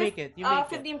yes, you make it. You make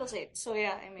 15 plus 8. So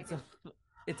yeah, I make it.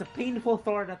 It's a painful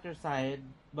thorn at your side,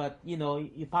 but you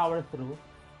power through.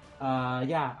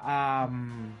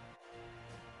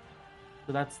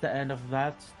 So that's the end of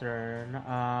that turn.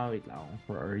 Wait lang.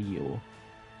 Where are you?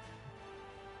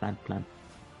 Plant.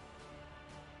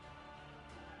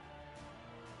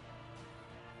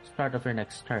 Start of your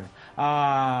next turn.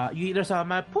 You either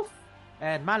summon poof,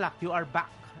 and Malak, you are back,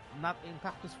 not in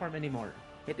cactus form anymore.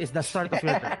 It is the start of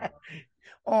your turn.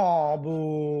 Oh,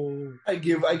 boo! I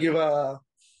give a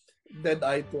dead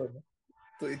eye to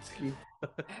Itsuki.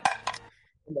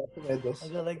 I go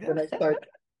like Then that.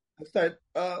 I start.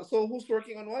 So who's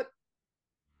working on what?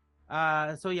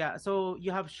 So you have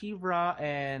Shivra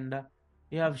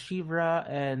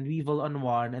and Weevil on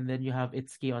one, and then you have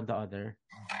Itsuki on the other.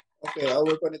 Okay, I'll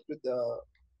work on it with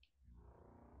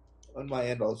on my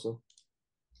end also.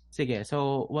 Sige,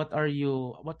 so what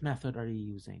method are you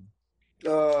using?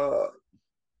 So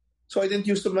I didn't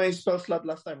use my spell slot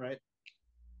last time, right?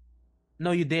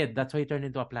 No, you did. That's why you turned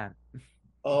into a plant.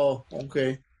 Oh,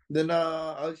 okay. Then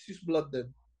I'll just use blood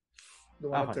then.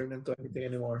 Don't want to Okay. turn into anything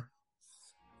anymore.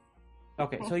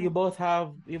 Okay, so you both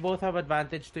have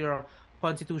advantage to your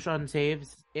Constitution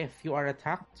saves if you are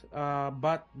attacked.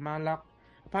 But Malak,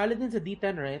 Paladin's a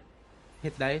D10, right?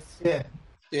 Hit dice. Yeah.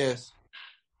 Yes.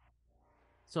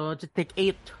 So just take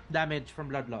 8 damage from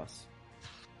blood loss.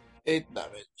 8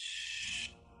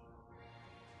 damage.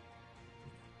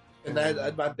 And I had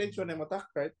advantage when I'm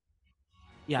attacked, right?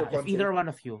 Yeah, For if either one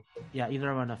of you.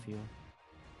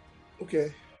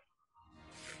 Okay.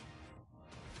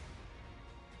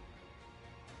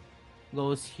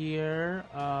 Goes here,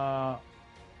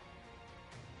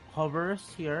 hovers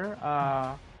here,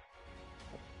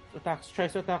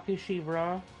 tries to attack you,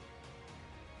 Shivra.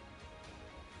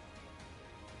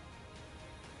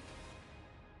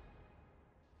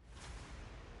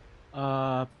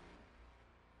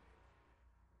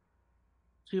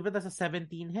 Shivra does a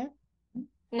 17 hit?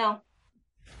 No.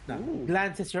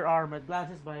 Glances by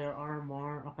your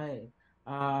armor. Okay.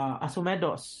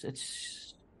 Asomedos,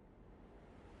 it's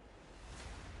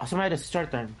your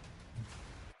turn.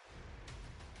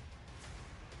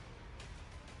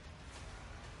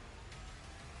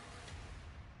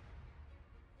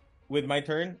 With my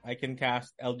turn, I can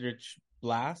cast Eldritch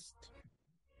Blast.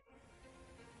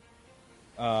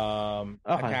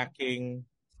 Attacking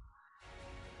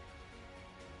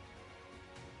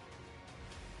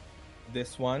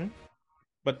this one.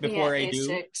 But before I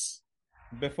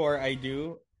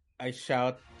do, I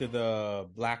shout to the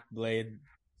Black Blade,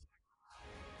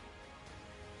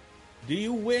 "Do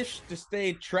you wish to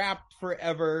stay trapped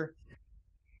forever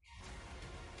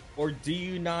Or do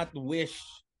you not wish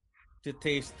to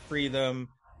taste freedom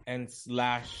and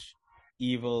slash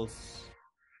evil's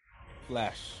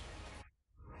flesh?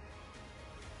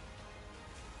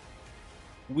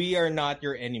 We are not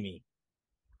your enemy,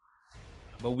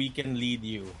 but we can lead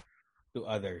you to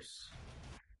others.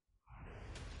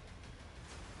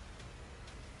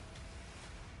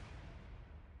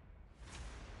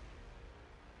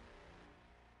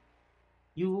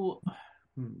 You.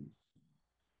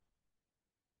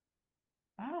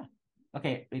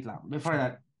 Okay, wait lang. Before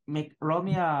that, roll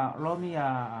me a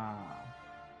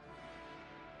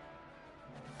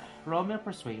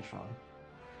persuasion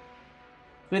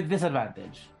with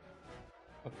disadvantage.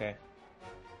 Okay.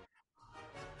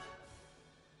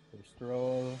 First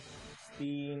roll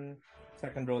 16,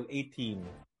 second roll 18.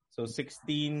 So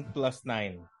 16 plus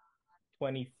 9,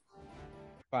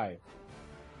 25.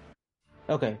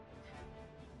 Okay.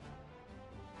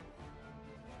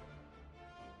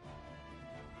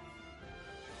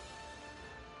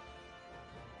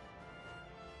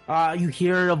 You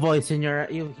hear a voice in your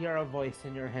head. You hear a voice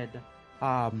in your head.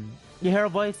 You hear a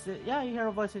voice in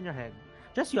your head.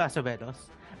 Just you, Acevedos.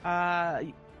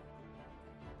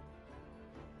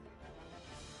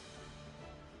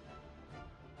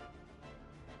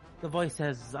 The voice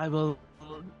says, I will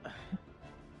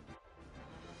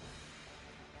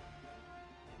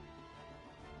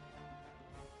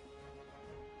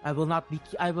not be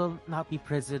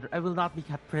prisoner. I will not be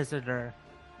kept prisoner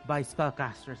by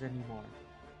spellcasters anymore.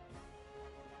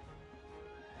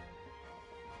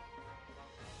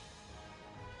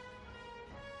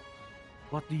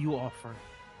 What do you offer?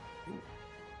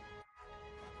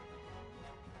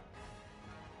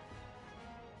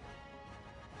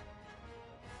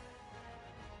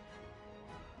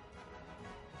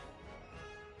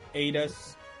 Aid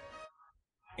us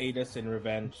in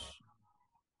revenge,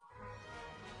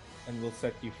 and we'll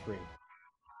set you free.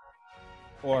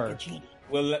 Or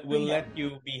we'll let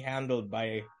you be handled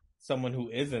by someone who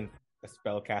isn't a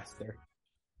spellcaster.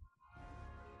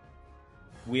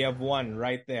 We have one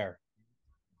right there.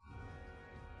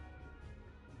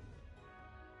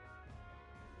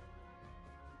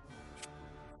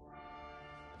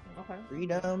 Okay.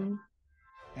 Freedom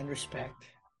and respect.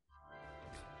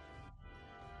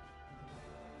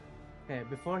 Okay,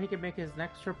 before he can make his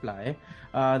next reply,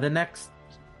 it's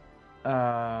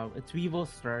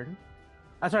Weevil's turn.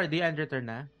 Sorry, do you end your turn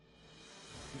na?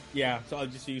 Yeah, so I'll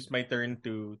just use my turn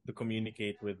to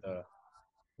communicate with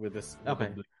this.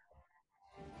 Okay.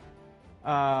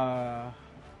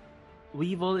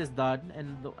 Weevil is done,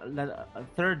 and the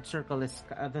third circle is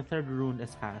the third rune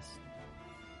is cast.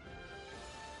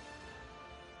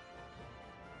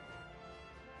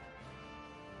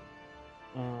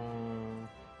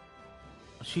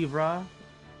 Shivra.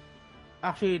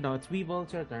 Actually, no, it's Weevil.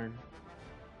 It's your turn.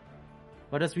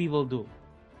 What does Weevil do?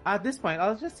 At this point,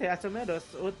 I'll just say Asomedos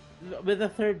with the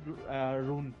third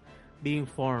rune being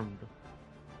formed.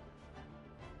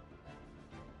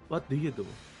 What do you do?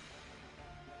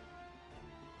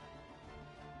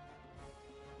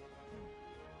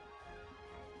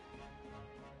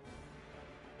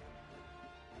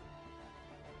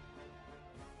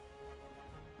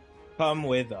 Come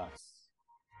with us.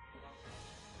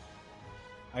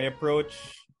 I approach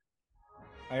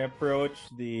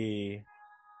the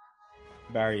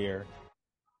barrier,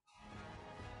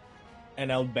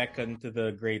 and I'll beckon to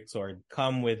the greatsword.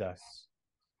 Come with us.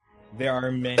 There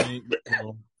are many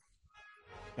people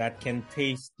that can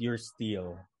taste your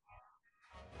steel.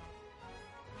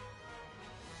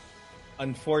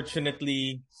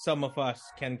 Unfortunately, some of us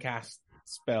can cast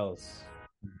spells,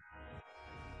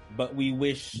 but we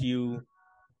wish you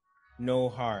no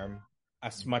harm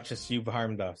as much as you've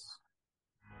harmed us.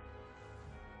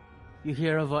 You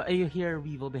hear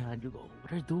Weevil behind you go,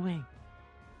 what are you doing?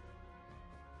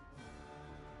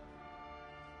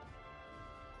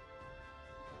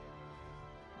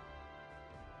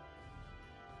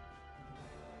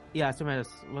 Yeah, Sumeros,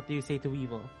 what do you say to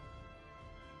Weevil?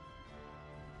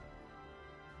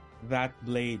 That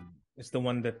blade is the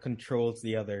one that controls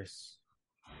the others.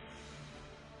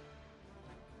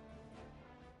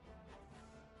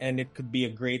 And it could be a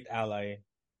great ally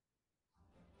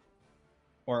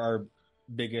or our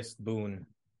biggest boon.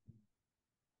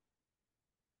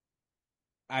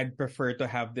 I'd prefer to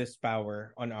have this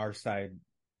power on our side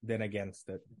than against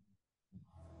it.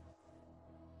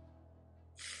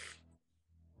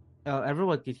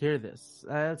 Everyone could hear this.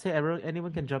 I'd say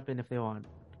anyone can jump in if they want.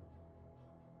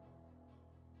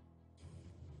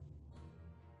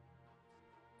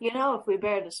 You know, if we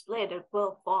bear this blade, it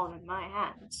will fall in my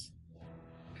hands.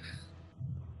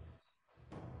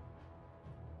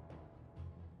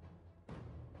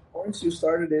 Once you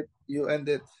started it, you end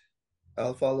it.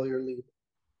 I'll follow your lead.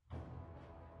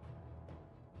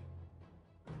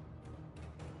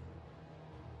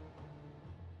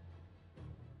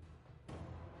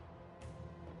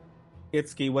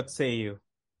 Itsuki, what say you?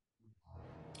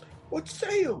 What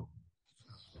say you?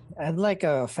 I'd like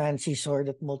a fancy sword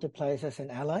that multiplies as an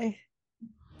ally.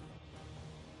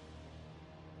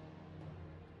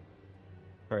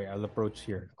 Sorry, I'll approach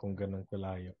here kung ganun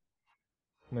kalayo.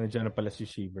 Nandiyan na pala si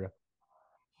Shibra.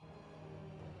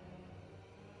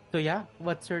 So yeah,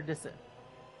 what's your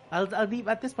I'll leave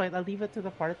at this point. I'll leave it to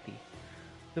the party.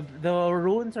 The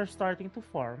runes are starting to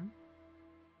form.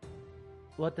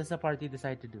 What does the party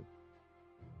decide to do?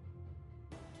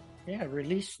 Yeah,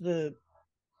 release the.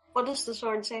 What does the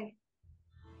sword say?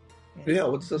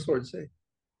 Yeah, what's the sword say?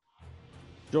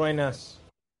 Join us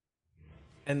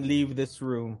and leave this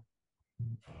room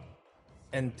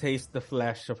and taste the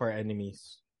flesh of our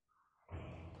enemies.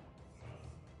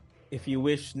 If you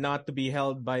wish not to be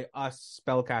held by us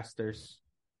spellcasters,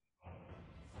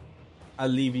 I'll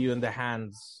leave you in the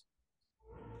hands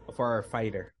of our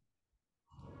fighter.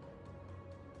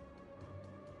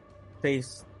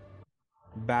 Face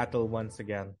battle once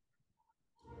again.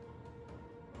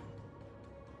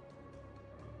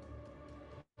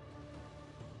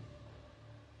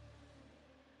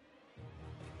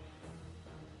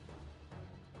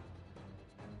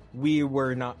 We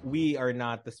are not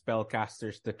the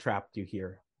spellcasters that trapped you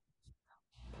here.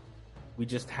 We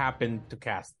just happened to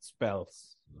cast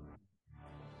spells.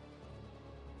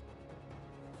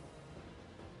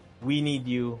 We need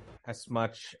you as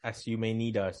much as you may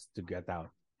need us to get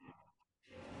out.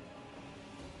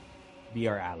 Be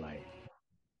our ally.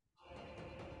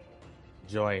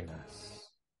 Join us.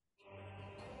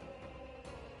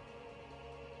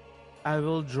 I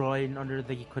will join under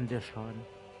the condition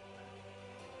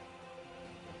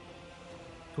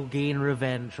to gain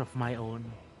revenge of my own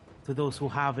to those who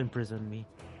have imprisoned me.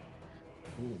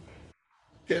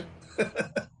 Shit.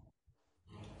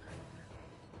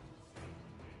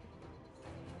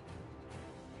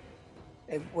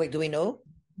 Wait, do we know?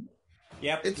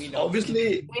 Yep, It's we know.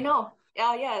 obviously We know.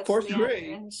 Yeah, it's Fourth Leander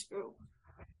grade. and his group.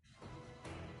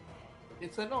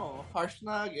 it's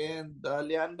Harshnag and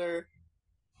Leander.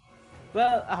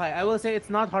 Well, okay, I will say it's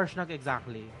not Harshnag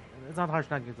exactly. It's not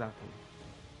Harshnag exactly.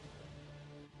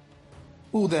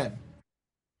 Who then?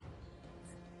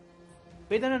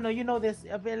 Wait, no. You know this,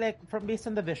 like from based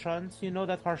on the visions, you know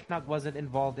that Harshnag wasn't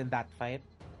involved in that fight.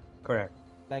 Correct.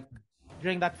 Like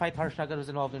during that fight, Harshnag was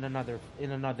involved in another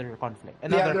conflict.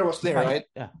 Leander was there, fight. right?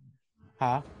 Yeah.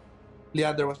 Huh?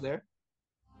 Leander was there.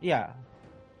 Yeah.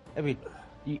 I mean,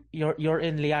 you're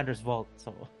in Leander's vault,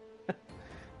 so.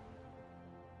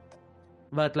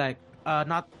 But like,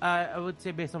 not. I would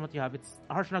say based on what you have, it's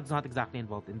Harshnag's not exactly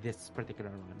involved in this particular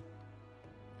one.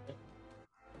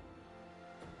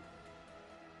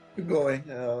 Keep going.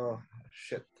 Oh,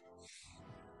 shit.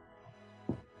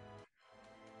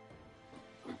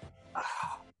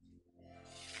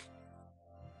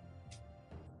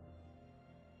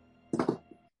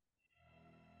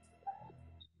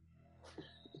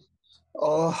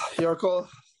 Oh, your call,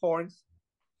 horns.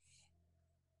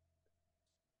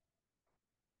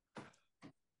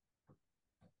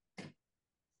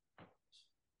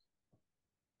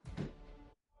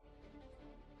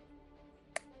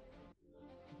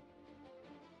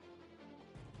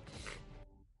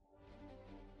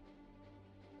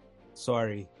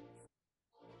 Sorry.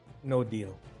 No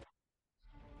deal.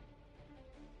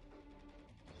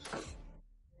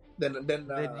 Then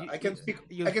I can speak.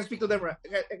 I can speak to them. Right?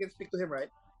 I can speak to him, right?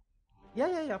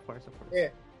 Yeah. Of course.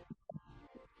 Yeah.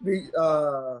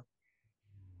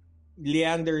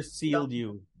 Leander sealed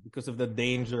you because of the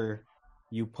danger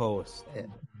you posed.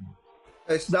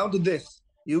 It's down to this: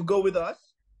 you go with us,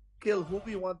 kill who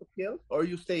we want to kill, or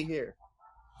you stay here.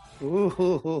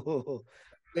 Ooh.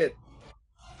 It.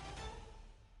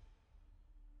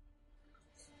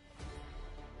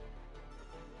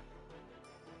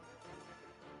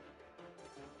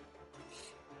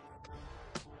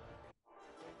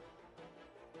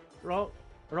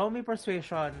 Roll me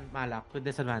persuasion, Malak, with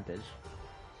disadvantage.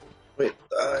 Wait,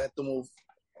 I have to move.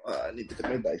 I need to get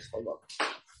my dice. Hold on.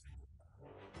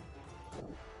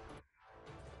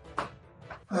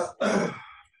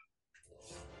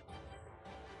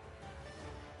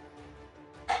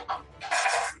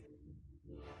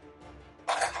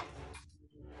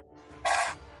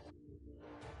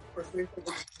 Persuasion with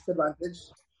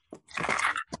disadvantage.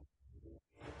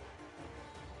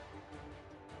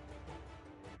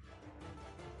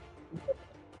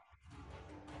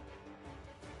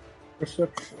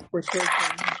 Persuasion.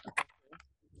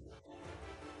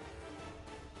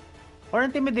 Or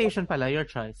intimidation pala, your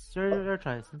choice. Your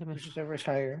choice. Intimidation. Whichever is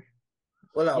higher.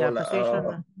 Wala, Yeah, wala.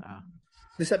 persuasion.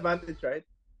 Disadvantage, right?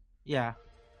 Yeah.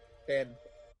 10.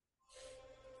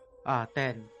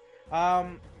 10.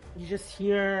 All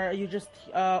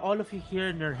of you hear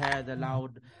in your head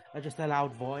just a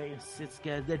loud voice. It's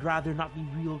good. They'd rather not be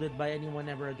wielded by anyone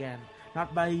ever again.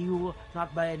 Not by you,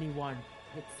 not by anyone.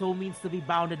 It so means to be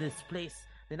bound in this place.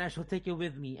 Then I shall take you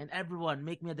with me, and everyone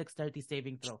make me a dexterity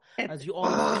saving throw. As you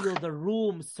all feel the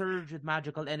room surge with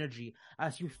magical energy,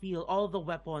 as you feel all the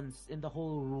weapons in the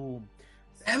whole room.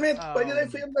 Damn it! Why did I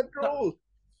fail that roll?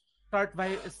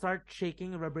 Start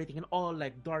shaking and vibrating and all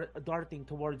like darting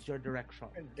towards your direction.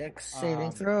 Dex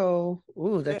saving throw.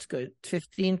 Ooh, that's good.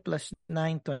 15 plus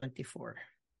 9, 24.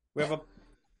 We have a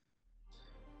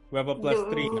plus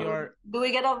 3. Do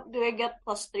we get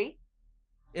plus 3?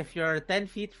 If you're 10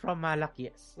 feet from Malak,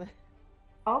 yes.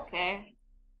 Okay.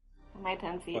 Am I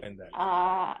 10 feet?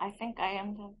 I think I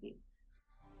am 10 feet.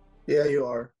 Yeah, you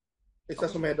are. It's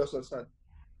Asumedo's son.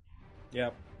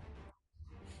 Yep.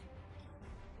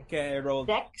 Okay, I rolled.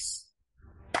 Dex?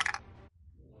 I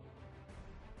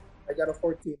got a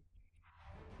 14.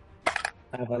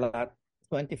 I have a lot.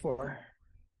 24.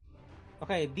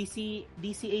 Okay, DC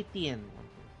 18.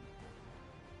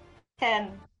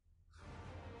 10.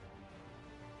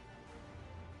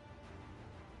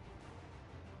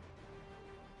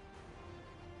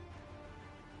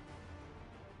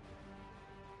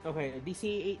 Okay,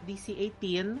 DC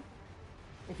 18.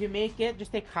 If you make it,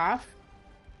 just take half.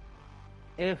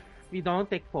 If you don't,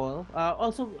 take full.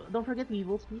 Also, don't forget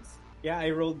Weevils, please. Yeah, I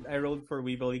rolled for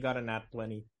Weevil. He got a nat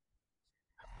 20.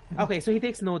 Okay, so he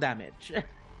takes no damage.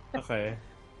 Okay.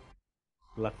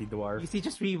 Lucky dwarf. You see,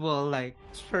 just Weevil, like,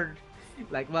 sure.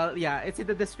 Like, well, yeah, it's in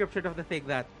the description of the thing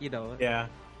that, you know. Yeah.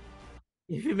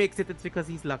 If he makes it, it's because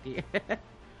he's lucky.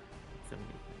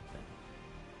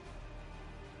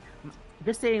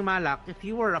 Just saying, Malak, if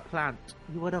you were a plant,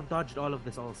 you would have dodged all of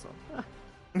this also.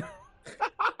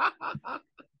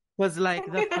 Was like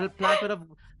the plant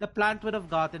would have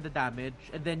gotten the damage,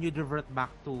 and then you'd revert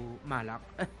back to Malak.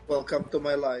 Welcome to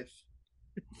my life.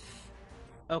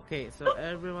 Okay, so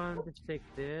everyone just take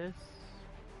this.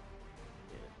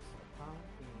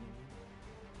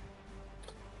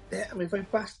 Damn, if I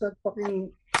pass that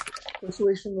fucking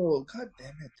persuasion roll, god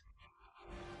damn it.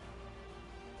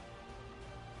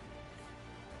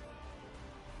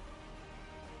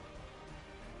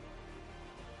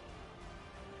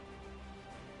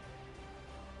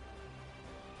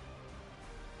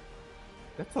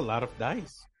 That's a lot of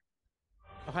dice.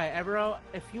 Okay, everyone,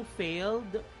 if you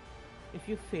failed,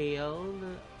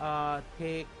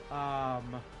 take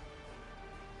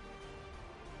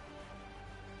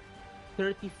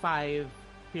 35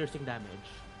 piercing damage.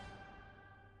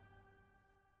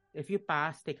 If you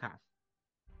pass, take half.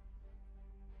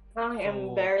 I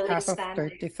am barely Half of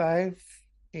standing. 35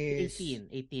 is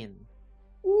 18.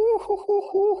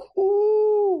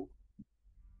 Ooh,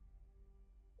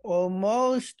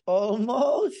 almost.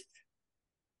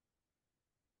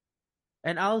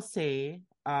 And I'll say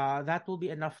that will be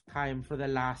enough time for the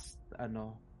last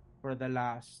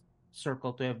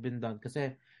circle to have been done.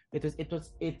 Kasi it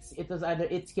was either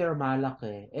Itsuki or Malak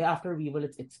eh. After Weevil,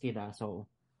 it's Itsuki na. So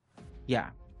yeah.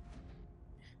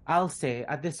 I'll say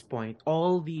at this point,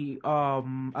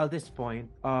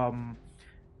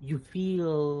 you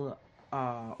feel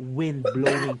wind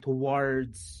blowing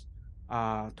towards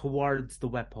the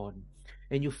weapon.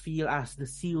 And you feel as the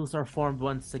seals are formed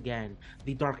once again,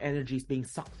 the dark energy is being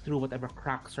sucked through whatever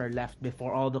cracks are left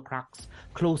before all the cracks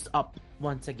close up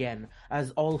once again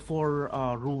as all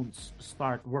 4 runes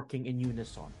start working in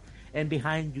unison. And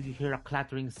behind you hear a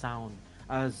clattering sound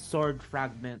as sword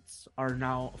fragments are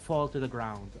now fall to the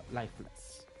ground,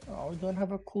 lifeless. Oh, we don't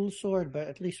have a cool sword, but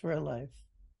at least we're alive.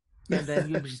 And then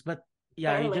you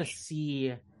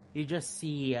just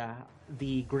see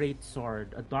the great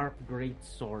sword, a dark great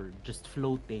sword, just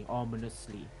floating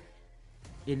ominously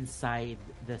inside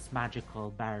this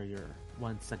magical barrier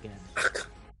once again. It's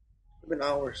been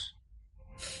hours.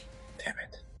 Damn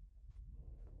it.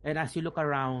 And as you look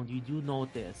around, you do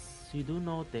notice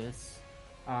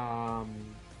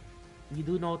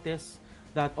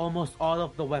that almost all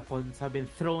of the weapons have been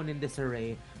thrown in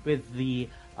disarray with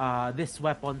this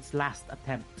weapon's last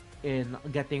attempt in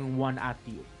getting one at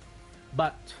you.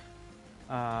 But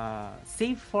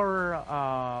save for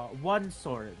one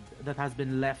sword that has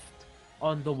been left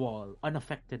on the wall,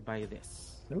 unaffected by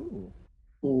this. Ooh.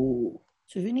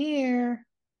 Souvenir.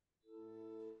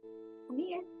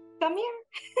 Come here.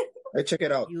 I check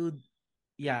it out.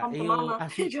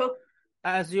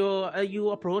 As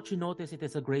you approach, you notice it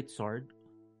is a great sword.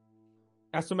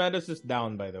 Asumedos is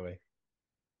down, by the way.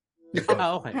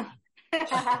 Okay.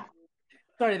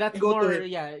 Sorry, that's Go to more. him.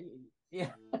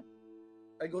 Yeah.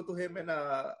 I go to him and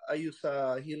I use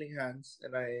healing hands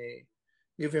and I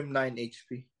give him 9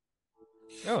 HP.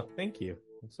 Oh, thank you.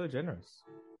 I'm so generous.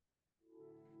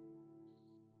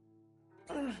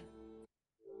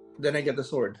 Then I get the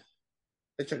sword.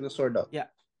 I check the sword out. Yeah.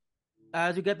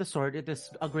 As you get the sword, it is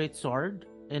a great sword,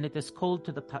 and it is cold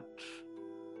to the touch.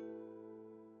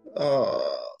 The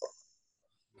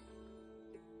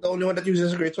only one that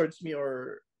uses a great sword is me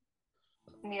or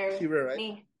Near Shira, right?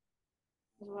 me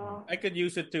as well. I could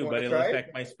use it too, Wanna but it'll try?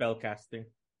 affect my spell casting.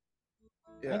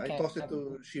 Yeah, Okay. I toss it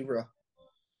to Shivra.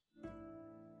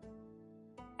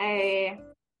 I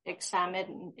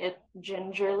examine it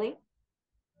gingerly.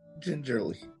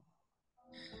 Gingerly.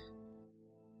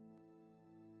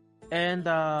 And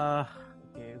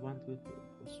okay, 1, 2, 3.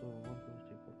 So 1, 2,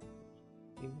 3, 4,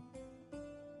 5, 6, 7.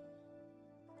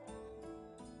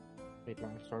 Wait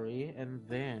lang, sorry. And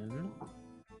then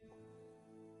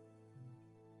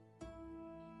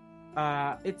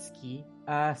it's key.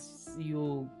 As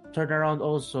you turn around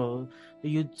also,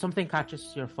 something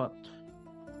catches your foot.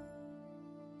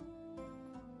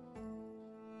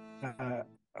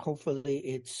 Hopefully,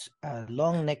 it's a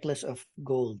long necklace of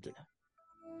gold.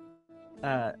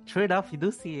 True enough, you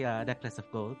do see a necklace of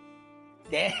gold.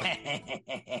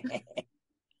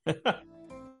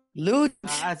 Loot.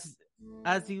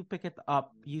 As you pick it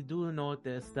up, you do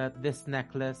notice that this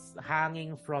necklace,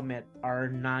 hanging from it, are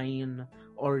 9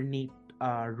 ornate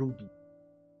ruby.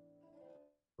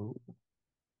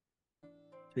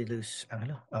 We lose.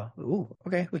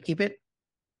 Okay. We keep it.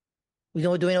 Do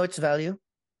we know its value?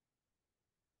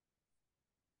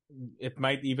 It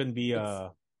might even be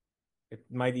a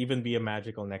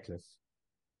magical necklace.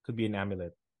 Could be an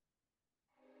amulet.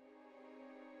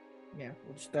 Yeah.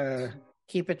 We'll just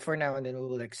keep it for now, and then we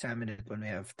will examine it when we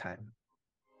have time.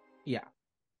 Yeah.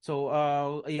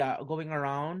 So, going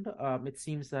around, it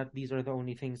seems that these are the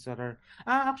only things that are.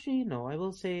 Actually, no. I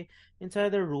will say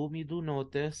inside the room, you do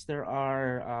notice there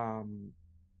are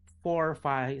 4 or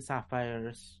 5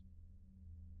 sapphires,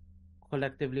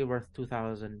 collectively worth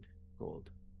 2,000 gold.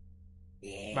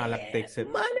 Yeah. Malak takes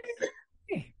it. Money.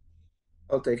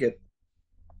 I'll take it.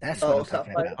 That's what I'm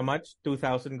talking sapphire. about. How much?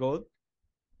 2,000 gold?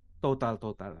 Total.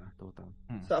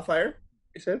 Sapphire?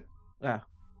 You said? Yeah.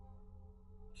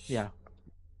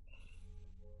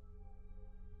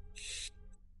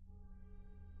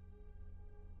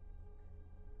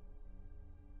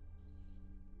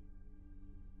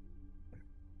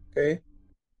 Okay.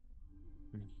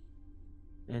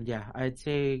 And yeah, I'd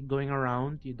say going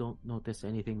around, you don't notice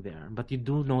anything there, but you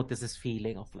do notice this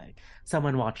feeling of like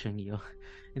someone watching you,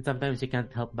 and sometimes you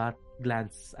can't help but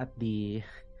glance at the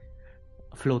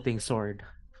floating sword.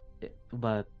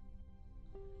 But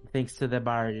thanks to the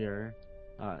barrier,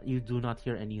 you do not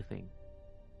hear anything.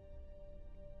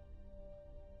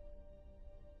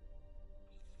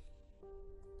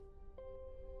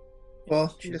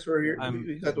 Well, I guess we're here. I'm-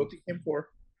 We got what we came for.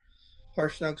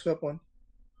 Harshnag's weapon.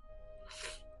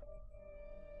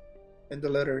 And the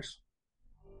letters.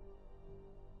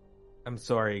 I'm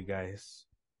sorry, guys.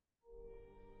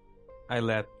 I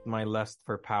let my lust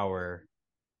for power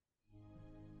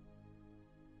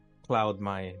cloud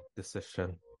my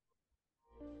decision.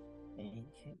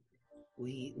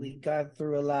 We got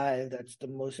through alive. That's the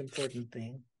most important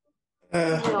thing.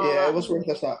 Yeah, it was worth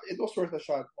a shot. It was worth a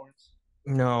shot, Morns.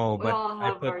 No, We but all I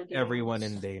have our put everyone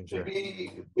in demons. danger.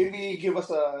 Maybe give us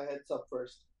a heads up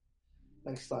first.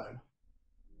 Next time.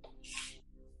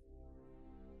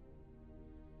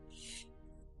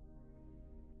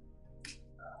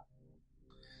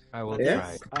 I will Yeah.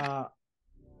 try.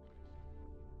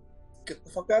 Get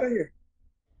the fuck out of here.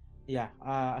 Yeah.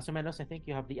 Asumenos, I think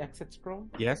you have the exit scroll.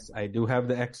 Yes, I do have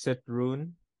the exit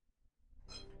rune.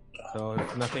 So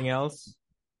if nothing else,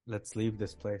 let's leave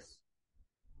this place.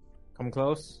 Come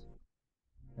close,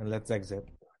 and let's exit.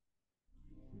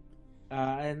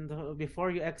 And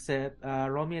before you exit,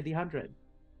 roll me a D100.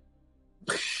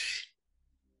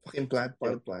 Fucking plant,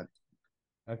 plant.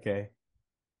 Okay.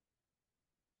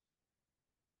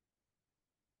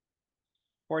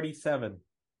 47.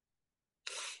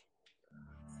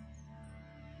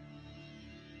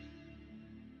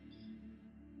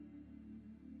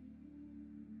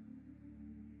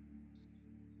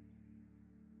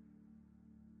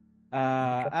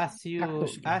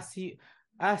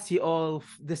 As you all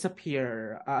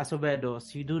disappear,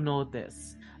 Asobedos, you do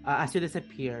notice as you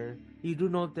disappear, you do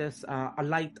notice a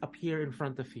light appear in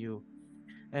front of you,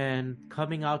 and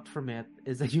coming out from it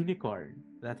is a unicorn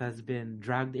that has been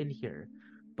dragged in here.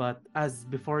 But as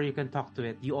before you can talk to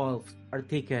it, you all are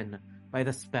taken by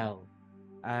the spell,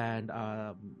 and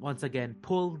once again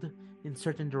pulled in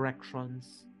certain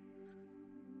directions,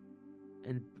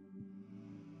 and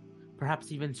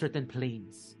perhaps even certain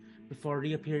planes, before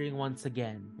reappearing once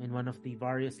again in one of the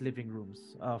various living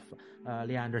rooms of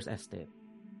Leander's estate.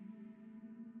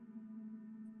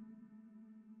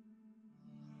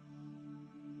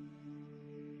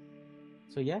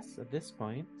 So yes, at this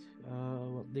point,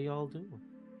 what do y'all do?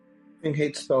 I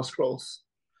hate spell scrolls.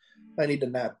 I need a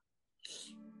nap.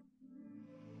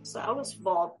 So that was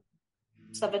Vault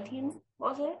 17,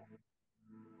 was it?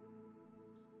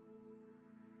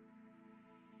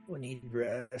 We need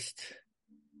rest.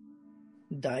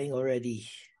 Dying already.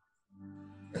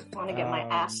 I want to get my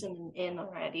ass in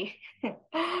already.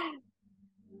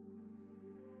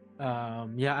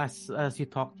 Yeah, as you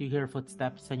talk, you hear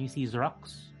footsteps and you see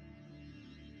Zrox.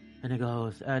 And he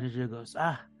goes, good,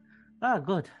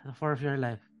 the 4 of your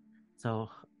life. So,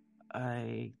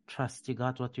 I trust you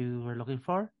got what you were looking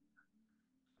for.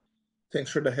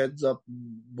 Thanks for the heads up,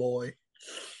 boy.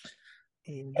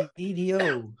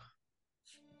 Indeed-o.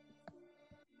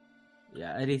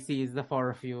 Yeah, and he sees the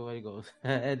 4 of you and he goes,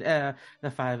 and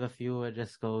the 5 of you and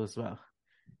just goes, well,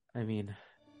 I mean,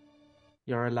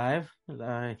 you're alive.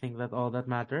 I think that all that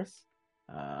matters.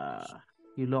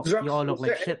 You all look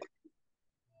like shit.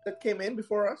 That came in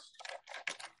before us?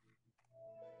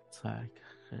 It's like,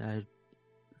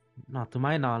 not to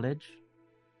my knowledge.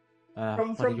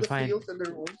 From what did you the find? seals and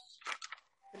the runes,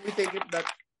 can we take it that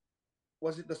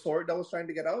was it the sword that was trying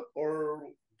to get out, or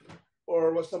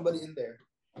was somebody in there?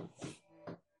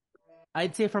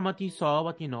 I'd say from what you saw,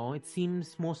 what you know, it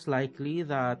seems most likely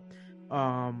that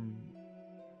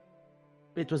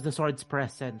it was the sword's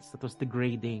presence that was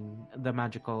degrading the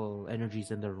magical energies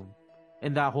in the room,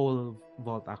 in the whole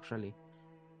vault, actually.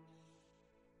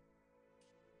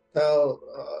 Tell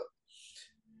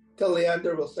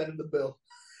Leander we'll send him the bill.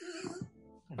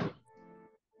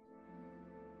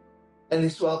 And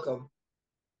he's welcome.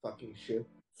 Fucking shit.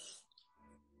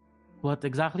 What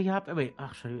exactly happened? Wait,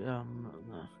 actually,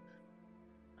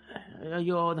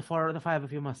 the 5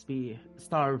 of you must be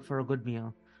starved for a good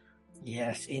meal.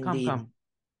 Yes, indeed. Come.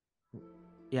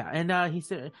 Yeah, and he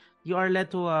said you are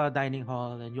led to a dining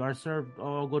hall and you are served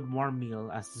a good warm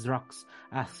meal as Zrox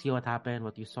asks you what happened,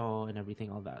 what you saw, and everything,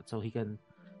 all that, so he can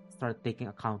start taking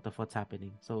account of what's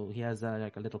happening. So he has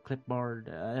like a little clipboard,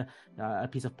 a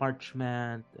piece of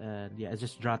parchment, and yeah, it's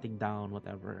just jotting down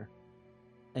whatever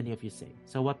any of you say.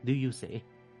 So what do you say?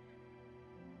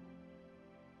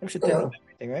 I should tell him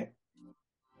everything, right?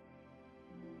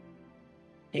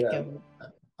 Yeah,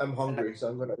 I'm hungry, so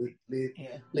I'm gonna leave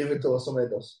it to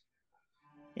Osomedos.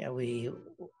 Yeah,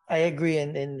 I agree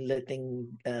in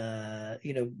letting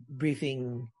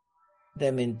briefing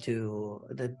them into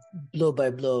the blow by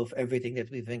blow of everything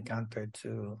that we've encountered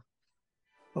to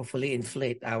hopefully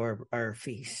inflate our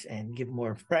fees and give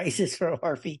more prizes for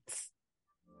our feats.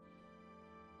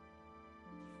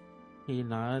 He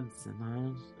nods and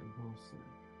nods and goes,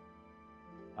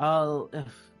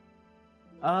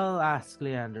 I'll ask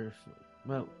Leander.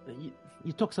 Well,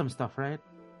 you took some stuff, right?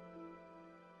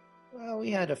 Well, we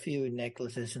had a few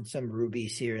necklaces and some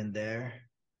rubies here and there.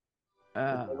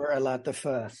 There were a lot of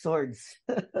swords.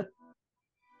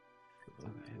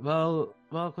 Well,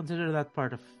 consider that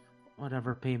part of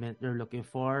whatever payment you're looking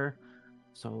for.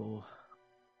 So,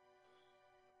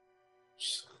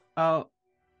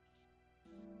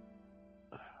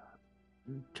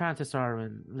 chances are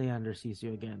when Leander sees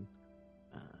you again,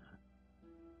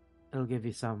 he'll give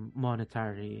you some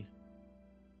monetary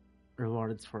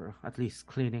rewards for at least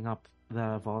cleaning up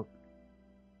the vault.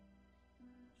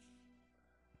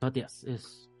 But yes,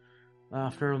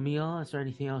 after a meal, is there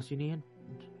anything else you need?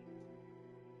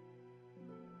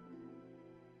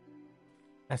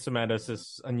 Asimodeus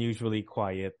is unusually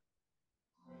quiet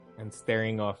and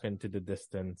staring off into the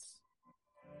distance,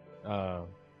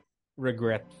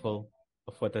 regretful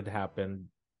of what had happened.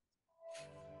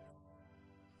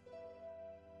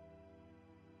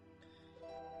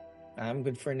 I'm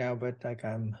good for now, but like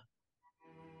I'm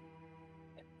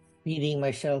feeding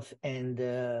myself and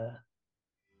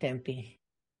Tempe.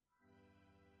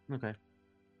 Okay.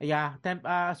 Yeah,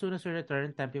 as soon as you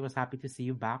return, Tempe was happy to see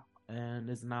you back and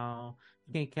is now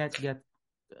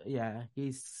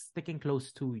he's sticking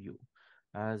close to you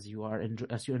as you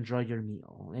enjoy your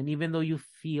meal. And even though you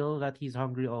feel that he's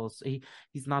hungry, also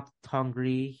he's not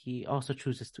hungry. He also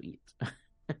chooses to eat.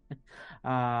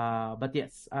 But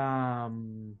yes,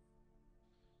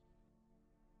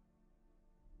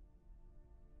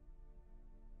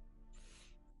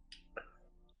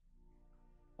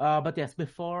 but yes,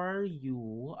 before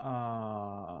you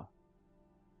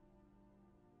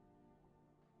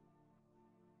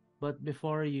But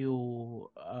before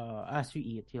you, as you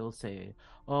eat, he'll say,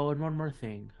 "Oh, and one more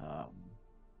thing.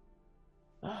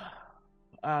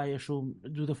 I assume,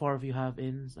 do the four of you have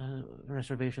inns,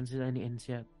 reservations in any inns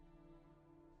yet?"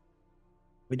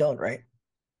 We don't, right?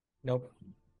 Nope.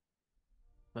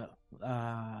 Well,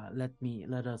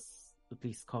 let us at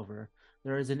least cover.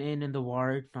 There is an inn in the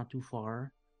ward, not too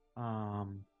far.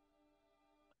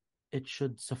 It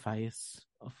should suffice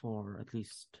for at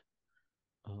least.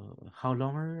 How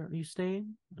long are you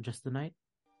staying? Just the night?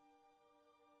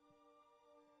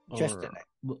 Just the night.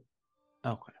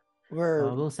 Okay.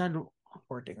 We're We'll send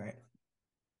reporting, right?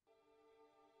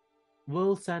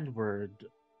 We'll send word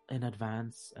in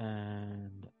advance,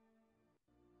 and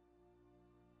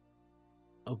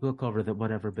we'll cover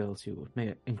whatever bills you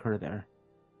may incur there.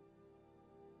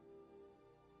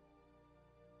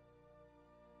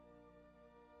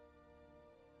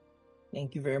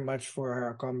 Thank you very much for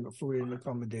our food and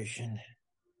accommodation.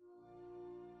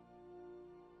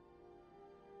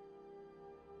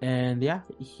 And yeah,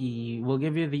 he will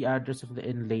give you the address of the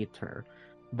inn later.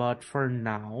 But for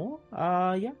now,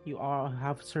 yeah, you all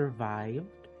have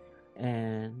survived,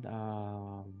 and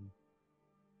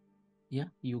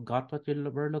yeah, you got what you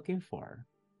were looking for.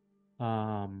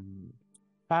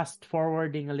 Fast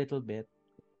forwarding a little bit,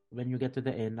 when you get to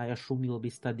the inn, I assume you'll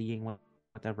be studying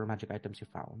whatever magic items you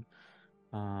found.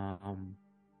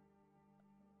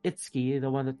 Itsuki, the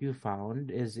one that you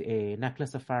found, is a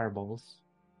necklace of fireballs.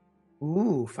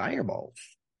 Ooh, fireballs.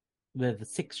 With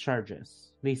 6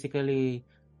 charges. Basically,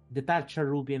 detach a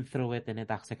ruby and throw it, and it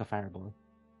acts like a fireball.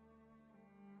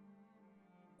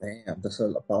 Damn, that's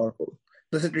a powerful.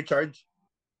 Does it recharge?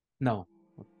 No.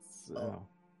 Oh.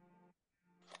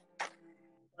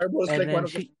 Fireball is And like then one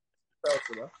of the spells,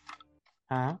 diba?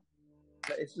 Huh?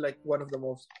 It's like one of the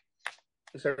most.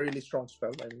 It's a really strong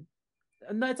spell. I mean,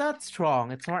 No, it's not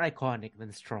strong. It's more iconic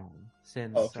than strong.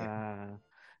 Since, okay.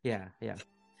 Yeah.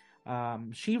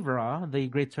 Shivra, the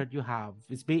great sword you have,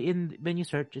 is when you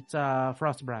search, it's a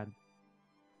Frostbrand.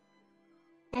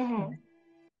 Mm-hmm.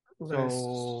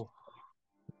 So,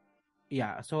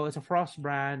 yeah, so it's a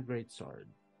Frostbrand great sword.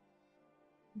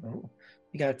 Oh.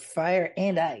 You got fire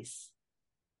and ice.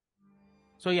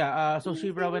 So yeah, so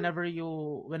Shivra, whenever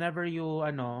you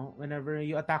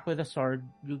attack with a sword,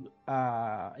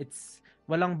 it's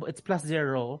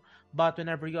 +0, but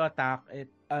whenever you attack it,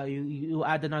 you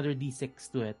add another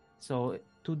d6 to it. So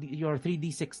your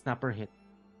 3d6 na per hit.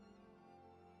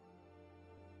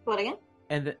 What again?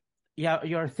 And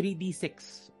your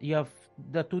 3d6. You have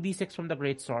the 2d6 from the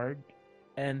great sword,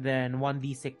 and then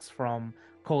 1d6 from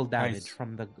cold damage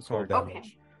from the sword. Cold damage.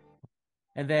 Okay.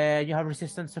 And then you have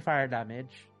resistance to fire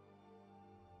damage.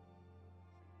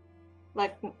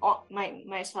 Like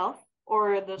myself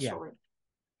or the Yeah. sword?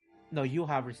 No, you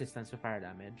have resistance to fire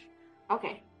damage.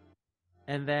 Okay.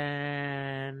 And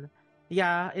then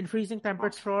yeah, in freezing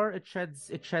temperature, it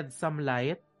sheds some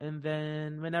light. And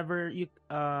then whenever you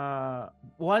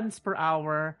once per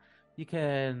hour, you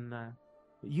can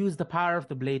use the power of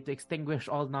the blade to extinguish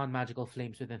all non-magical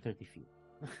flames within 30 feet.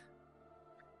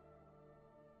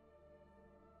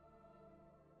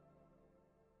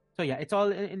 So yeah, it's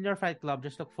all in your fight club.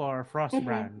 Just look for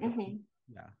Frostbrand. Mm-hmm.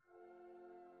 Yeah.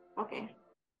 Okay.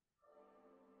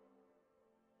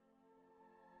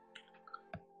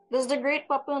 Does the Great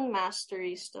Weapon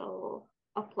Mastery still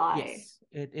apply? Yes,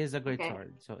 it is a great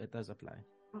sword, so it does apply.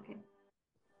 Okay.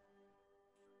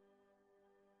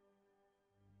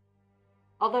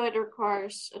 Although it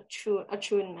requires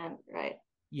attunement, right?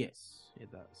 Yes, it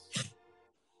does.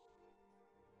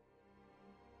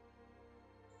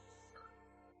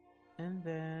 And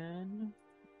then,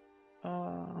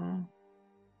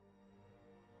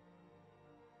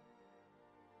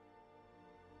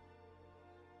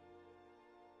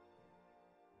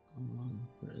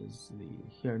 where is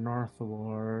here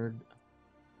northward?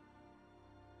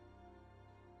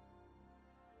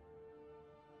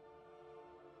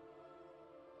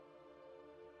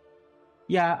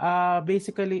 Yeah,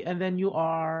 basically, and then you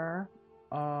are,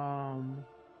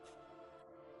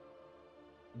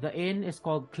 the inn is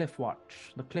called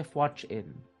Cliffwatch, the Cliffwatch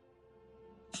Inn.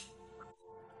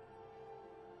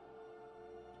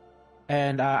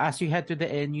 And as you head to the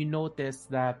inn, you notice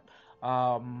that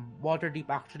Waterdeep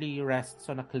actually rests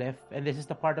on a cliff, and this is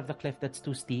the part of the cliff that's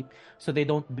too steep, so they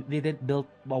didn't build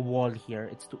a wall here.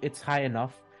 It's high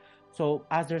enough. So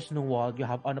as there's no wall, you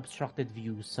have unobstructed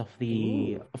views of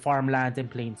the farmlands and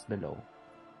plains below.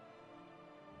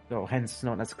 So hence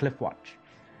known as Cliffwatch.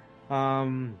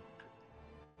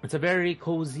 It's a very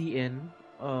cozy inn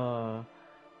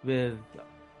with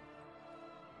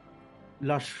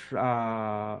lush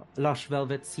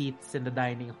velvet seats in the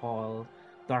dining hall.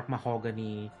 dark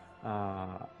mahogany,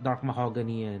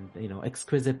 and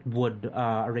exquisite wood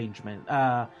arrangement,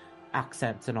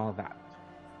 accents and all that.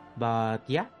 But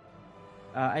yeah,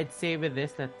 I'd say with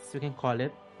this, we can call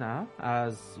it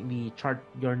as we chart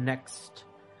your next.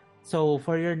 So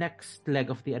for your next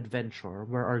leg of the adventure,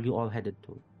 where are you all headed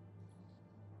to?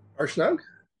 Harshnag?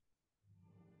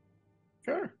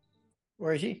 Sure.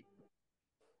 Where is he?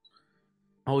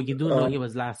 Oh, you do know he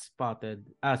was last spotted.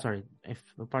 Sorry, if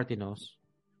the party knows.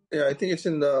 Yeah, I think it's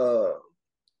in the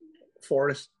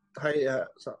forest.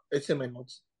 It's in my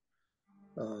notes.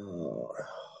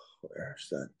 Where's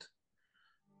that?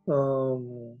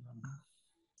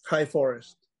 High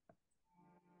forest.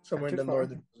 Somewhere in the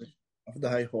northern of the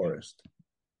high forest.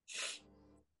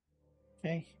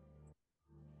 Okay.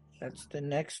 That's the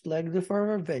next leg of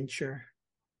our adventure.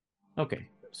 Okay,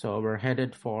 so we're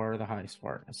headed for the highest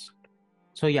forest.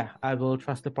 So yeah, I will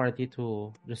trust the party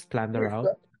to just plan the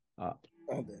route.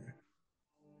 There.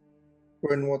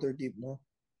 We're in Waterdeep now.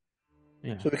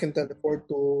 Yeah. So we can teleport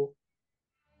to...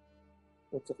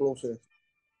 What's the closest?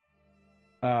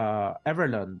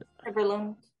 Everland.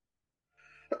 Everland.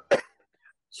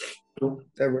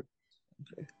 Everland.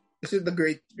 Okay. Is it the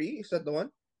Great Tree? Is that the one?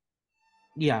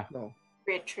 Yeah. No.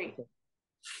 Great tree.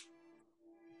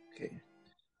 Okay.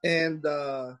 And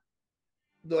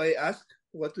do I ask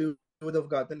what we would have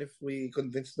gotten if we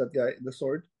convinced that guy the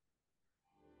sword?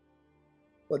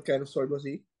 What kind of sword was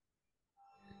he?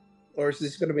 Or is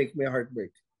this gonna make me a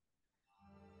heartbreak?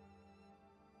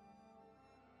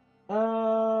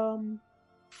 Or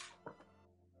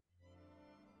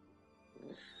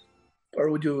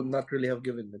would you not really have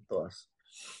given it to us?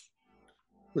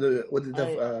 Would it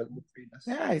have betrayed us?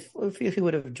 Yeah, I feel he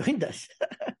would have joined us.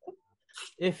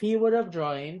 If he would have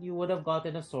joined, you would have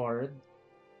gotten a sword.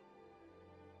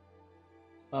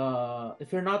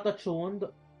 If you're not attuned,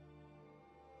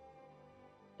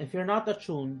 it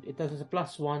has a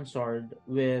 +1 sword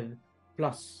with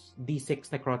plus D6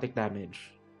 necrotic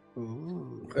damage.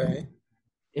 Ooh. Okay.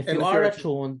 If And you if are you're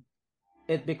attuned,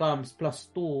 it becomes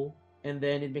 +2, and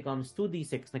then it becomes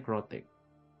 2d6 necrotic.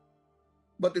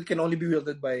 But it can only be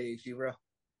wielded by Shivra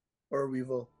or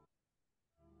Weevil.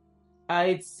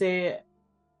 I'd say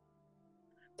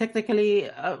technically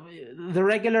the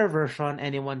regular version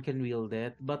anyone can wield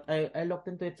it, but I looked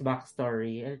into its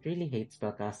backstory and it really hates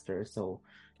spellcasters, so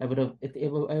it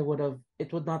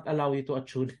would not allow you to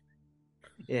attune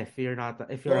if you have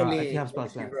spell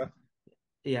slots.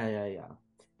 Yeah.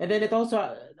 And then it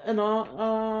also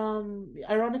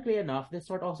ironically enough, this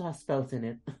sword also has spells in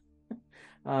it.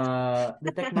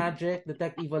 Detect magic,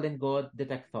 detect evil and good,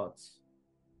 detect thoughts.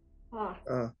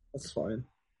 That's fine.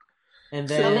 And And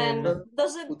then then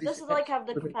does it like have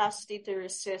the capacity to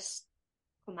resist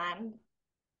command?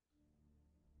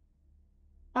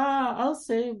 I'll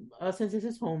say since this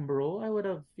is homebrew, I would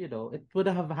have it would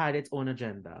have had its own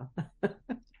agenda.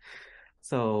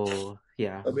 So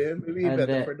yeah. Maybe And better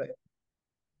then, for that.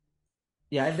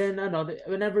 yeah, and then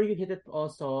whenever you hit it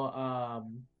also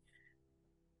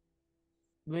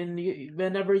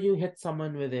whenever you hit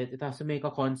someone with it, it has to make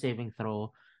a con saving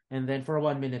throw, and then for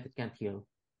 1 minute it can't heal.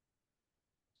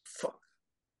 Fuck.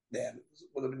 Damn, it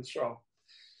would have been strong.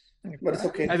 But it's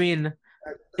okay. I mean,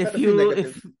 if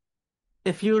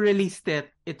you released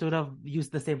it, it would have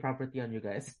used the same property on you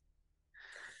guys.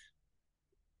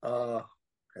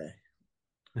 Okay.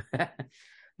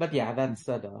 But yeah, that's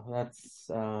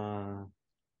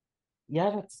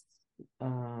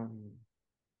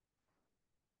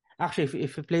actually,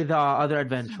 if you play the other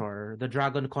adventure, the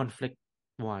Dragon Conflict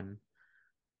one,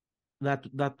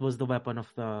 that was the weapon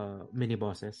of the mini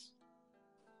bosses.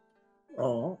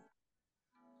 Oh.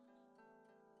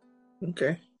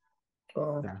 Okay.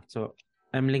 Yeah, so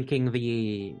I'm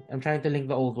trying to link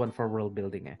the old one for world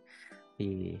building,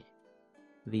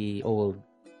 the old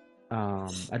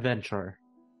adventure.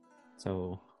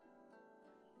 So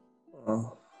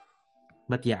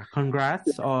but yeah,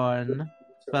 congrats on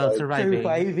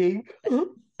surviving.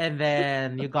 And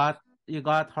then you got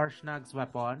Harshnag's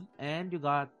weapon, and you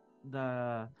got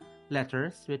the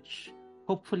letters, which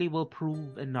hopefully will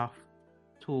prove enough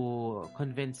to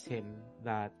convince him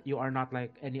that you are not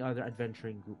like any other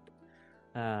adventuring group,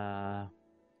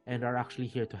 and are actually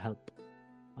here to help.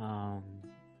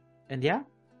 And yeah,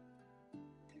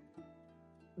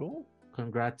 Cool.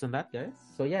 Congrats on that, guys.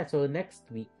 So yeah, so next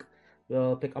week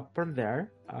we'll pick up from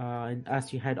there, and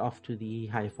as you head off to the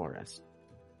high forest.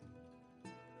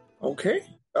 Okay.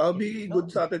 I'll be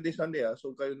good Saturday, Sunday,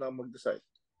 so kayo na mag-decide.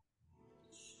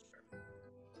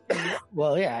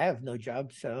 Well, yeah, I have no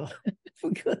job, so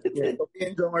we're good. Yeah, so me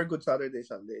and Jong are good Saturday,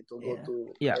 Sunday to go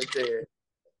to Yeah. right there.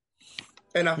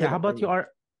 And Yeah, how about you are?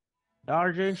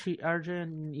 RJ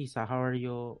and Isa, how are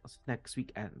you next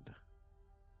weekend?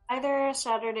 Either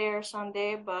Saturday or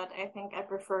Sunday, but I think I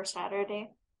prefer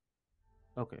Saturday.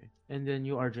 Okay. And then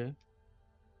you, RJ?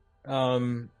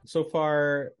 So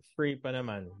far, free pa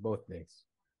naman, both days.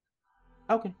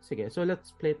 Okay, sige. So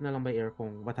let's play it na lang by ear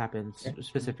kung what happens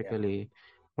specifically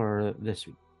for this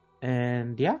week.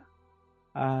 And yeah.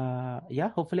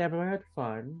 Hopefully everyone had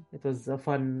fun. It was a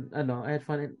fun, I had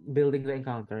fun in building the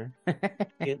encounter.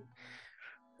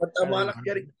 But I'm not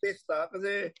getting pissed,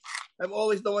 kasi I'm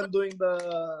always the one doing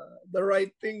the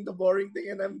right thing, the boring thing,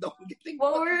 and I'm the one getting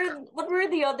What were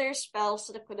the other spells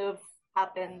that could have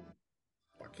happened?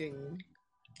 fucking.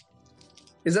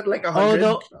 Is that like 100?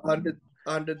 Oh, no.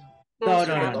 100? No.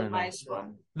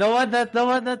 The one that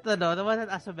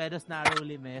Asomedos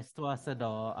narrowly missed was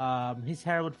his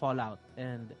hair would fall out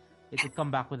and it would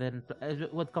come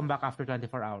back after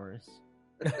 24 hours.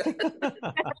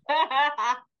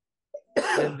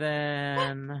 And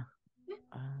then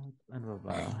ano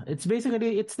ba? It's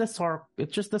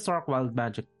just the Sork wild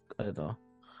magic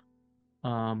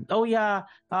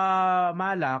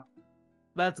Malak,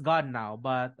 that's gone now,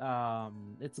 but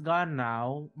it's gone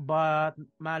now, but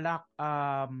Malak,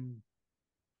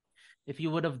 if you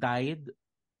would have died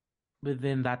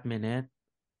within that minute,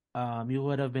 you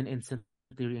would have been instantly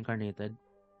reincarnated.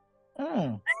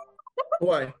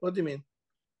 Why? What do you mean?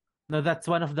 No, that's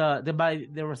one of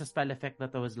there was a spell effect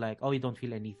that was like, oh, you don't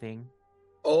feel anything.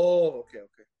 Oh, okay.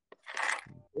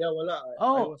 Yeah, wala.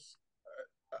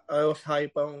 I was high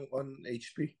pa on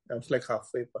HP. I was like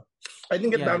halfway pa. I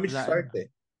didn't get damage to start.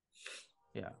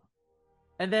 Yeah.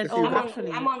 And then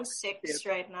I'm on 6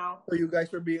 right now. So you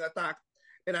guys were being attacked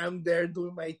and I'm there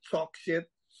doing my chalk shit.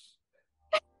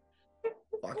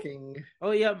 Fucking.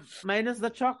 Oh yeah, minus the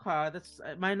chalk, that's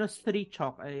minus 3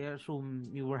 chalk. I assume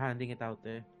you were handing it out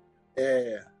there.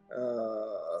 Yeah.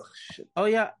 Shit. Oh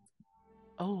yeah.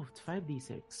 Oh, it's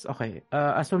 5d6. Okay.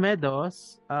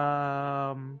 Asomedos,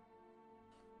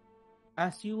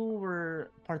 as you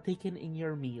were partaking in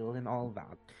your meal and all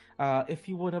that, if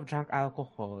you would have drunk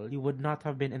alcohol, you would not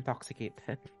have been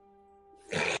intoxicated.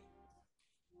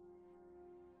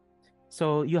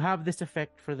 So you have this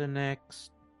effect for the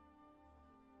next...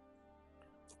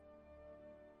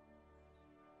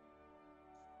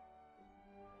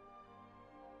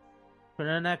 For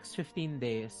the next 15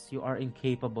 days, you are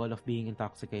incapable of being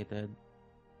intoxicated.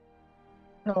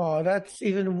 Oh, that's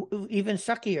even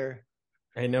suckier.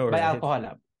 I know, by right?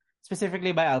 Alcohol.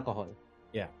 Specifically by alcohol.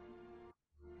 Yeah.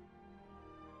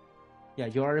 Yeah,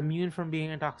 you are immune from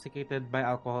being intoxicated by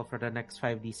alcohol for the next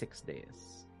 5d6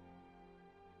 days.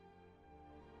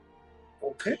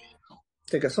 Okay.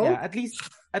 Take us home. Yeah, at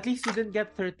least you didn't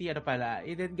get 30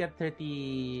 You didn't get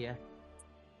 30...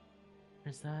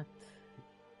 Where's that?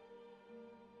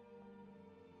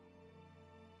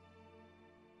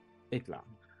 Wait lang.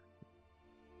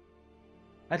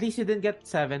 At least you didn't get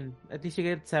 7. At least you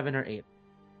get 7 or 8.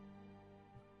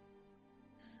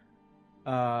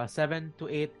 7 to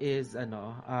 8 is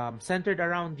centered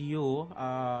around you.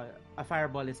 A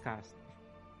fireball is cast.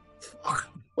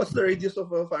 What's the radius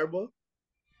of a fireball?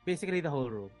 Basically the whole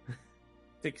room.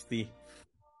 60.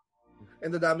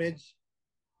 And the damage?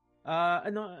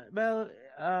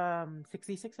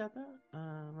 66 yata?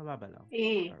 Mababa lang.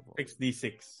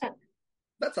 6d6.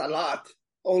 That's a lot.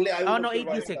 Only I will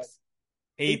 8d6.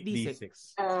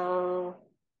 8d6. Oh.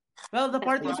 Well, the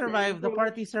party survived. The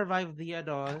party survived the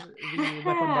weapon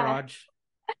barrage.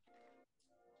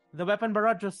 The weapon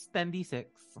barrage was 10d6.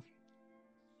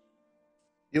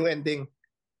 Yung ending?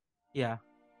 Yeah.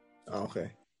 Oh,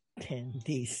 okay.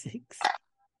 10d6.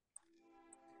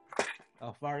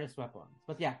 Of various weapons.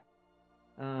 But yeah.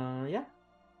 Yeah.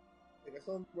 Take us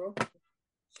home, bro.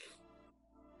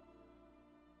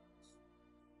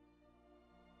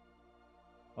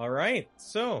 All right.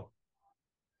 So,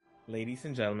 ladies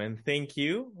and gentlemen, thank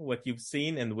you. What you've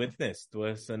seen and witnessed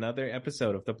was another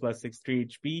episode of the +63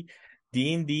 HP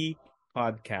D&D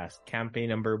podcast, campaign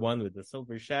number 1 with the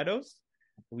Silver Shadows.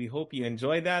 We hope you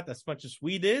enjoyed that as much as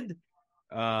we did.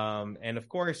 And of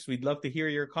course, we'd love to hear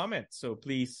your comments. So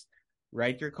please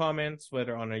write your comments,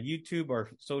 whether on our YouTube or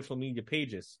social media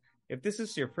pages. If this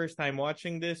is your first time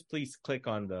watching this, please click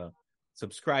on the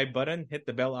subscribe button, hit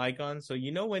the bell icon so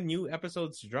you know when new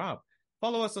episodes drop.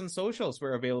 Follow us on socials.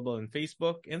 We're available on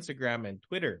Facebook, Instagram, and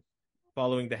Twitter,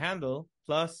 following the handle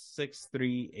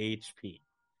 +63HP.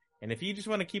 And if you just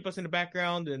want to keep us in the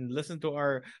background and listen to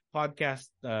our podcast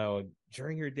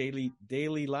during your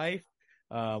daily life,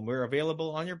 we're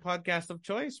available on your podcast of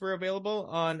choice. We're available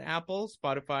on Apple,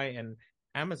 Spotify, and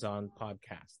Amazon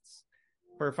podcasts.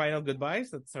 For final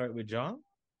goodbyes, let's start with John.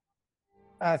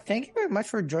 Thank you very much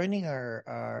for joining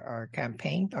our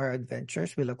campaign, our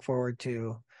adventures. We look forward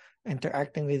to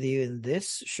interacting with you in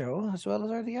this show as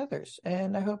well as the others.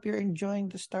 And I hope you're enjoying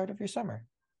the start of your summer.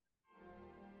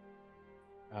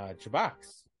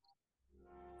 Chabox.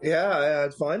 Yeah, I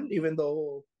had fun, even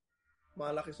though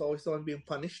Malak is always the one being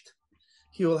punished.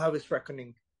 He will have his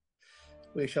reckoning.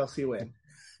 We shall see when.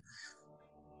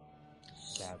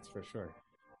 That's for sure.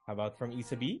 How about from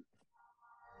Isabi?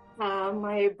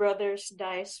 My brother's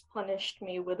dice punished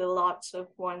me with lots of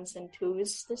ones and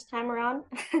twos this time around.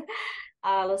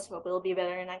 Let's hope it'll be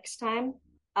better next time.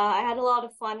 I had a lot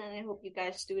of fun, and I hope you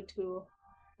guys do too.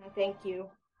 Thank you.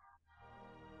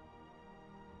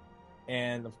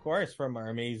 And of course, from our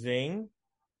amazing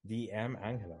DM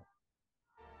Angela.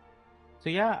 So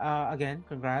yeah, again,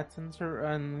 congrats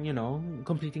on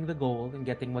completing the goal and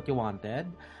getting what you wanted.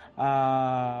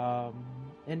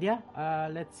 And yeah,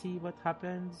 let's see what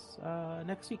happens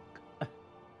next week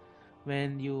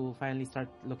when you finally start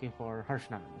looking for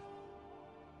Harshnag.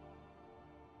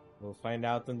 We'll find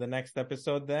out in the next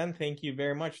episode then. Thank you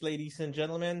very much, ladies and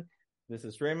gentlemen. This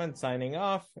is Raymond signing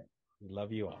off. We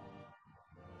love you all.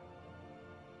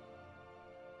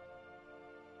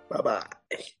 Bye-bye.